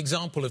cases an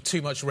example of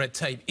too much red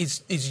tape?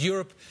 Is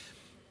Europe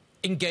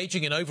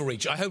engaging in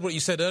overreach? I heard what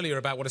you said earlier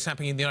about what is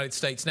happening in the United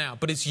States now,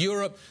 but is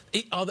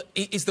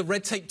the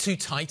red tape too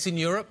tight in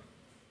Europe?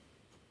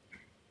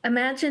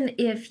 Imagine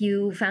if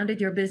you founded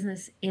your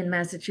business in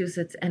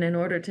Massachusetts and in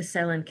order to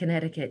sell in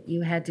Connecticut,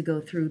 you had to go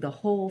through the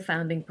whole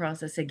founding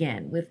process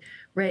again with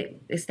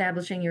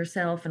establishing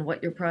yourself and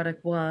what your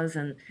product was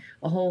and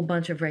a whole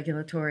bunch of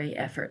regulatory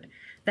effort.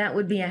 That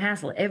would be a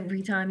hassle.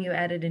 Every time you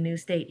added a new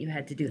state, you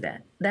had to do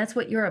that. That's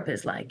what Europe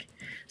is like.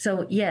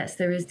 So yes,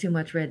 there is too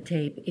much red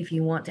tape if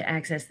you want to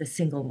access the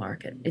single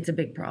market. It's a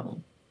big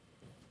problem.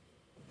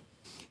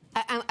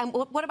 And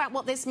what about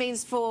what this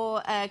means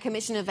for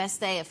Commissioner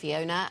Vestager,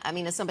 Fiona? I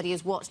mean, as somebody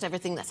who's watched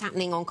everything that's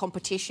happening on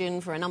competition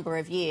for a number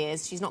of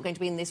years, she's not going to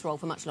be in this role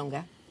for much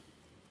longer.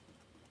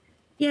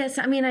 Yes,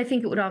 I mean, I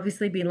think it would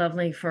obviously be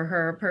lovely for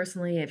her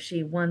personally if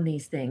she won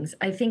these things.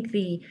 I think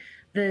the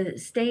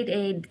state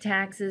aid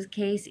taxes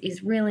case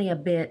is really a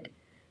bit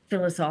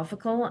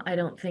philosophical. I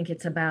don't think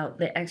it's about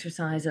the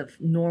exercise of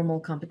normal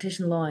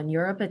competition law in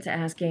Europe. It's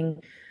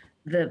asking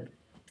the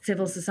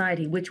civil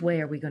society, which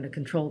way are we going to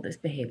control this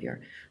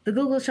behavior? The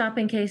Google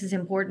shopping case is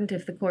important.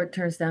 If the court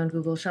turns down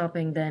Google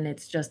shopping, then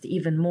it's just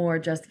even more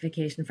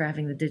justification for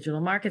having the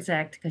Digital Markets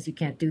Act, because you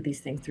can't do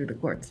these things through the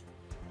courts.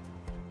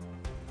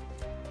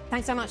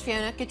 Thanks so much,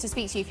 Fiona. Good to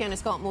speak to you. Fiona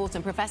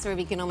Scott-Morton, Professor of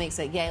Economics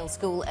at Yale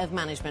School of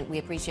Management. We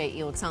appreciate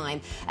your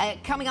time.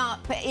 Coming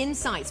up,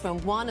 insights from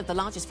one of the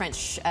largest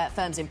French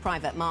firms in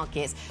private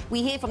markets.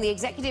 We hear from the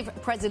Executive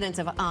President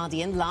of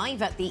Ardian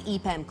live at the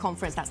IPEM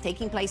conference that's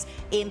taking place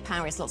in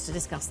Paris. Lots to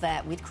discuss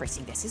there with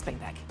Chrissy. This is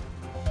Bloomberg.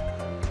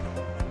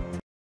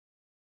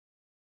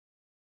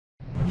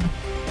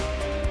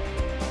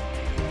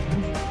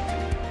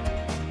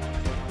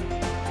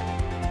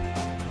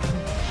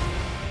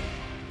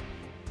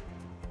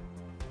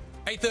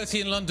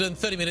 8:30 in London,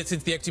 30 minutes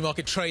into the equity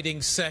market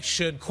trading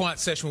session. Quiet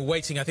session. We're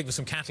waiting, I think, for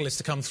some catalysts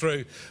to come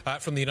through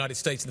from the United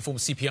States in the form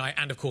of CPI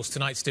and, of course,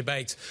 tonight's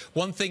debate.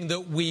 One thing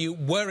that we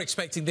were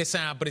expecting this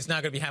hour, but is now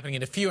going to be happening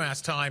in a few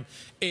hours' time,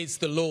 is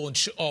the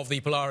launch of the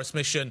Polaris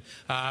mission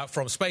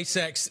from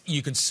SpaceX.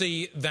 You can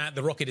see that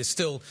the rocket is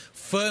still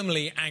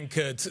firmly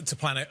anchored to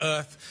planet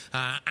Earth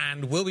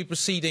and will be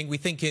proceeding, we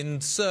think, in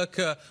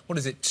circa,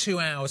 2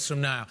 hours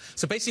from now.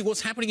 So basically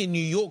what's happening in New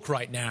York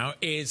right now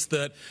is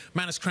that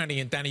Manus Cranny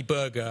and Danny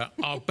Berger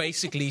are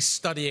basically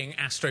studying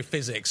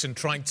astrophysics and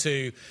trying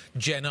to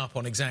gen up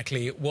on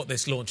exactly what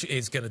this launch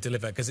is going to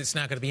deliver, because it's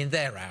now going to be in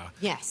their hour.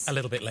 Yes. A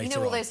little bit later on. You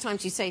know all those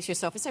times you say to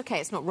yourself, it's OK,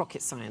 it's not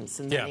rocket science,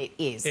 and then it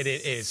is. It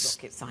is.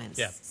 Rocket science.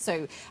 Yeah.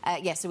 So,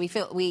 so we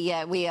feel we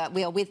are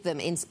with them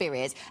in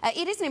spirit.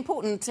 It is an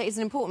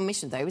important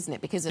mission, though, isn't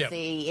it? Because of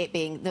it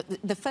being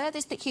the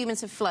furthest that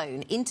humans have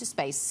flown into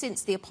space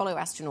since the Apollo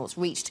astronauts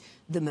reached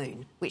the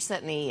moon, which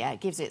certainly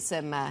gives it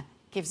some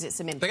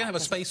impact. They're going to have a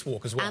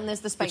spacewalk as well. And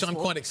there's the spacewalk. Which I'm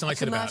quite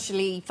excited about.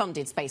 Commercially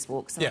funded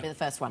spacewalk, so that'll be the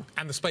first one.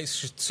 And the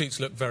space suits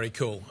look very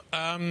cool.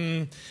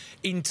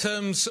 In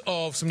terms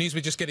of some news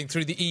we're just getting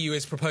through, the EU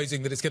is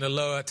proposing that it's going to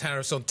lower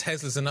tariffs on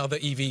Teslas and other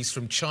EVs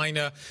from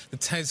China. The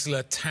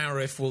Tesla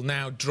tariff will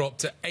now drop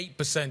to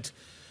 8%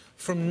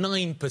 from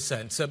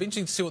 9%. So it'll be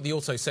interesting to see what the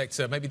auto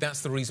sector, maybe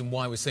that's the reason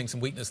why we're seeing some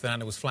weakness that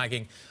Anna was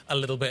flagging a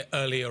little bit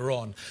earlier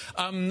on.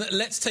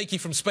 Let's take you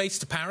from space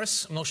to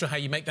Paris. I'm not sure how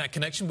you make that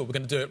connection, but we're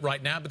going to do it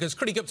right now because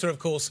Kriti Gupta, of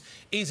course,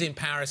 is in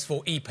Paris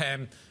for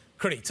IPEM.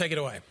 Kriti, take it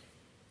away.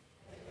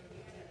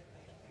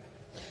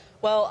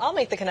 Well, I'll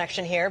make the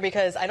connection here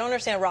because I don't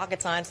understand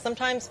rocket science.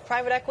 Sometimes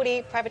private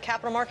equity, private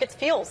capital markets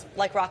feels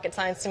like rocket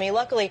science to me.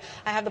 Luckily,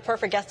 I have the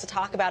perfect guest to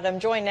talk about it. I'm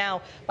joined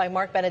now by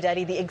Mark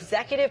Benedetti, the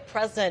executive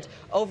president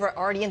over at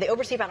Ardian. They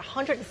oversee about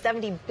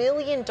 $170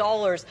 billion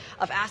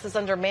of assets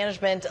under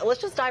management. Let's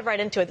just dive right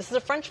into it. This is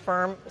a French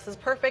firm. This is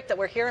perfect that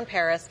we're here in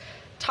Paris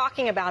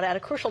talking about it at a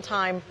crucial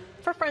time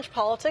for French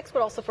politics,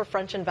 but also for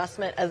French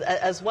investment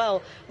as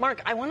well.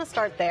 Mark, I want to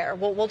start there.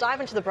 We'll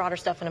dive into the broader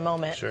stuff in a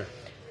moment. Sure.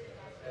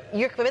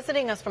 You're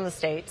visiting us from the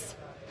States.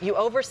 You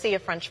oversee a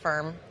French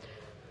firm.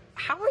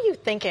 How are you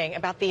thinking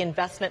about the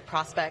investment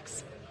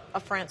prospects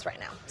of France right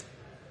now?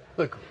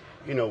 Look,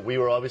 you know, we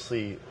were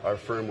obviously, our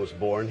firm was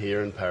born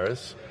here in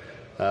Paris.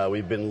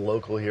 We've been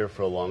local here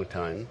for a long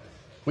time.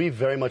 We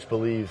very much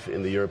believe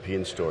in the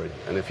European story.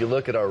 And if you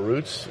look at our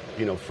roots,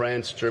 you know,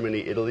 France,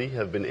 Germany, Italy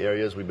have been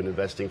areas we've been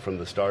investing from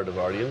the start of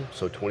Ardian,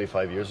 so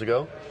 25 years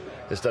ago.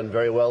 It's done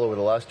very well over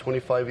the last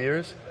 25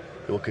 years.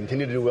 It will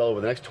continue to do well over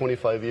the next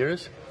 25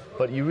 years.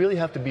 But you really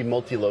have to be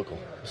multi-local.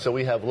 So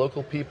we have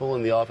local people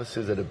in the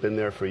offices that have been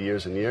there for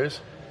years and years,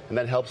 and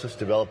that helps us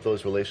develop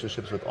those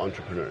relationships with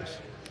entrepreneurs.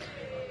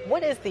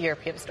 What is the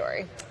European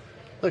story?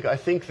 Look, I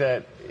think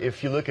that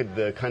if you look at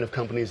the kind of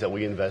companies that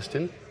we invest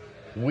in,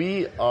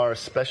 we are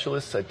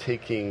specialists at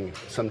taking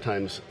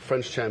sometimes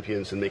French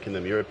champions and making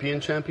them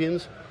European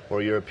champions,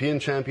 or European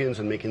champions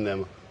and making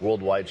them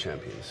worldwide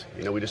champions.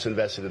 You know, we just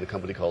invested in a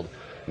company called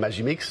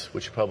Magimix,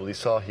 which you probably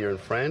saw here in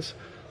France,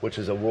 which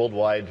is a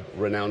worldwide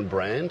renowned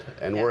brand,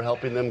 and we're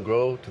helping them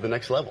grow to the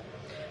next level.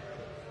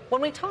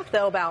 When we talk,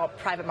 though, about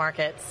private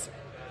markets,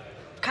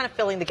 kind of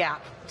filling the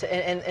gap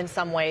in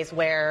some ways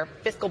where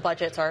fiscal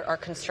budgets are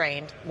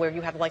constrained, where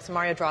you have like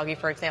Mario Draghi,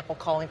 for example,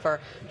 calling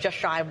for just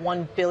shy of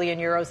 1 billion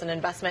euros in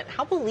investment.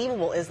 How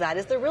believable is that?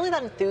 Is there really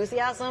that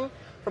enthusiasm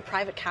for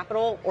private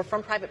capital, or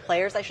from private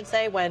players, I should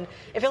say, when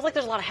it feels like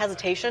there's a lot of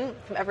hesitation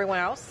from everyone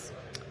else?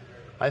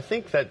 I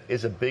think that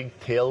is a big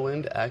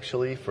tailwind,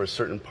 actually, for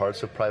certain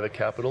parts of private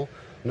capital,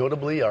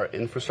 notably our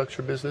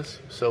infrastructure business.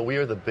 So we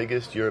are the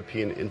biggest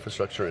European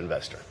infrastructure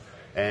investor,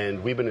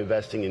 and we've been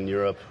investing in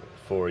Europe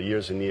for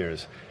years and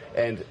years.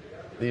 And,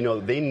 you know,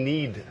 they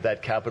need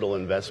that capital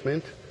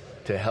investment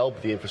to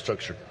help the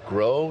infrastructure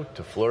grow,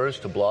 to flourish,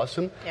 to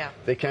blossom. Yeah.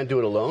 They can't do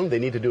it alone. They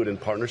need to do it in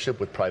partnership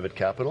with private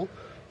capital.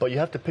 But you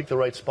have to pick the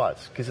right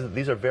spots, because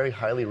these are very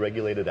highly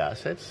regulated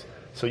assets.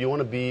 So you want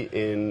to be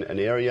in an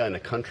area, in a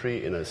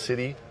country, in a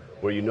city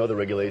where you know the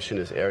regulation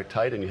is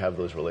airtight and you have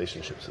those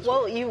relationships as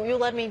well. Well, you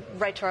led me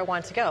right to where I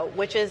wanted to go,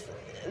 which is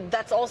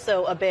that's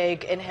also a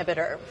big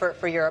inhibitor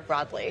for Europe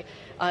broadly,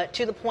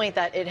 to the point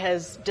that it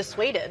has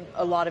dissuaded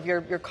a lot of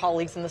your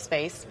colleagues in the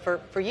space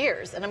for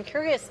years. And I'm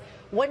curious,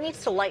 what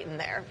needs to lighten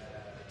there?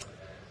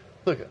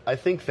 Look, I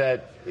think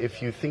that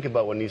if you think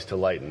about what needs to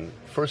lighten,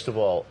 first of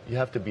all, you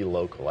have to be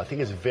local. I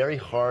think it's very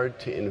hard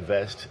to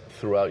invest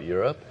throughout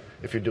Europe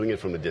if you're doing it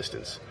from a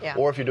distance,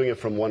 or if you're doing it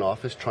from one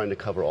office trying to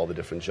cover all the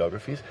different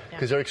geographies,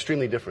 because they're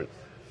extremely different.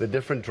 The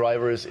different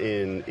drivers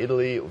in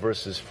Italy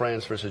versus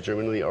France versus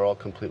Germany are all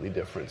completely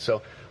different.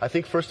 So I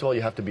think, first of all,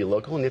 you have to be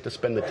local, and you have to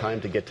spend the time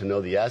to get to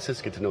know the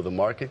assets, get to know the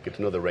market, get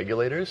to know the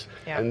regulators,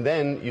 and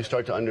then you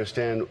start to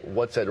understand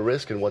what's at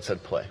risk and what's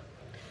at play.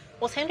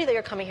 Well, it's handy that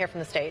you're coming here from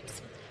the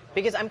States,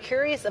 because I'm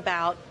curious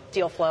about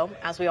deal flow,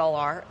 as we all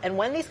are, and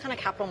when these kind of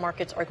capital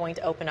markets are going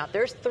to open up.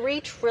 There's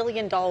 $3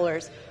 trillion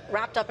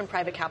wrapped up in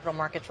private capital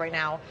markets right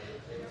now,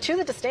 to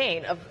the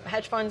disdain of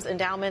hedge funds,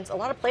 endowments, a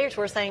lot of players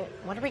who are saying,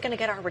 when are we going to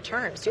get our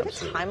returns? Do you have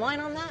a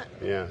timeline on that?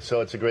 Yeah, so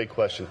it's a great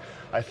question.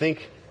 I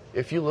think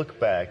if you look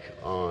back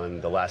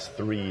on the last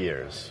 3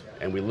 years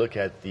and we look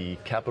at the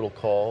capital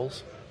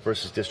calls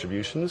versus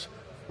distributions,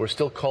 we're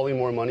still calling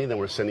more money than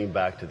we're sending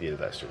back to the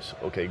investors,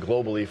 okay,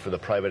 globally for the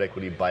private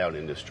equity buyout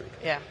industry.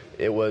 Yeah.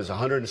 It was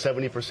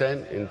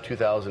 170% in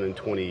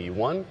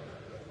 2021.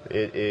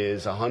 It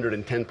is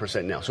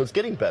 110% now. So it's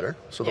getting better.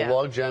 So the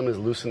logjam is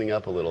loosening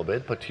up a little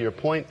bit. But to your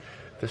point,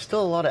 there's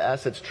still a lot of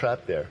assets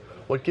trapped there.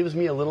 What gives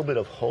me a little bit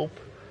of hope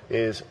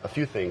is a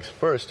few things.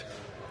 First,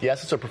 the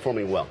assets are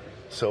performing well.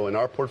 So in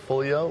our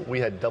portfolio, we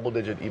had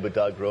double-digit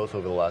EBITDA growth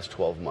over the last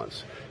 12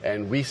 months.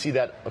 And we see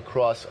that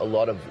across a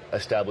lot of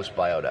established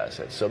buyout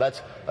assets. So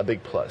that's a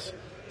big plus.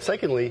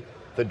 Secondly,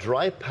 the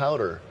dry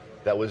powder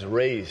that was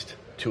raised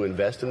to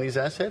invest in these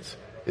assets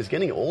is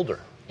getting older.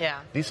 Yeah.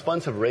 These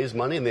funds have raised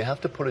money and they have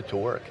to put it to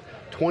work.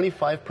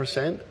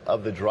 25%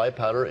 of the dry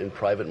powder in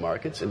private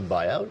markets in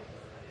buyout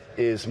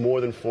is more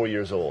than 4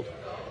 years old.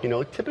 You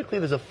know, typically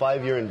there's a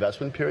 5-year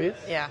investment period.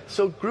 Yeah.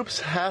 So groups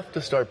have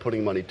to start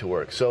putting money to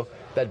work. So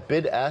that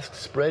bid-ask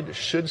spread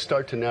should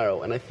start to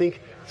narrow. And I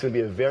think it's going to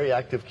be a very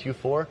active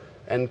Q4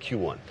 and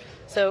Q1.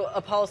 So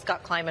Paul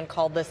Scott Kleinman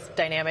called this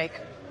dynamic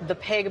the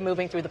pig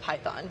moving through the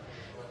python.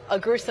 a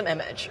gruesome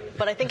image,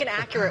 but I think an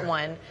accurate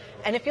one.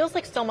 And it feels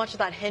like so much of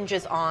that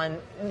hinges on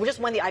just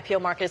when the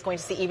IPO market is going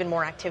to see even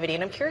more activity.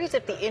 And I'm curious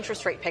if the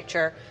interest rate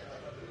picture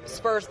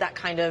spurs that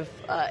kind of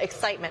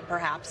excitement,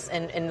 perhaps,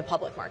 in the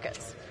public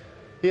markets.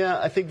 Yeah,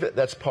 I think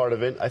that's part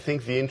of it. I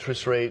think the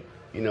interest rate,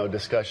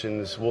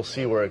 discussions, we'll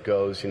see where it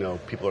goes.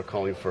 People are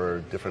calling for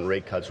different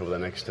rate cuts over the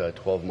next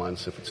 12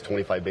 months. If it's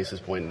 25 basis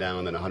points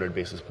down, then 100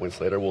 basis points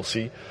later, we'll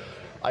see.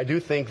 I do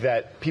think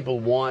that people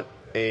want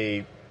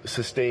a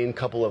sustained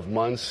couple of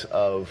months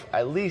of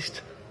at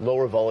least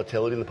lower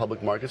volatility in the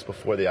public markets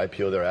before they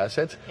IPO their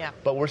assets. Yeah.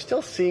 But we're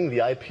still seeing the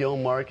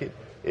IPO market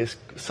is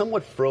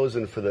somewhat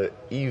frozen for the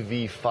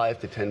EV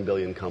 5 to 10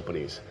 billion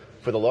companies.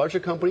 For the larger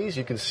companies,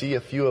 you can see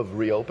a few have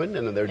reopened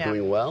and they're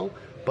doing well,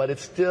 but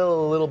it's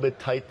still a little bit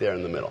tight there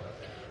in the middle.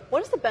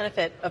 What is the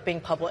benefit of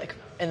being public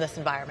in this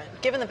environment?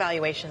 Given the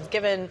valuations,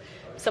 given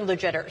some of the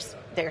jitters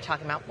that you're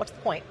talking about, what's the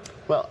point?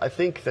 Well, I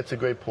think that's a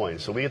great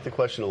point. So we get the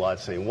question a lot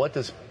saying,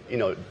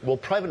 will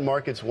private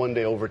markets one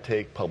day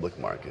overtake public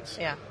markets?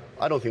 Yeah.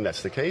 I don't think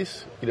that's the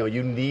case.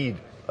 You need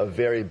a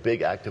very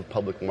big active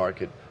public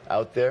market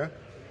out there,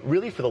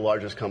 really for the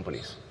largest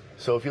companies.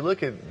 So if you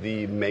look at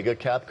the mega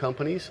cap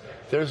companies,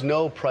 there's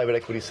no private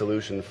equity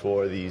solution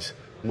for these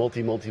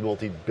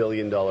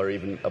multi-billion dollar,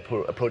 even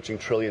approaching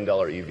 $1 trillion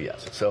EV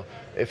assets. So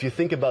if you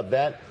think about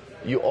that,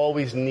 you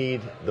always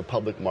need the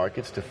public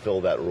markets to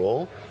fill that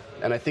role.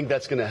 And I think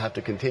that's going to have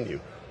to continue.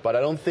 But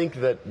I don't think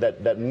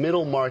that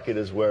middle market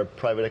is where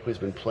private equity has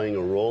been playing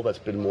a role that's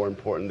been more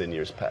important than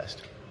years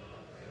past.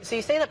 So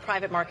you say that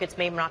private markets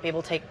may not be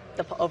able to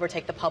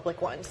overtake the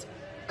public ones.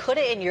 Could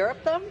it in Europe,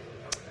 though?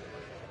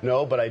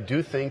 No, but I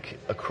do think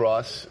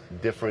across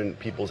different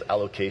people's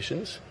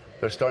allocations,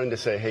 they're starting to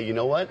say, hey, you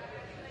know what?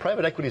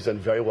 Private equity has done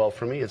very well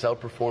for me. It's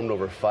outperformed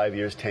over 5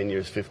 years, 10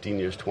 years, 15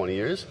 years, 20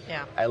 years,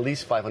 at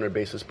least 500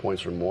 basis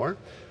points or more.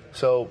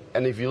 So,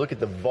 and if you look at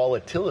the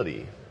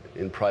volatility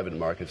in private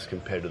markets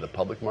compared to the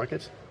public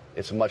markets,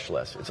 it's much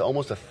less. It's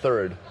almost a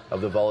third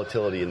of the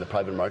volatility in the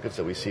private markets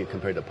that we see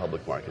compared to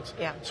public markets.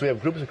 Yeah. So we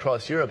have groups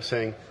across Europe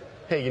saying,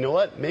 hey, you know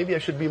what? Maybe I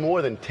should be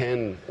more than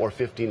 10 or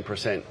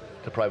 15%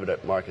 to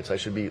private markets. I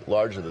should be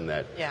larger than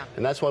that. Yeah.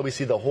 And that's why we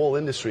see the whole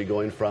industry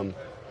going from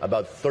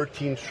about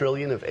 13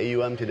 trillion of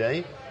AUM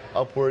today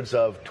upwards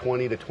of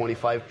 20 to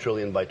 25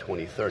 trillion by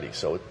 2030.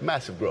 So it's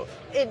massive growth.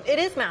 It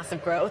is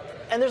massive growth.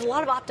 And there's a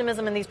lot of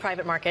optimism in these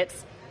private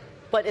markets.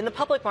 But in the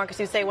public markets,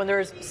 you say when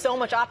there's so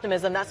much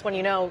optimism, that's when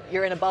you know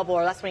you're in a bubble,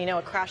 or that's when you know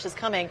a crash is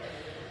coming.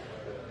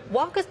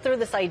 Walk us through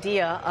this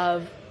idea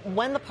of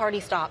when the party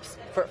stops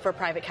for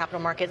private capital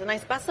markets. And I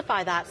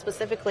specify that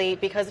specifically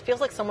because it feels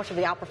like so much of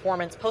the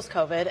outperformance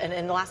post-COVID and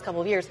in the last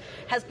couple of years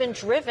has been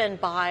driven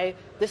by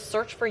this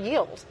search for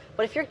yield.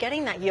 But if you're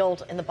getting that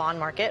yield in the bond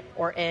market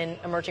or in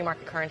emerging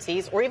market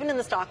currencies or even in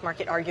the stock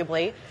market,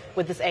 arguably,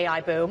 with this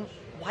AI boom,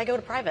 why go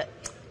to private?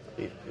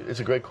 It's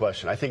a great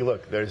question. I think,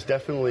 look, there's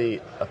definitely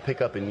a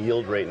pickup in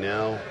yield right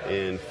now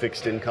in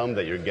fixed income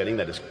that you're getting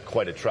that is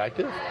quite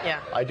attractive.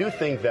 Yeah. I do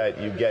think that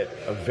you get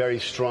a very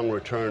strong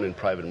return in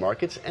private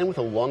markets and with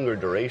a longer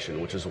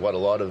duration, which is what a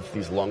lot of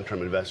these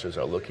long-term investors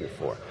are looking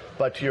for.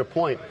 But to your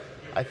point,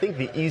 I think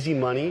the easy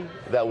money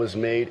that was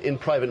made in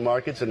private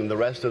markets and in the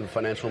rest of the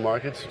financial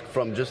markets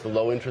from just the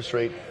low interest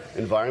rate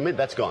environment,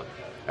 that's gone.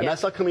 And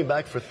that's not coming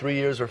back for 3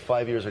 years or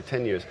 5 years or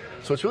 10 years.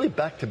 So it's really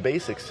back to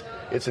basics.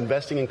 It's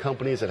investing in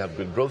companies that have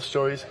good growth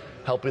stories,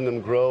 helping them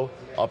grow,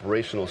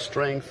 operational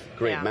strength,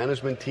 great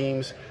management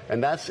teams.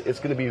 And it's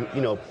going to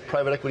be,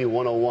 private equity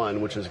 101,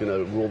 which is going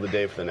to rule the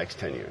day for the next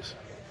 10 years.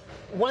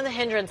 One of the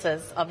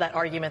hindrances of that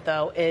argument,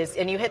 though, is,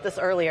 and you hit this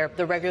earlier,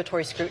 the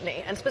regulatory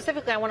scrutiny. And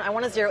specifically, I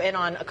want to zero in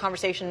on a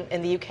conversation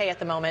in the UK at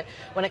the moment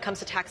when it comes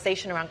to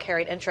taxation around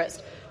carried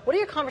interest. What are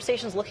your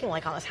conversations looking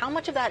like on this? How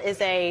much of that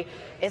is a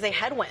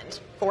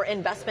headwind for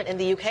investment in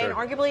the UK and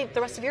arguably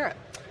the rest of Europe?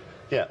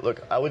 Yeah,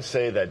 look, I would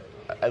say that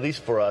at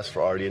least for us,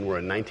 for Ardian, we're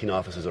in 19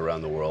 offices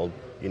around the world.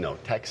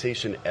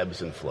 Taxation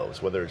ebbs and flows,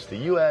 whether it's the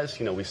U.S.,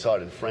 we saw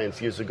it in France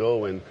years ago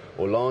when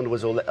Hollande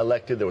was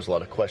elected. There was a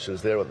lot of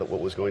questions there about what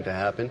was going to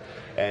happen.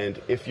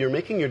 And if you're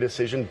making your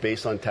decision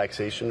based on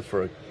taxation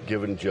for a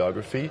given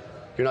geography,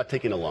 you're not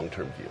taking a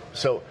long-term view.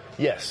 So,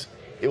 yes,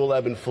 it will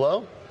ebb and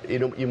flow.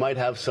 You might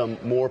have some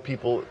more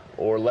people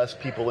or less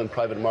people in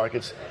private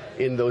markets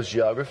in those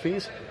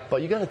geographies,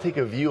 but you got to take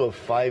a view of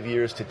 5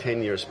 years to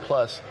 10 years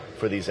plus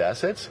for these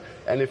assets.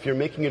 And if you're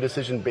making a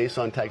decision based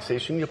on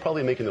taxation, you're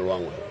probably making the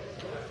wrong one.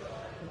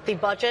 The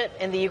budget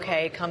in the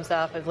UK comes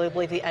up, I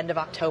believe, the end of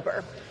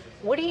October.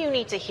 What do you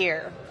need to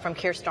hear from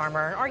Keir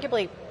Starmer and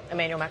arguably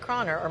Emmanuel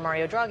Macron or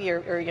Mario Draghi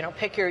or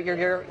pick your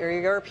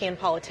European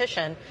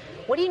politician?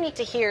 What do you need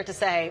to hear to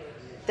say,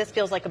 this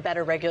feels like a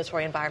better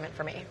regulatory environment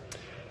for me?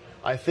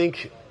 I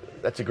think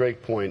that's a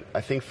great point. I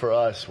think for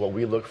us, what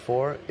we look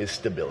for is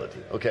stability.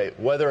 Okay,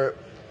 whether,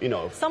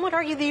 Some would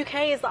argue the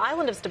UK is the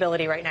island of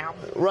stability right now.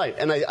 Right,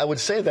 and I would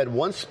say that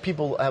once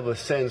people have a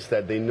sense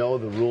that they know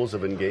the rules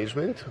of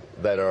engagement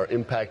that are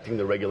impacting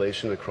the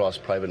regulation across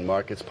private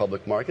markets,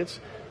 public markets,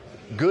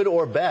 good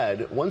or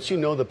bad, once you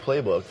know the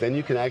playbook, then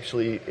you can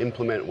actually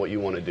implement what you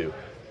want to do.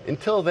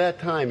 Until that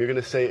time, you're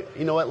going to say,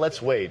 you know what,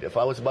 let's wait. If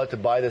I was about to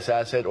buy this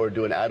asset or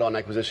do an add-on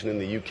acquisition in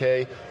the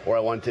UK, or I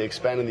want to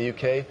expand in the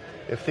UK,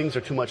 if things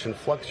are too much in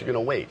flux, you're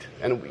going to wait.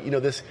 And,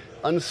 this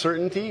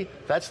uncertainty,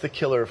 that's the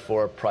killer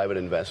for private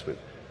investment.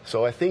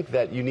 So I think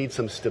that you need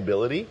some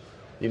stability.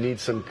 You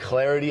need some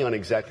clarity on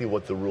exactly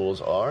what the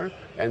rules are,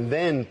 and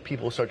then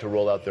people start to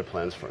roll out their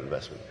plans for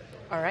investment.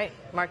 All right,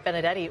 Mark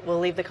Benedetti, we'll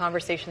leave the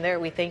conversation there.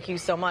 We thank you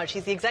so much.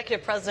 He's the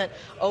executive president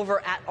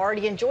over at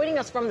Ardian, joining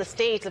us from the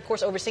States, of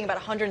course, overseeing about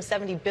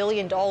 $170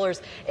 billion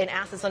in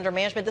assets under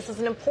management. This is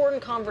an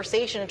important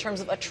conversation in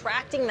terms of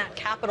attracting that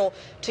capital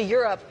to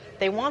Europe.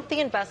 They want the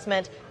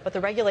investment, but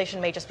the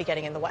regulation may just be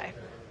getting in the way.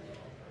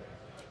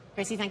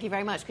 Chrissy, thank you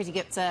very much. Chrissy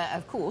Gupta,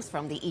 of course,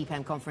 from the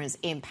IPEM conference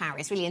in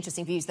Paris. Really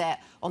interesting views there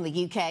on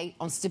the UK,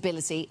 on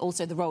stability,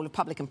 also the role of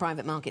public and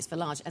private markets for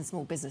large and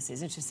small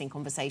businesses. Interesting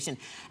conversation.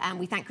 And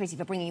we thank Chrissy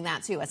for bringing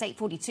that to us.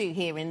 8:42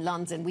 here in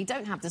London. We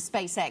don't have the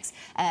SpaceX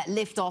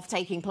liftoff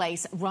taking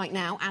place right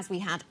now, as we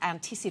had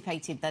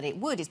anticipated that it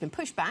would. It's been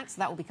pushed back, so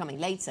that will be coming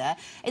later.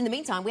 In the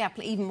meantime, we have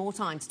even more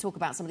time to talk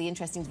about some of the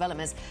interesting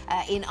developments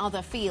in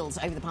other fields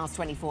over the past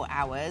 24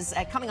 hours.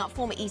 Coming up,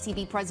 former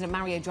ECB President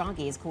Mario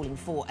Draghi is calling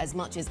for as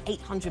much as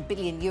 800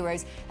 billion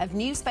euros of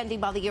new spending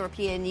by the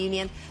European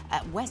Union.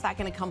 Where's that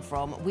going to come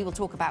from? We will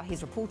talk about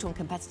his report on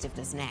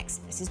competitiveness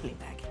next. This is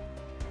Bloomberg.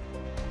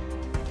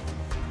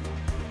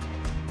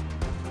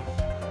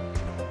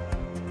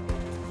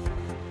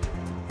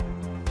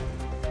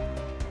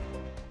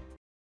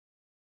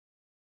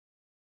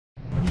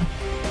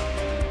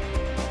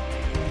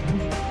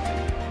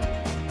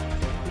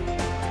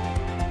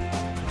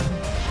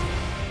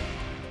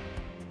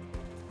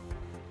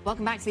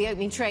 Welcome back to the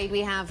opening trade.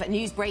 We have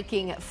news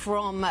breaking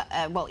from,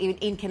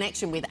 in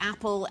connection with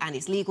Apple and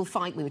its legal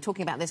fight. We were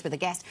talking about this with a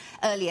guest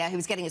earlier who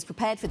was getting us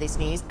prepared for this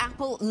news.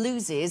 Apple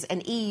loses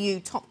an EU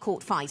top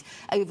court fight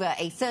over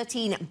a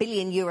 €13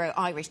 billion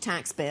Irish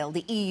tax bill.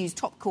 The EU's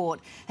top court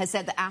has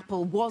said that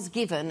Apple was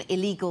given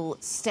illegal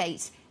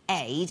state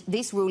aid.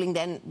 This ruling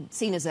then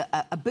seen as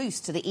a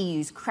boost to the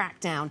EU's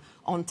crackdown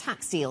on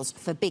tax deals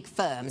for big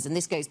firms. And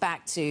this goes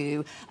back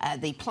to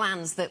the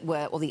plans that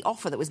were, or the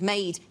offer that was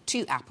made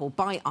to Apple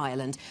by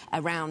Ireland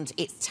around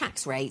its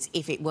tax rate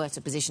if it were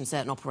to position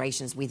certain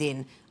operations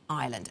within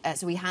Ireland.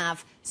 So we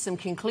have some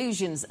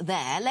conclusions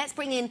there. Let's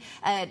bring in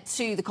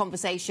to the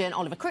conversation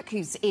Oliver Crook,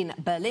 who's in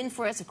Berlin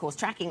for us, of course,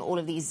 tracking all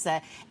of these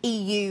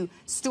EU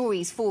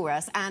stories for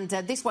us. And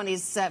this one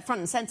is front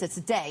and centre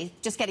today,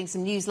 just getting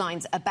some news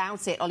lines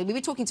about it. Ollie, we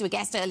were talking to a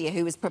guest earlier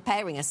who was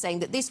preparing us,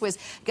 saying that this was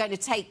going to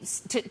take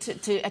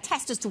to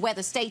attest as to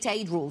whether state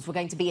aid rules were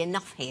going to be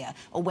enough here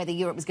or whether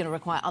Europe was going to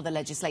require other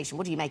legislation.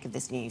 What do you make of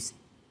this news?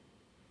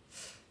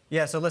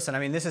 Yeah, so listen, I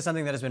mean, this is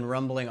something that has been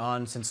rumbling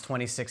on since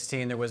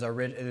 2016. It was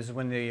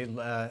when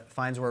the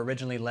fines were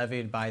originally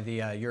levied by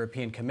the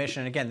European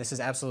Commission. And again, this is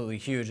absolutely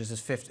huge. This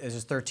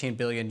is 13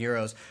 billion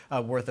euros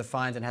worth of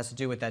fines and has to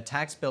do with that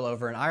tax bill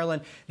over in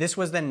Ireland. This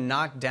was then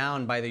knocked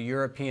down by the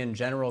European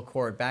General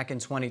Court back in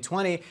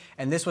 2020,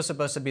 and this was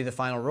supposed to be the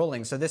final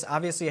ruling. So this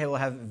obviously will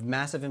have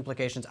massive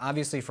implications,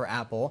 obviously for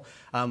Apple,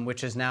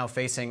 which is now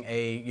facing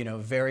a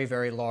very,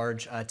 very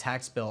large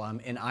tax bill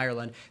in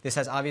Ireland. This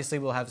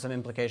will have some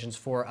implications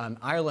for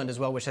Ireland as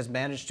well, which has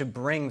managed to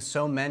bring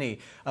so many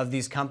of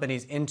these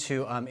companies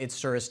into its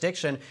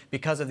jurisdiction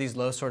because of these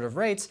low sort of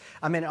rates.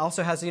 I mean, it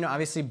also has,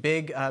 obviously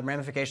big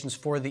ramifications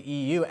for the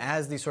EU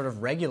as the sort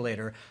of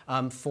regulator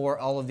for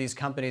all of these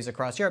companies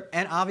across Europe.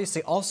 And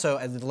obviously also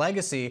as the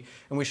legacy,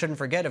 and we shouldn't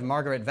forget, of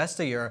Margaret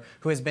Vestager,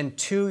 who has been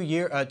 2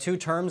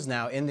 terms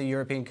now in the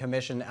European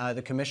Commission,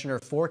 the Commissioner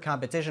for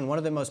Competition, one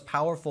of the most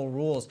powerful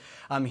rules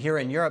here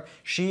in Europe.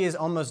 She is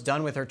almost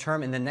done with her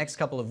term in the next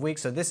couple of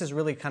weeks. So this is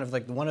really kind of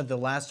like one of the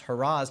last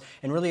hurrahs,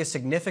 and really a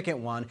significant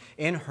one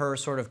in her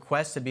sort of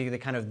quest to be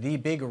the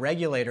big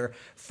regulator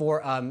for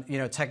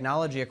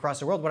technology across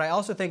the world. What I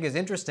also think is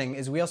interesting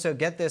is we also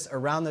get this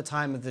around the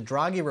time of the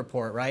Draghi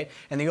report, right?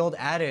 And the old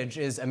adage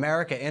is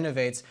America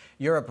innovates,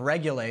 Europe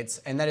regulates,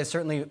 and that is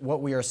certainly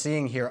what we are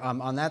seeing here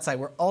on that side.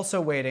 We're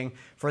also waiting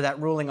for that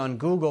ruling on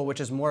Google,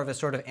 which is more of a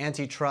sort of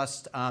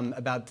antitrust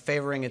about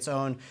favoring its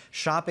own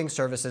shopping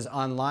services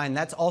online.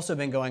 That's also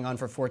been going on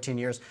for 14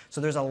 years. So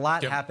there's a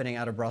lot happening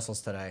out of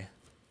Brussels today.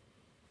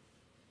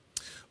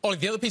 Ollie,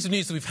 the other piece of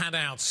news that we've had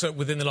out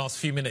within the last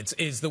few minutes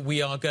is that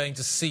we are going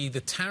to see the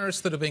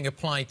tariffs that are being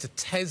applied to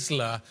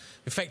Tesla,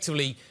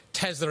 effectively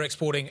Tesla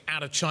exporting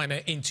out of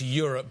China into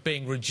Europe,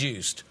 being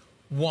reduced.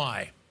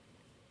 Why?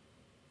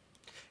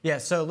 Yeah,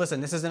 so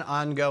listen, this is an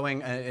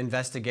ongoing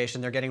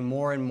investigation. They're getting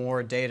more and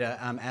more data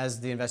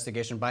as the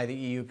investigation by the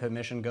EU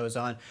Commission goes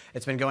on.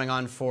 It's been going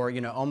on for,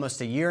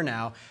 almost a year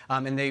now,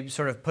 and they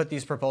sort of put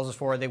these proposals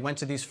forward. They went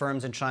to these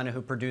firms in China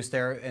who produce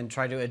there and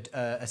tried to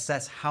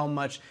assess how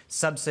much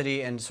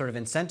subsidy and sort of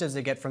incentives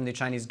they get from the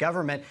Chinese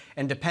government,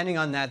 and depending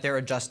on that, they're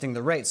adjusting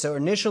the rate. So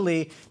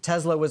initially,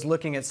 Tesla was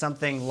looking at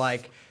something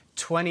like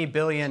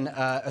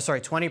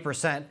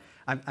 20%.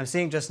 I'm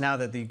seeing just now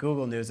that the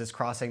Google news is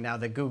crossing now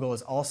that Google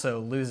is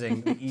also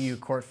losing the EU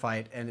court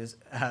fight and is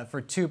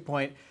for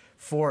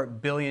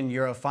 €4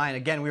 billion fine.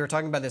 Again, we were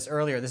talking about this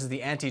earlier. This is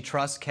the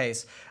antitrust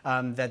case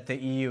that the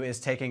EU is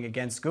taking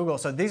against Google.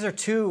 So these are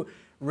two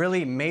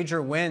really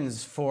major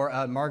wins for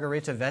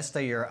Margrethe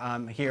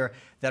Vestager here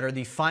that are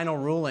the final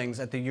rulings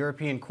at the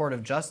European Court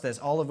of Justice,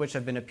 all of which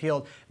have been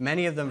appealed,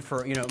 many of them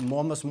for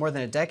almost more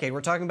than a decade.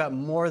 We're talking about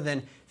more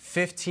than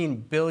 15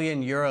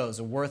 billion euros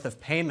worth of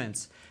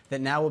payments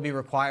that now will be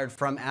required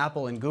from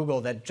Apple and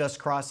Google that just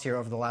crossed here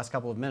over the last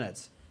couple of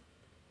minutes.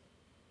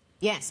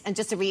 Yes, and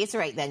just to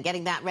reiterate then,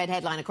 getting that red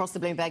headline across the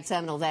Bloomberg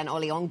terminal then,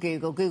 Ollie, on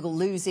Google. Google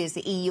loses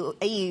the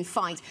EU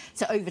fight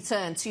to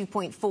overturn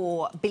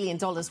 $2.4 billion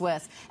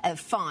worth of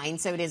fine.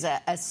 So it is a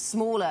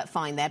smaller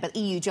fine there, but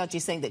EU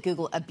judges saying that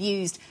Google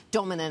abused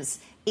dominance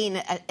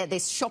in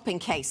this shopping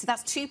case. So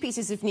that's two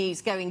pieces of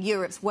news going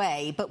Europe's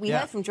way. But we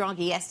heard from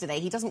Draghi yesterday,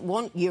 he doesn't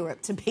want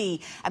Europe to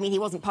be, I mean, he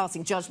wasn't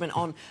passing judgment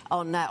on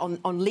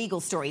legal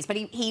stories, but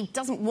he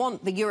doesn't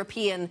want the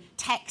European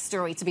tech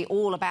story to be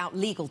all about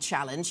legal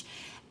challenge.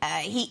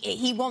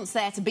 He wants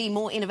there to be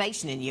more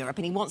innovation in Europe,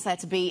 and he wants there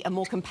to be a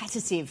more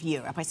competitive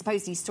Europe. I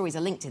suppose these stories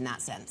are linked in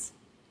that sense.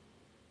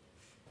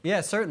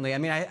 Yeah, certainly. I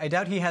mean, I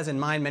doubt he has in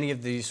mind many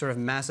of the sort of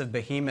massive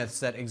behemoths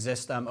that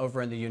exist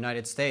over in the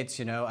United States,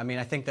 I mean,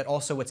 I think that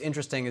also what's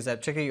interesting is that,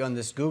 particularly on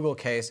this Google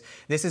case,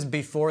 this is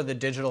before the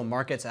Digital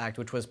Markets Act,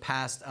 which was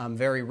passed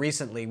very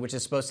recently, which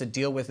is supposed to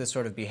deal with this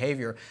sort of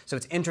behavior. So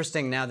it's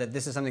interesting now that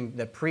this is something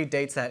that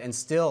predates that, and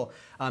still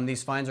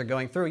these fines are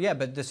going through. Yeah,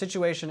 but the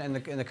situation and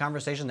the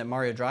conversation that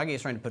Mario Draghi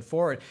is trying to put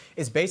forward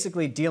is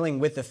basically dealing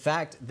with the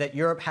fact that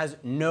Europe has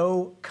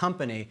no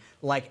company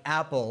like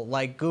Apple,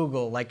 like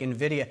Google, like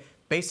NVIDIA,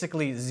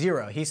 basically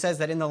zero. He says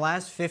that in the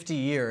last 50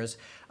 years,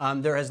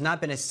 there has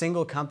not been a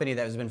single company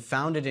that has been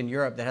founded in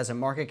Europe that has a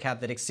market cap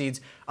that exceeds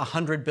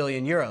 100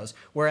 billion euros,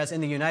 whereas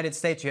in the United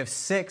States, you have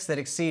 6 that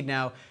exceed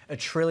now $1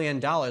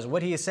 trillion.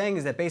 What he is saying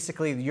is that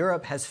basically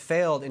Europe has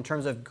failed in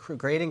terms of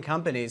creating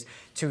companies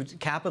to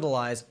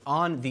capitalize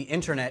on the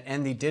internet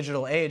and the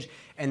digital age,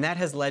 and that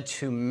has led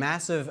to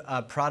massive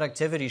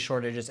productivity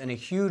shortages and a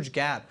huge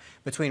gap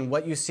between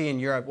what you see in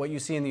Europe, what you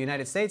see in the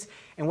United States.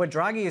 And what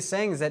Draghi is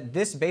saying is that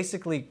this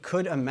basically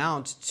could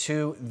amount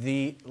to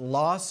the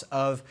loss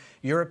of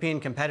European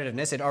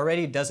competitiveness. It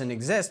already doesn't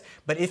exist,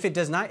 but if it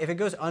does not, if it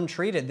goes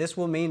untreated, this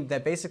will mean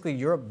that basically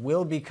Europe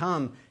will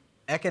become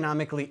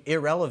economically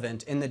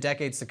irrelevant in the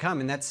decades to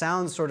come. And that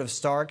sounds sort of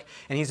stark,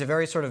 and he's a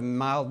very sort of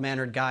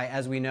mild-mannered guy,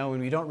 as we know,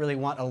 and we don't really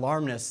want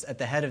alarmists at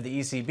the head of the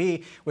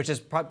ECB, which is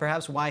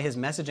perhaps why his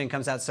messaging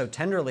comes out so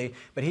tenderly.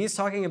 But he's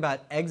talking about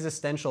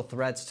existential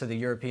threats to the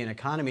European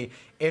economy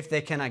if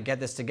they cannot get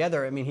this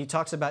together. I mean, he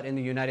talks about in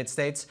the United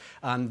States,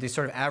 the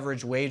sort of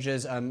average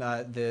wages,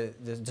 the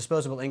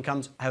disposable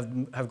incomes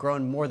have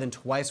grown more than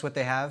twice what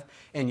they have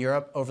in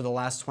Europe over the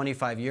last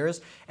 25 years.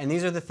 And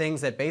these are the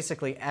things that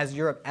basically, as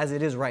Europe, as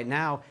it is right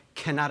now,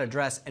 cannot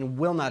address and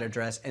will not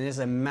address, and is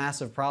a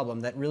massive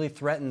problem that really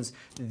threatens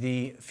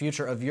the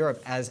future of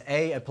Europe as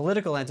a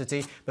political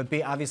entity, but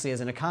B, obviously as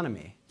an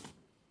economy.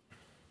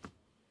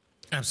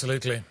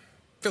 Absolutely.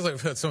 Feels like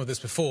we've heard some of this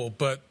before,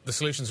 but the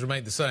solutions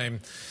remain the same.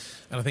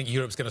 And I think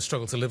Europe's going to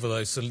struggle to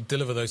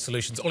deliver those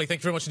solutions. Ollie, thank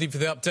you very much indeed for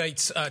the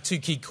update. 2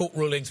 key court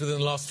rulings within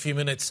the last few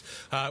minutes.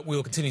 We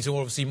will continue to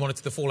obviously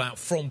monitor the fallout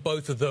from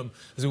both of them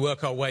as we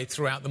work our way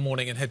throughout the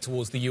morning and head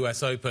towards the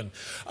US Open.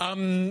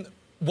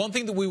 One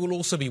thing that we will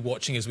also be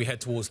watching as we head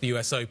towards the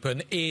US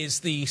Open is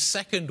the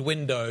second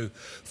window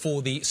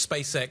for the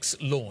SpaceX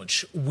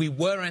launch. We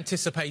were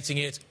anticipating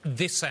it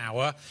this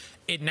hour.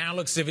 It now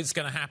looks as if it's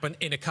going to happen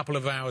in a couple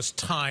of hours'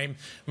 time.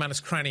 Manus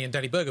Cranney and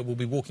Danny Berger will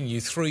be walking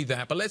you through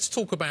that. But let's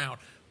talk about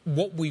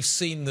what we've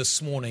seen this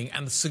morning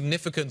and the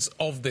significance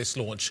of this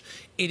launch.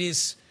 It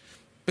is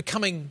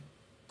becoming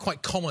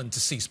quite common to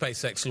see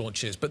SpaceX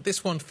launches, but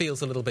this one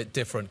feels a little bit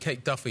different.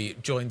 Kate Duffy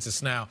joins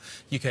us now,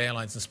 UK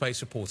Airlines and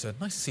Space reporter.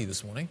 Nice to see you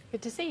this morning.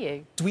 Good to see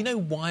you. Do we know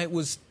why it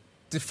was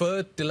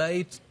deferred,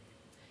 delayed?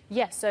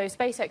 Yes, so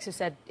SpaceX have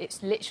said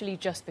it's literally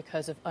just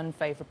because of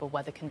unfavourable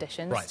weather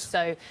conditions. Right.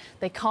 So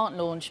they can't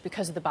launch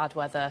because of the bad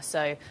weather.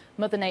 So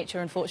Mother Nature,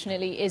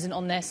 unfortunately, isn't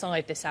on their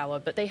side this hour.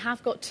 But they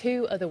have got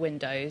 2 other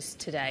windows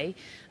today,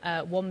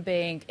 one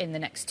being in the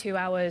next 2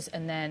 hours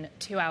and then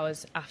 2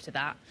 hours after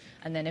that.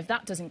 And then if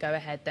that doesn't go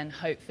ahead, then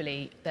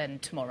hopefully then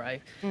tomorrow.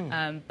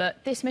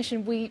 But this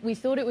mission, we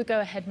thought it would go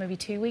ahead maybe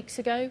 2 weeks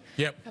ago,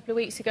 a couple of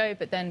weeks ago,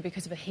 but then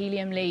because of a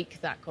helium leak,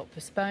 that got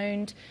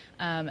postponed.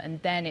 And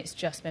then it's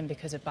just been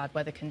because of bad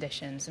weather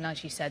conditions. And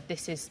as you said,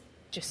 this is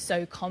just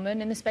so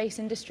common in the space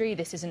industry.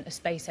 This isn't a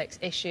SpaceX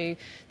issue.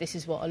 This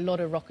is what a lot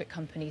of rocket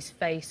companies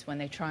face when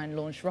they try and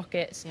launch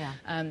rockets.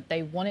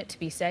 They want it to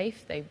be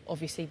safe. They've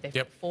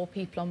got 4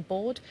 people on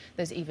board.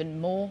 There's even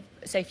more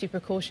safety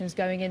precautions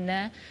going in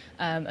there,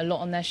 a lot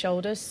on their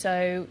shoulders.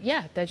 So,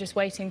 yeah, they're just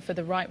waiting for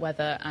the right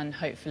weather and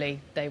hopefully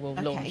they will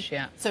launch,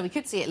 So we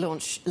could see it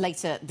launch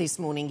later this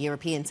morning,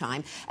 European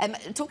time.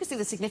 Talk us through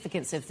the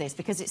significance of this,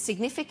 because it's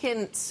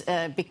significant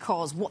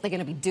because what they're going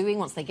to be doing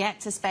once they get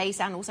to space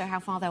and also how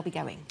far they'll be going.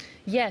 going?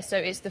 Yeah, so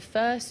it's the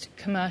first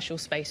commercial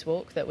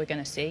spacewalk that we're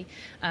going to see.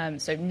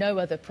 So no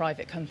other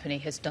private company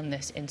has done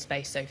this in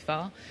space so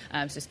far.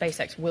 So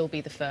SpaceX will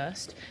be the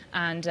first.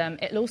 And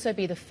it'll also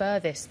be the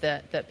furthest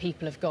that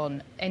people have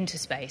gone into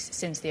space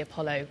since the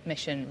Apollo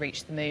mission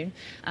reached the moon.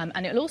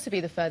 And it'll also be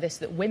the furthest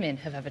that women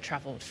have ever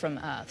travelled from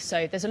Earth.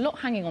 So there's a lot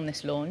hanging on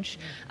this launch.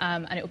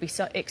 And it will be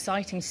so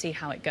exciting to see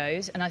how it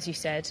goes. And as you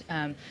said,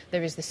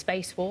 there is the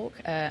spacewalk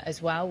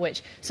as well,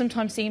 which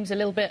sometimes seems a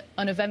little bit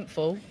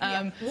uneventful.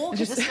 Walk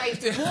is a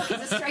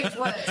strange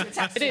word to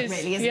attach to it,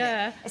 really, isn't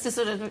it? It's a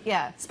sort of,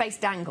 space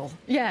dangle.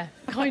 Yeah,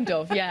 kind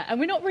of, yeah. And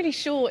we're not really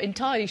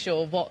entirely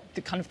sure what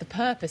the kind of the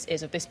purpose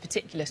is of this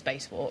particular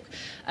spacewalk.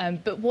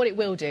 But what it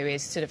will do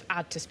is sort of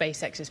add to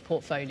SpaceX's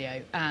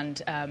portfolio.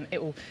 And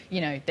it will,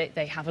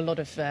 they have a lot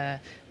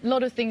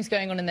of things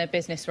going on in their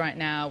business right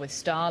now with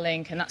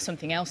Starlink, and that's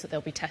something else that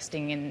they'll be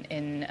testing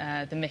in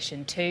the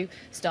mission too,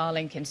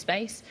 Starlink in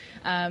space.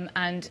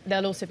 And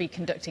they'll also be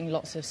conducting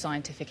lots of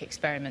scientific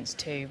experiments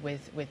too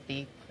with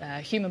the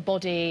human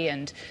body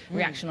and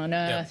reaction on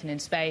Earth and in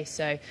space.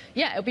 So,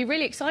 yeah, it'll be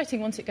really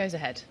exciting once it goes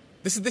ahead.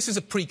 This is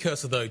a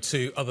precursor, though,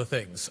 to other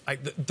things.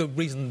 The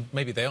reason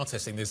maybe they are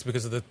testing this is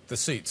because of the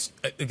suits.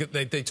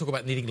 They talk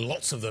about needing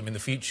lots of them in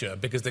the future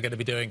because they're going to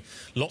be doing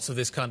lots of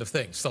this kind of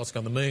thing, starting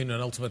on the moon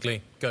and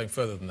ultimately going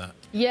further than that.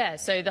 Yeah,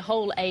 so the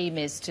whole aim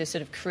is to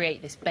sort of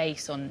create this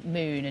base on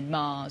Moon and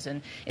Mars,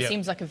 and it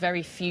seems like a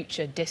very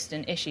future,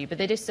 distant issue,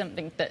 but it is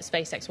something that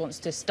SpaceX wants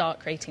to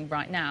start creating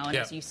right now, and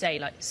as you say,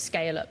 like,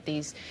 scale up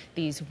these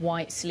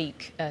white,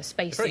 sleek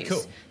spacesuits. Very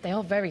cool. They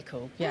are very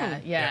cool,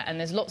 yeah, and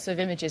there's lots of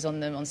images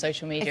on them on social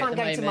media if I'm at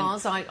the going to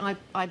Mars,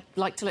 I'd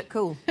like to look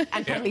cool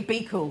and probably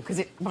be cool because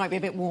it might be a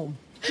bit warm.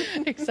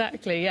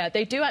 Exactly, yeah.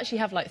 They do actually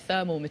have, like,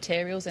 thermal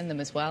materials in them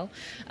as well.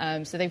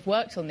 So they've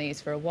worked on these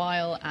for a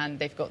while, and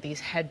they've got these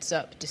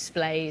heads-up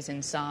displays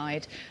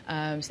inside.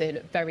 So they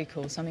look very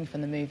cool, something from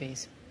the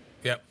movies.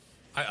 Yeah,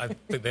 I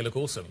think they look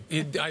awesome.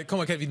 I can't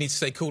work out if you need to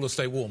stay cool or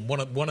stay warm,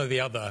 one or the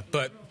other,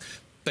 but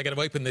they're going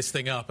to open this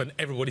thing up and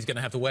everybody's going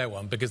to have to wear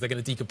one because they're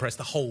going to decompress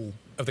the whole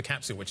of the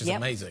capsule, which is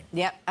amazing.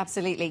 Yep,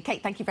 absolutely.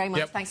 Kate, thank you very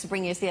much. Thanks for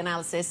bringing us the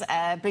analysis.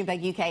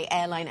 Bloomberg UK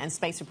airline and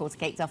space reporter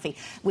Kate Duffy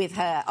with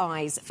her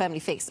eyes firmly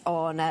fixed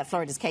on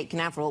Florida's Cape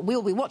Canaveral.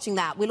 We'll be watching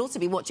that. We'll also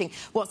be watching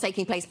what's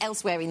taking place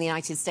elsewhere in the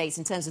United States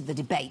in terms of the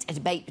debate, a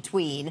debate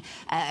between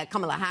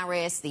Kamala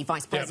Harris, the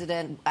Vice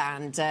President,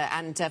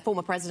 and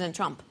former President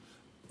Trump.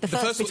 The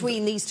first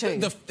between these two.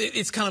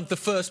 It's kind of the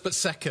first but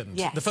second.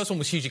 Yes. The first one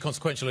was hugely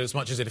consequential as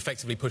much as it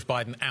effectively pushed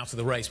Biden out of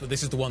the race, but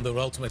this is the one that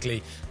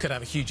ultimately could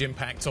have a huge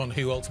impact on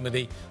who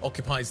ultimately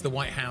occupies the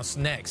White House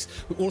next.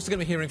 We're also going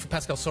to be hearing from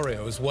Pascal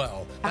Soriot as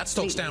well. That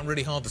stock's down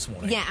really hard this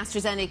morning. Yeah,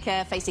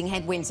 AstraZeneca facing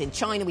headwinds in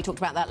China. We talked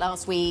about that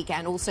last week.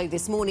 And also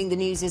this morning, the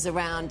news is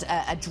around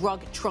a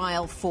drug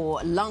trial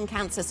for lung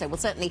cancer. So we'll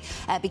certainly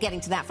be getting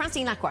to that.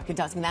 Francine Lacroix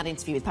conducting that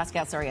interview with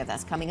Pascal Soriot.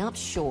 That's coming up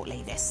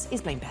shortly. This is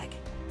Bloomberg.